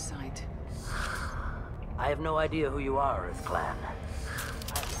some insight. I have no idea who you are, Earth Clan.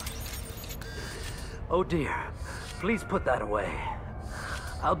 Oh dear. Please put that away.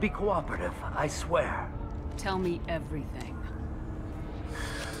 I'll be cooperative, I swear. Tell me everything.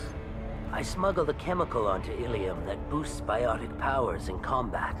 I smuggled a chemical onto Illium that boosts biotic powers in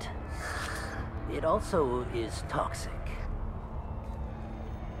combat. It also is toxic.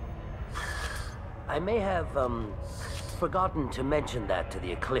 I may have, forgotten to mention that to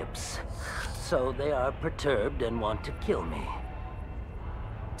the Eclipse, so they are perturbed and want to kill me.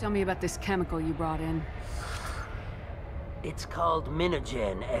 Tell me about this chemical you brought in. It's called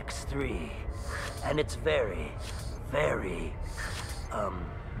Minogen X3, and it's very, very,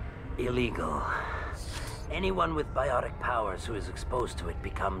 illegal. Anyone with biotic powers who is exposed to it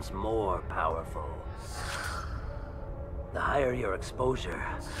becomes more powerful. The higher your exposure,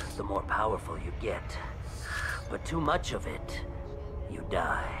 the more powerful you get. But too much of it, you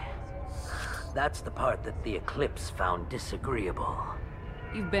die. That's the part that the Eclipse found disagreeable.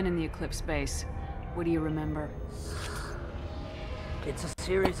 You've been in the Eclipse base. What do you remember? It's a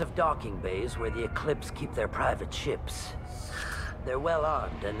series of docking bays where the Eclipse keep their private ships. They're well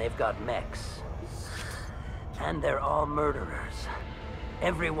armed and they've got mechs. And they're all murderers.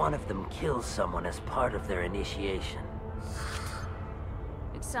 Every one of them kills someone as part of their initiation.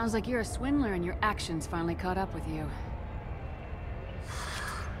 It sounds like you're a swindler and your actions finally caught up with you.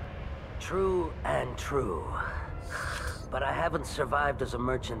 True and true. But I haven't survived as a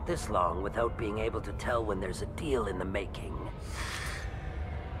merchant this long without being able to tell when there's a deal in the making.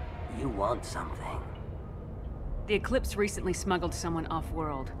 You want something. The Eclipse recently smuggled someone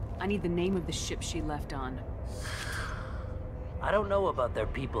off-world. I need the name of the ship she left on. I don't know about their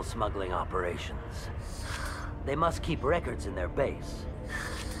people smuggling operations. They must keep records in their base.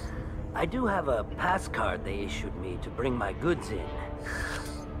 I do have a pass card they issued me to bring my goods in.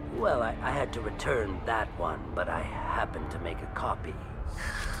 Well, I had to return that one, but I happened to make a copy.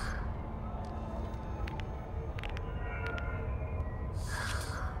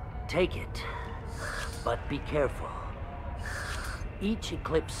 Take it, but be careful. Each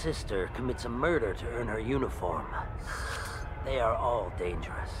Eclipse sister commits a murder to earn her uniform. They are all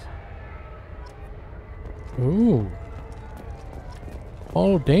dangerous. Ooh.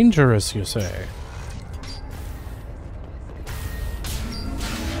 All dangerous, you say?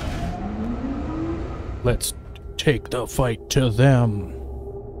 Let's take the fight to them.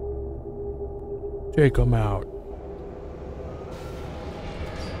 Take them out.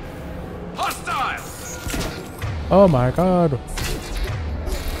 Hostile! Oh my god.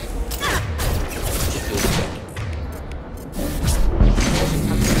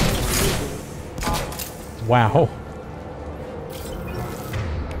 Wow.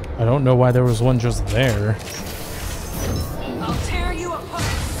 I don't know why there was one just there. I'll tear you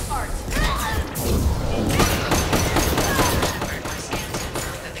apart.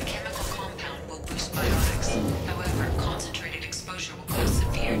 That the chemical compound will boost biotics. However, concentrated exposure will cause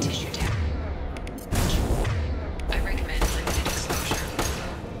severe tissue damage. I recommend limited exposure.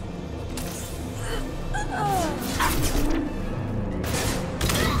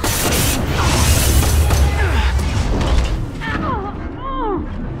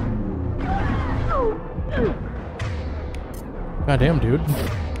 Goddamn, dude.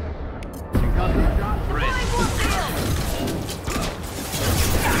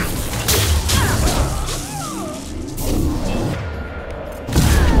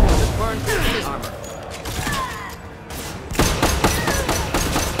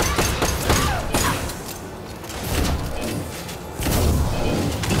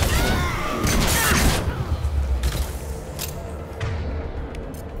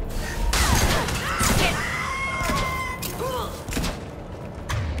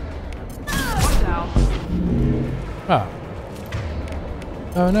 Oh.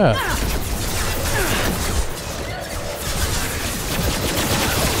 Oh no.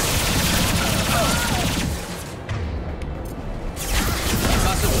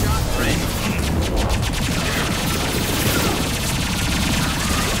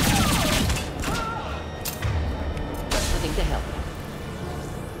 Just looking to help.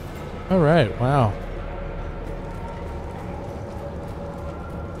 Alright, wow.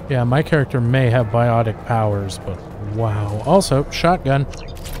 Yeah, my character may have biotic powers, but wow. Also, shotgun.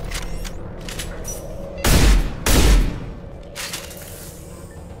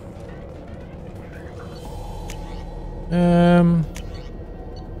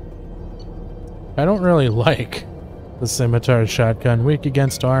 I don't really like the scimitar shotgun. Weak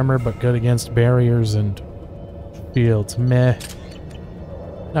against armor, but good against barriers and shields. Meh.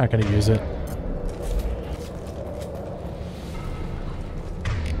 Not gonna use it.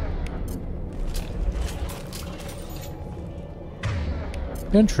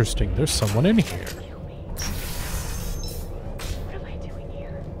 Interesting, there's someone in here. What am I doing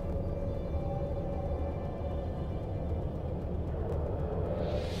here?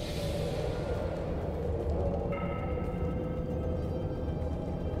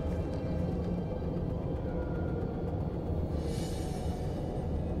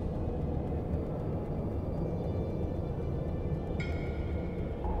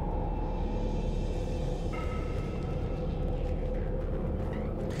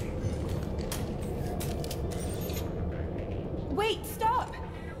 Wait, stop!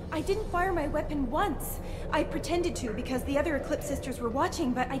 I didn't fire my weapon once. I pretended to because the other Eclipse sisters were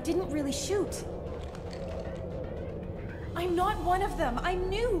watching, but I didn't really shoot. I'm not one of them. I'm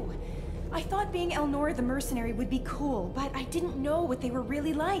new. I thought being Elnora the mercenary would be cool, but I didn't know what they were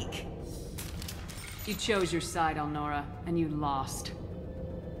really like. You chose your side, Elnora, and you lost.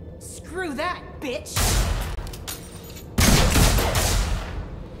 Screw that, bitch!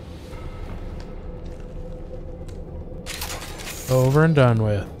 Over and done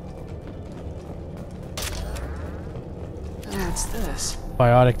with. What's this?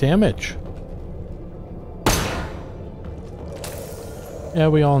 Biotic damage. Yeah,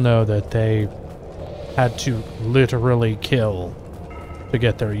 we all know that they had to literally kill to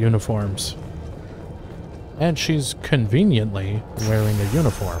get their uniforms. And she's conveniently wearing a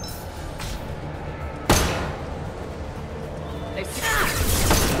uniform.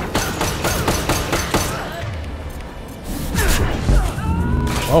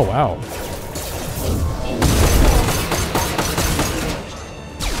 Oh, wow.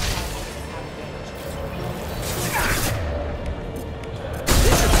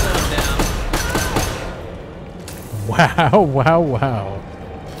 Wow, wow, wow.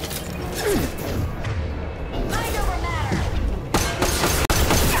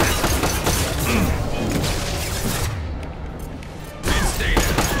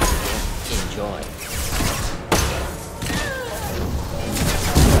 Enjoy.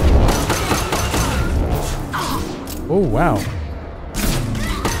 Oh, wow.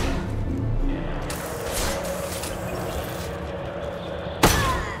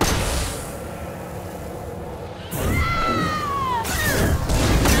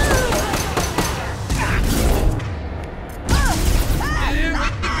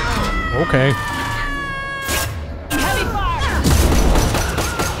 Okay. Heavy fire!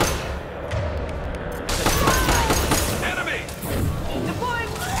 Enemy!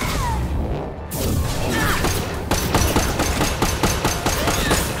 Deploying!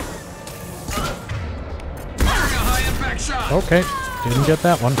 Firing a high impact shot! Okay. Didn't get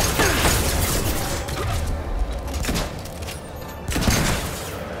that one.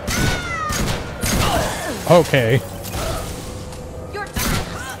 Okay.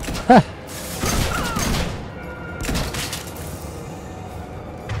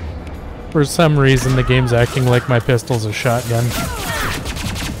 For some reason, the game's acting like my pistol's a shotgun.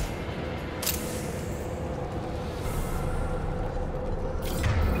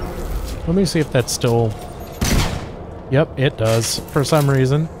 Let me see if that's still... Yep, it does. For some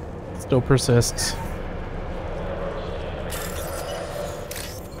reason, it still persists.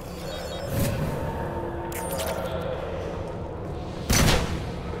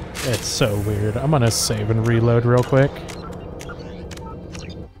 It's so weird. I'm gonna save and reload real quick.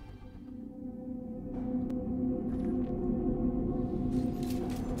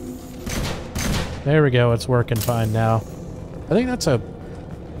 There we go, it's working fine now. I think that's a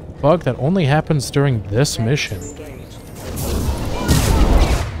bug that only happens during this mission.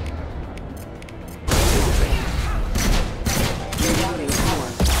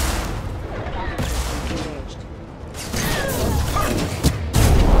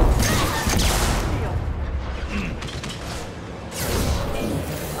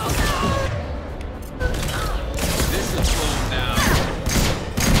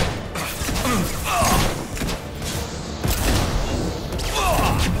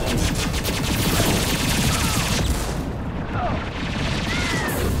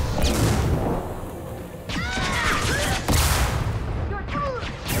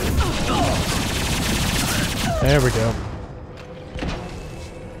 There we go.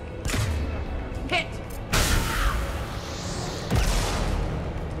 Hit!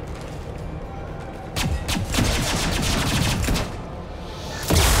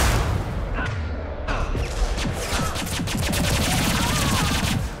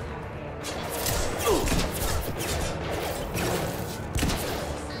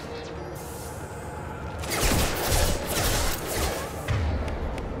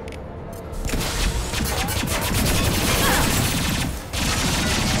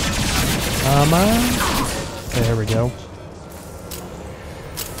 Come on. There we go.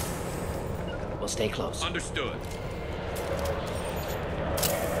 We'll stay close. Understood.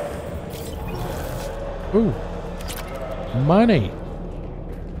 Ooh. Money.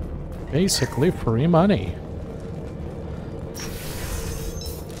 Basically free money.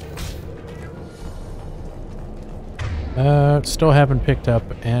 Still haven't picked up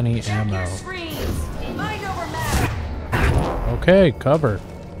any ammo. Okay, cover.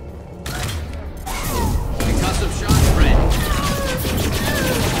 Concussive shots ready.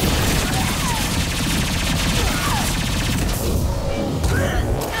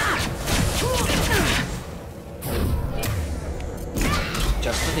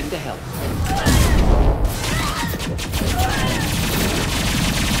 Just the thing to help.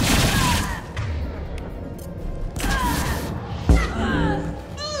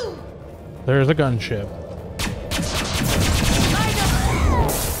 There's a gunship.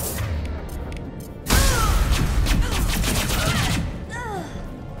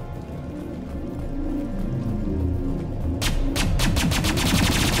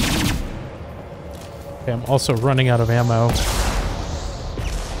 Okay, I'm also running out of ammo.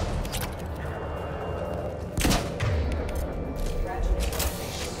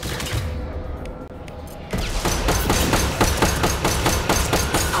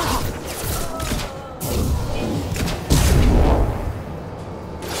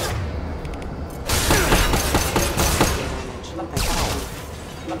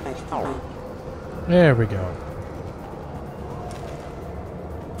 There we go.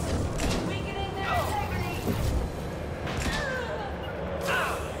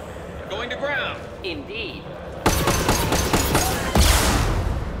 Going to ground. Indeed.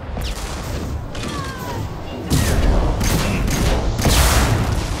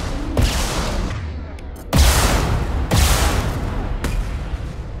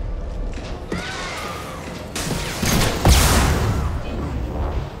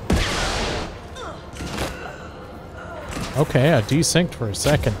 Okay, I desynced for a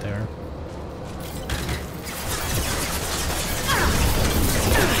second there.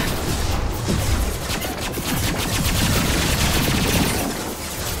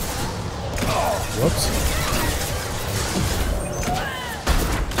 Whoops.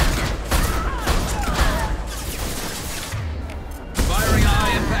 Firing a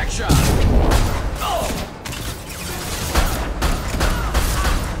high impact shot.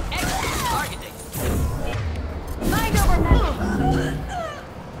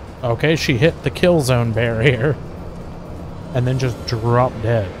 Okay, she hit the kill zone barrier and then just dropped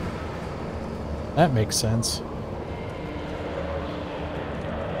dead. That makes sense.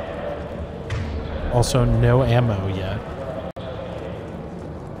 Also, no ammo yet.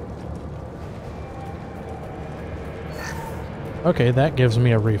 Okay, that gives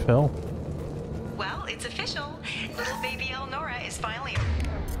me a refill. Well, it's official. Little baby Elnora is finally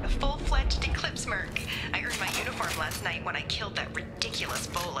a full-fledged Eclipse Merc. I earned my uniform last night when I killed that ridiculous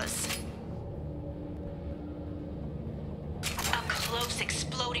bolus. Up close,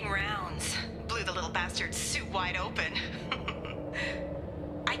 exploding rounds. Blew the little bastard's suit wide open.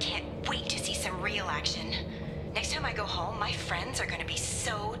 I can't wait to see some real action. Next time I go home, my friends are gonna be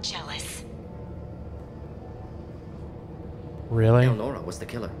so jealous. Really? Elnora was the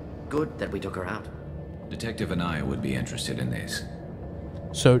killer. Good that we took her out. Detective and I would be interested in this.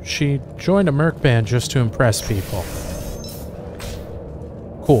 So she joined a merc band just to impress people.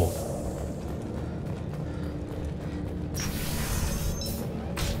 Cool.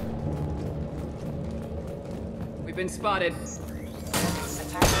 We've been spotted.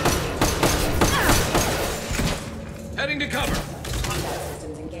 Heading to cover.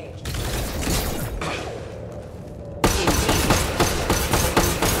 Systems engaged.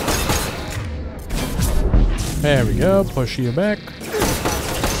 There we go. Push you back.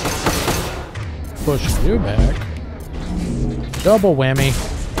 Push you back. Double whammy.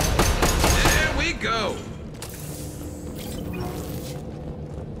 There we go.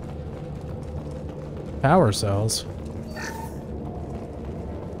 Power cells.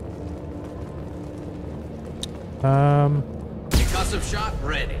 Concussive shot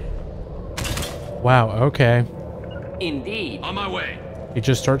ready. Wow, okay. Indeed. On my way. He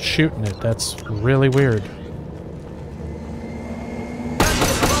just starts shooting it. That's really weird.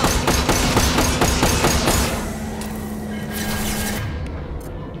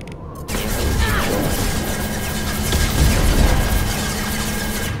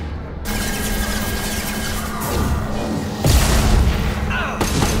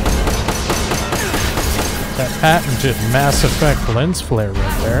 That patented Mass Effect lens flare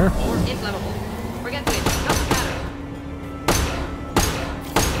right there. Inflammable. Forget it. Doesn't matter.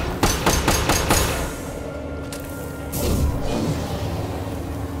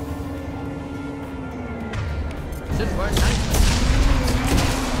 Should work nicely.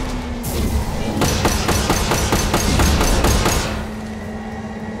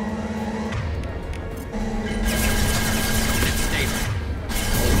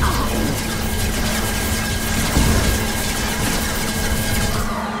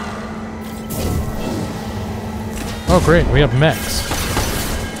 Oh great, we have mechs.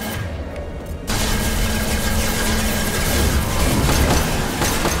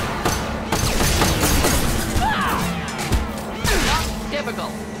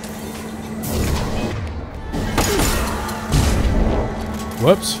 Difficult.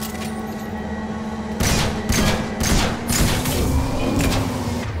 Whoops.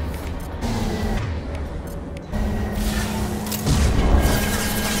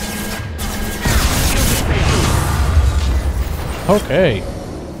 Okay.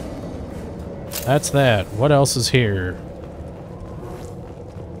 That's that. What else is here?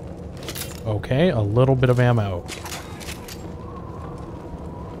 Okay, a little bit of ammo.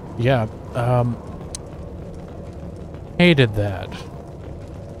 Yeah, hated that.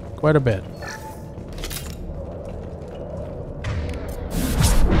 Quite a bit.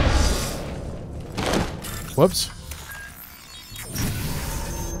 Whoops.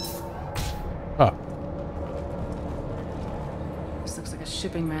 Oh. This looks like a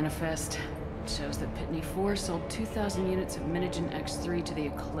shipping manifest. shows that Pitney 4 sold 2,000 units of Minigen X3 to the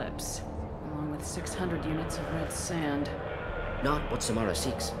Eclipse, along with 600 units of red sand. Not what Samara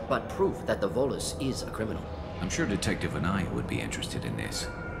seeks, but proof that the Volus is a criminal. I'm sure Detective Anaya would be interested in this.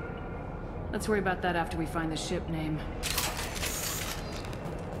 Let's worry about that after we find the ship name.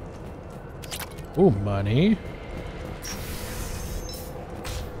 Ooh, money.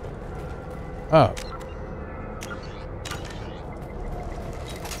 Oh.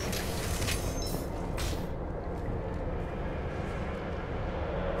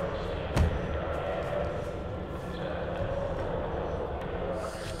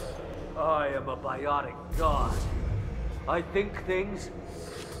 I am a biotic god. I think things,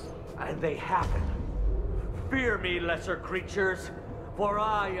 and they happen. Fear me, lesser creatures, for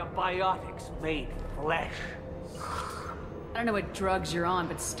I am biotics made flesh. I don't know what drugs you're on,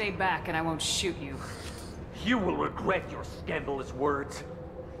 but stay back and I won't shoot you. You will regret your scandalous words.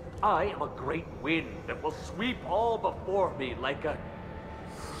 I am a great wind that will sweep all before me like a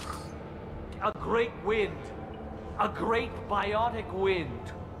great wind. A great biotic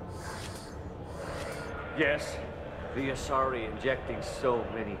wind. Yes, the Asari injecting so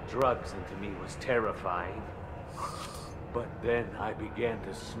many drugs into me was terrifying. But then I began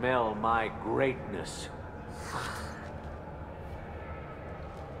to smell my greatness.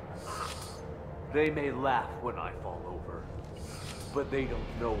 They may laugh when I fall over, but they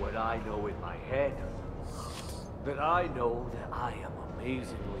don't know what I know in my head. That I know that I am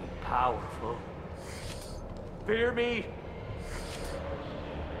amazingly powerful. Fear me?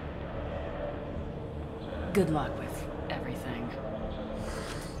 Good luck with everything.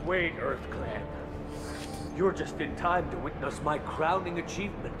 Wait, Earth Clan. You're just in time to witness my crowning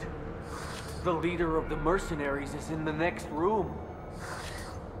achievement. The leader of the mercenaries is in the next room.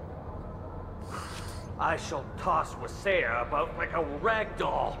 I shall toss Wasea about like a rag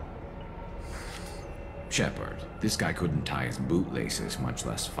doll. Shepard, this guy couldn't tie his bootlaces, much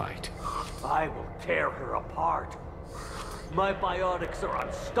less fight. I will tear her apart. My biotics are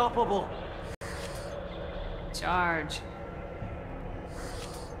unstoppable. Charge.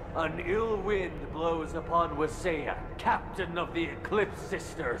 An ill wind blows upon Wasea, captain of the Eclipse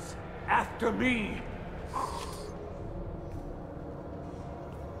Sisters. After me!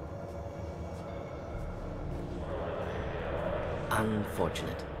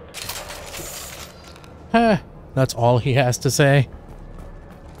 Unfortunate. Huh, that's all he has to say.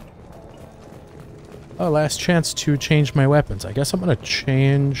 Oh, last chance to change my weapons. I guess I'm gonna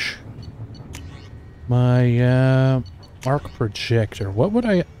change my arc projector. What would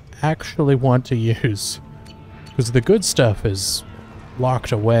I actually want to use? Because the good stuff is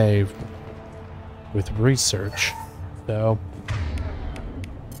locked away with research, so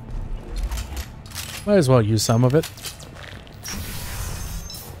might as well use some of it.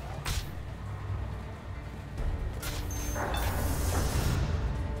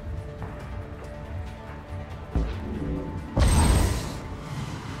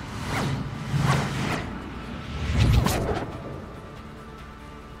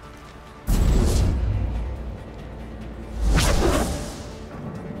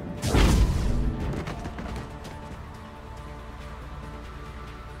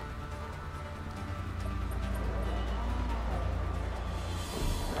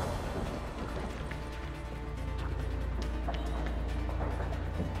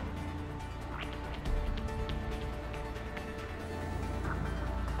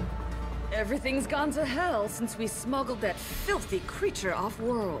 Everything's gone to hell since we smuggled that filthy creature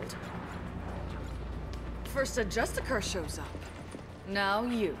off-world. First a Justicar shows up. Now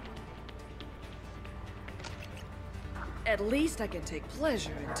you. At least I can take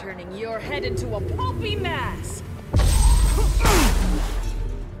pleasure in turning your head into a pulpy mass!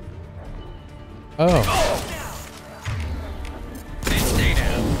 Oh. Stay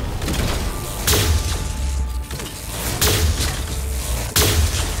down.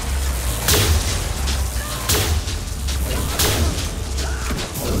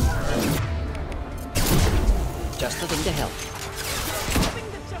 Just the thing to help.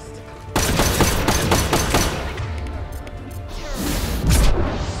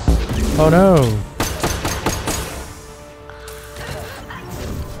 Oh no.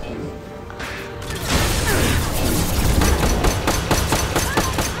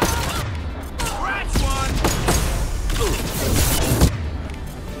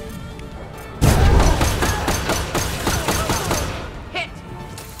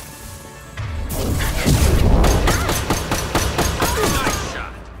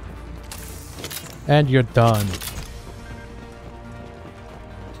 And you're done.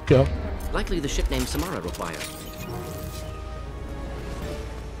 Go. Likely the ship name Samara requires.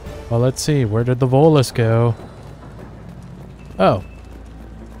 Well, let's see. Where did the Volus go? Oh.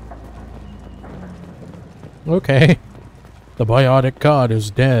 Okay. The biotic god is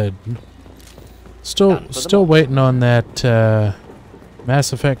dead. Still waiting on that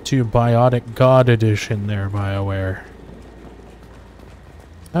Mass Effect 2 Biotic God Edition there, BioWare.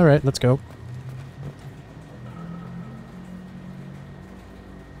 Alright, let's go.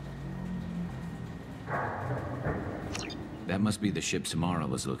 That must be the ship Samara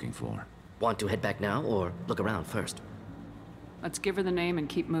was looking for. Want to head back now, or look around first? Let's give her the name and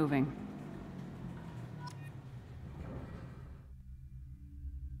keep moving.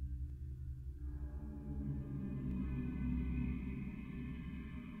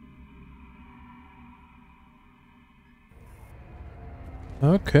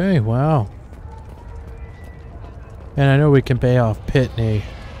 Okay, wow. And I know we can pay off Pitney.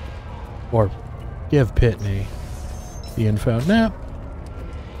 Or give Pitney the info. Nah.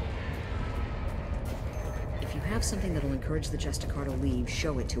 If you have something that'll encourage the Justicar to leave,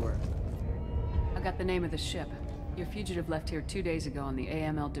 show it to her. I got the name of the ship. Your fugitive left here 2 days ago on the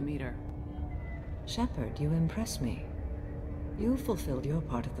AML Demeter. Shepard, you impress me. You fulfilled your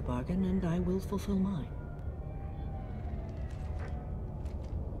part of the bargain, and I will fulfill mine.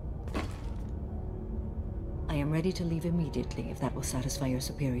 I am ready to leave immediately, if that will satisfy your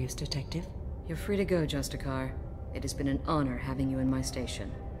superiors, Detective. You're free to go, Justicar. It has been an honor having you in my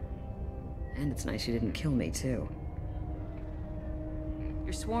station. And it's nice you didn't kill me, too.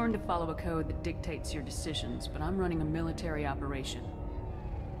 You're sworn to follow a code that dictates your decisions, but I'm running a military operation.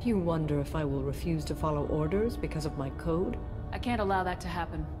 You wonder if I will refuse to follow orders because of my code? I can't allow that to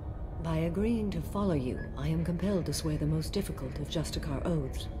happen. By agreeing to follow you, I am compelled to swear the most difficult of Justicar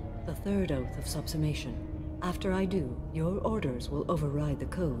oaths, the third oath of subsumation. After I do, your orders will override the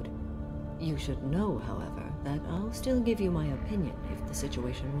code. You should know, however, that I'll still give you my opinion if the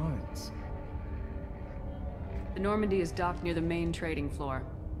situation warrants. The Normandy is docked near the main trading floor.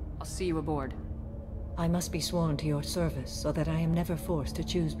 I'll see you aboard. I must be sworn to your service so that I am never forced to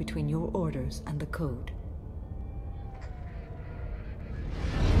choose between your orders and the code.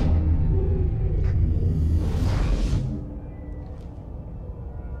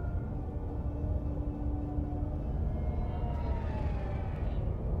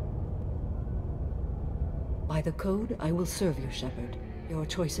 By the code, I will serve you, Shepard. Your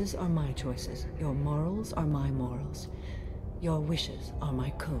choices are my choices. Your morals are my morals. Your wishes are my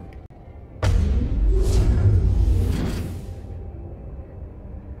code.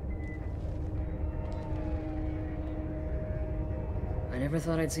 I never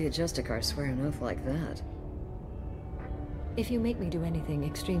thought I'd see a Justicar swear an oath like that. If you make me do anything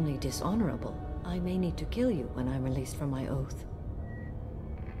extremely dishonorable, I may need to kill you when I'm released from my oath.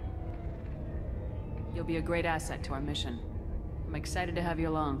 You'll be a great asset to our mission. I'm excited to have you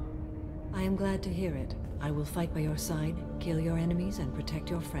along. I am glad to hear it. I will fight by your side, kill your enemies, and protect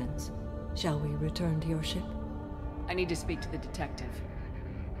your friends. Shall we return to your ship? I need to speak to the detective.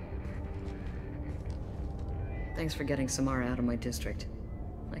 Thanks for getting Samara out of my district.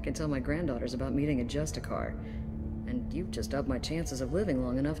 I can tell my granddaughters about meeting a Justicar. And you've just upped my chances of living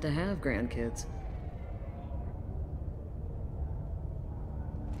long enough to have grandkids.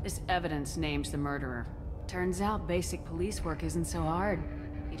 This evidence names the murderer. Turns out basic police work isn't so hard.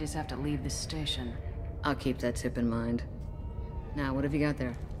 You just have to leave the station. I'll keep that tip in mind. Now, what have you got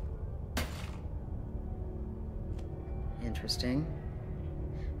there? Interesting.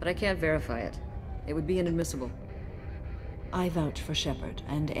 But I can't verify it. It would be inadmissible. I vouch for Shepard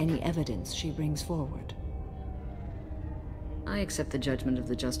and any evidence she brings forward. I accept the judgment of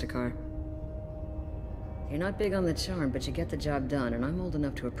the Justicar. You're not big on the charm, but you get the job done, and I'm old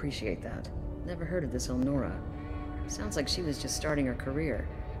enough to appreciate that. Never heard of this Elnora. Sounds like she was just starting her career.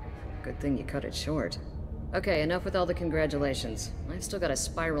 Good thing you cut it short. Okay, enough with all the congratulations. I've still got a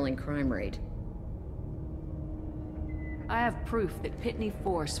spiraling crime rate. I have proof that Pitney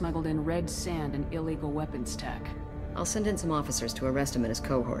 4 smuggled in red sand and illegal weapons tech. I'll send in some officers to arrest him and his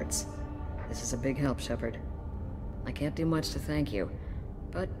cohorts. This is a big help, Shepard. I can't do much to thank you,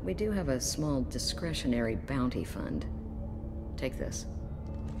 but we do have a small discretionary bounty fund. Take this.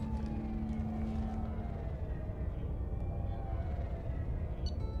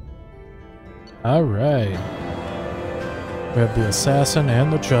 All right. We have the assassin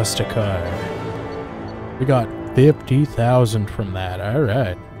and the Justicar. We got 50,000 from that. All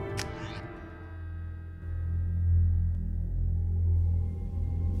right.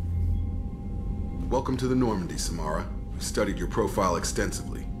 Welcome to the Normandy, Samara. We've studied your profile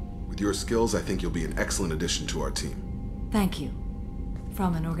extensively. With your skills, I think you'll be an excellent addition to our team. Thank you.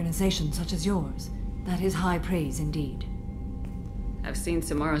 From an organization such as yours, that is high praise indeed. I've seen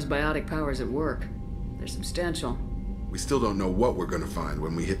Samara's biotic powers at work. They're substantial. We still don't know what we're gonna find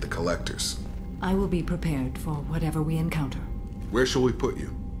when we hit the collectors. I will be prepared for whatever we encounter. Where shall we put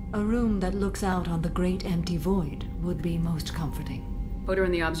you? A room that looks out on the great empty void would be most comforting. Put her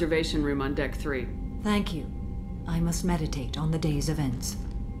in the observation room on deck 3. Thank you. I must meditate on the day's events.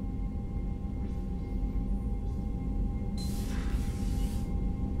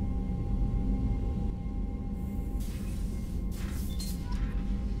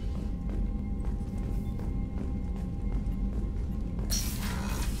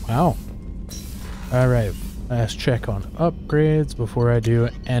 Wow. Alright, last check on upgrades before I do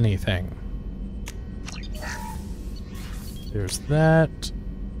anything. There's that.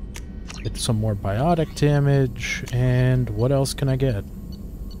 Get some more biotic damage, and what else can I get?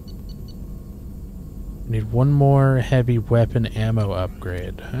 Need one more heavy weapon ammo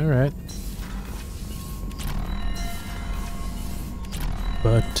upgrade. Alright.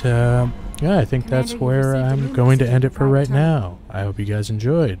 But, yeah, I think that's where I'm going to end it for right now. I hope you guys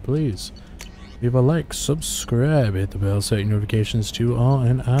enjoyed. Please leave a like, subscribe, hit the bell, set your notifications to all,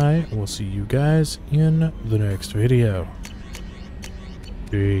 and I will see you guys in the next video.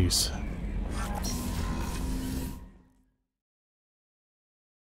 Peace.